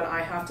crazy when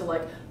I have to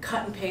like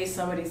cut and paste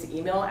somebody's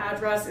email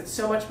address. It's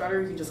so much better.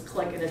 You can just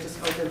click and it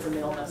just opens a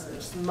mail message.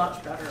 It's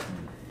much better.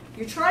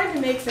 You're trying to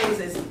make things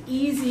as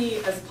easy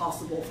as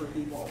possible for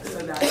people so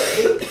that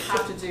they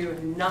have to do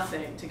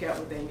nothing to get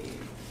what they need.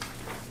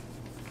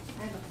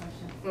 I have a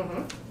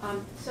question.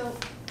 So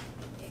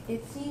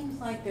it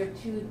seems like there are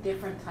 2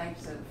 different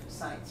types of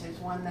sites. There's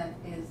one that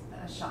is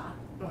a shop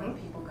where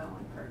people go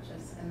and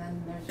purchase, and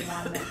then there's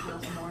one that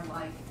feels more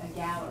like a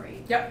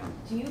gallery. Yep.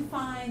 Do you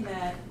find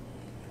that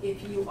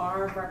if you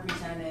are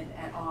represented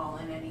at all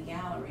in any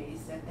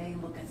galleries, that they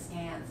look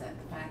askance at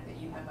the fact that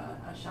you have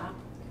a shop?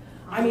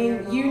 I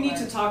mean, you need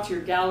to talk to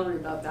your gallery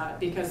about that,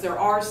 because there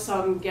are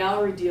some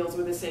gallery deals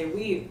where they say,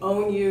 we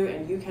own you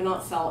and you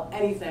cannot sell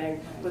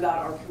anything without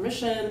our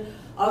permission.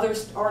 Other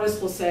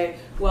artists will say,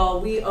 well,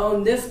 we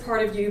own this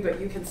part of you, but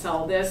you can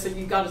sell this, so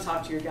you've got to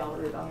talk to your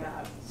gallery about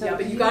that. So Yeah, but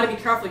do you you- got to be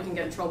careful, you can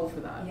get in trouble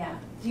for that. Yeah.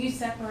 Do you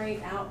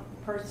separate out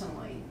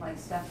personally, like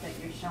stuff that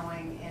you're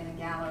showing in a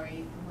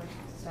gallery with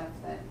stuff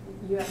that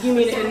you have? You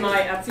mean in my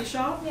Etsy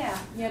shop? Yeah.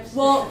 You have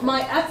Well, specific-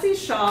 my Etsy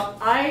shop,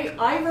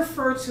 I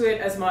refer to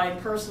it as my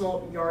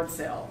personal yard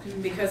sale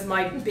because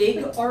my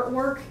big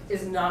artwork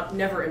is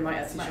never in my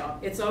Etsy Right. shop.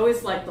 It's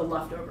always like the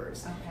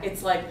leftovers. Okay.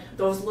 It's like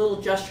those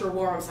little gesture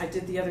worms I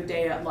did the other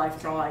day at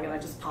Life Drawing, and I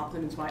just popped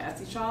them into my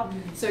Etsy shop.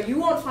 So you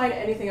won't find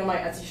anything in my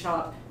Etsy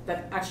shop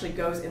that actually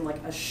goes in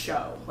like a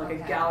show, like a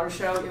Okay. gallery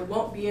show. It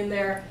won't be in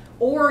there.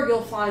 Or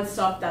you'll find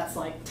stuff that's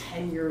like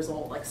 10 years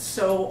old, like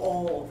so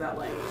old that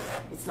like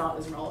it's not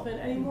as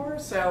relevant anymore.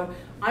 So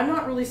I'm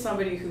not really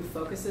somebody who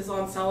focuses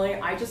on selling.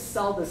 I just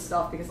sell this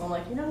stuff because I'm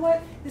like, you know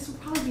what? This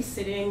would probably be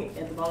sitting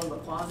at the bottom of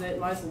the closet. It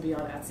might as well be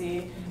on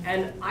Etsy.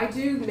 And I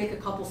do make a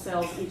couple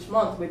sales each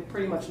month with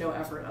pretty much no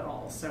effort at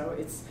all. So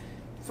it's,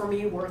 for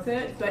me, worth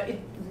it, but it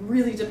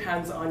really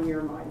depends on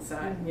your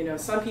mindset. You know,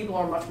 some people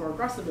are much more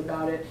aggressive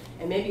about it,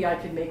 and maybe I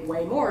could make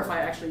way more if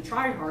I actually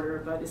tried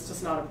harder, but it's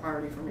just not a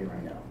priority for me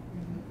right now.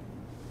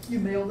 You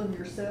mail them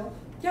yourself?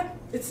 Yeah,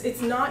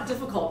 it's not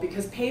difficult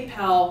because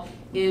PayPal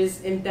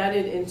is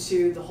embedded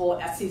into the whole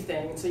Etsy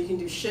thing, so you can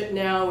do ship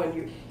now,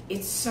 and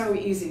it's so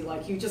easy.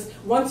 Like you just,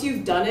 once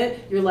you've done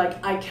it, you're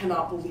like, I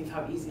cannot believe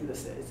how easy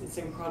this is. It's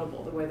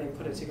incredible the way they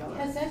put it together.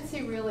 Has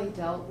Etsy really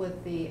dealt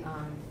with the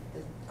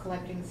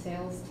collecting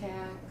sales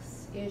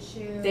tax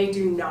issue? They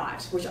do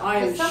not, which I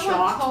am Someone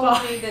shocked told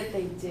by. me that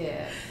they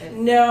did.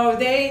 No,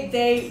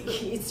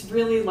 it's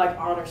really like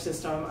honor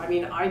system. I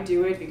mean, I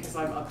do it because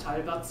I'm uptight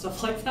about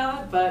stuff like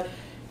that, but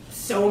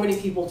so many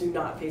people do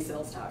not pay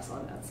sales tax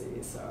on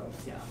Etsy, so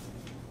yeah.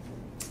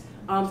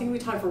 I think we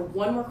have time for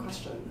one more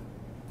question.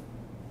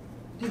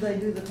 Do they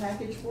do the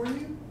package for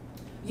you?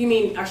 You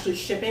mean actually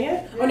shipping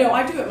it? Oh no,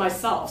 I do it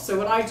myself. So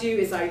what I do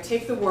is I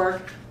take the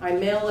work, I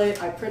mail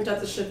it, I print out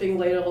the shipping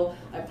label,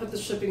 I put the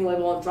shipping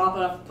label on, drop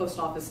it off at the post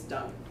office,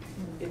 done.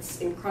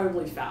 It's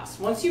incredibly fast.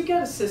 Once you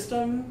get a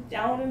system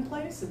down in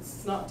place,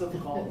 it's not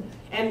difficult.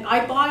 And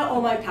I buy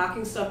all my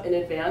packing stuff in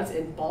advance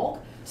in bulk,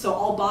 so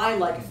I'll buy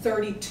like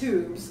 30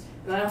 tubes,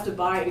 and I have to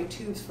buy any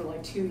tubes for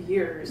like 2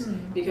 years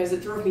because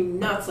it drove me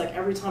nuts. Like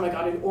every time I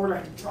got an order, I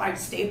had to drive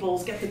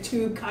Staples, get the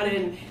tube cut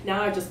in.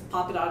 Now I just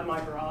pop it out of my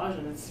garage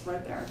and it's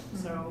right there.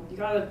 So you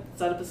gotta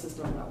set up a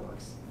system that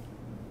works.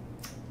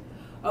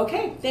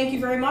 Okay, thank you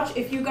very much.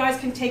 If you guys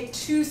can take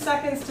 2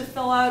 seconds to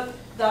fill out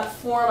that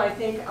form, I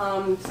think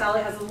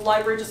Sally has a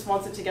library, just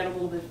wants it to get a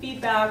little bit of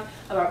feedback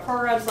about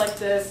programs like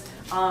this.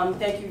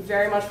 Thank you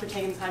very much for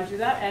taking the time to do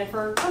that and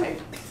for coming.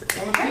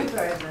 Thank you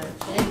very much.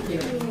 Thank you.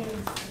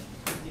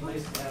 It'd be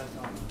nice to have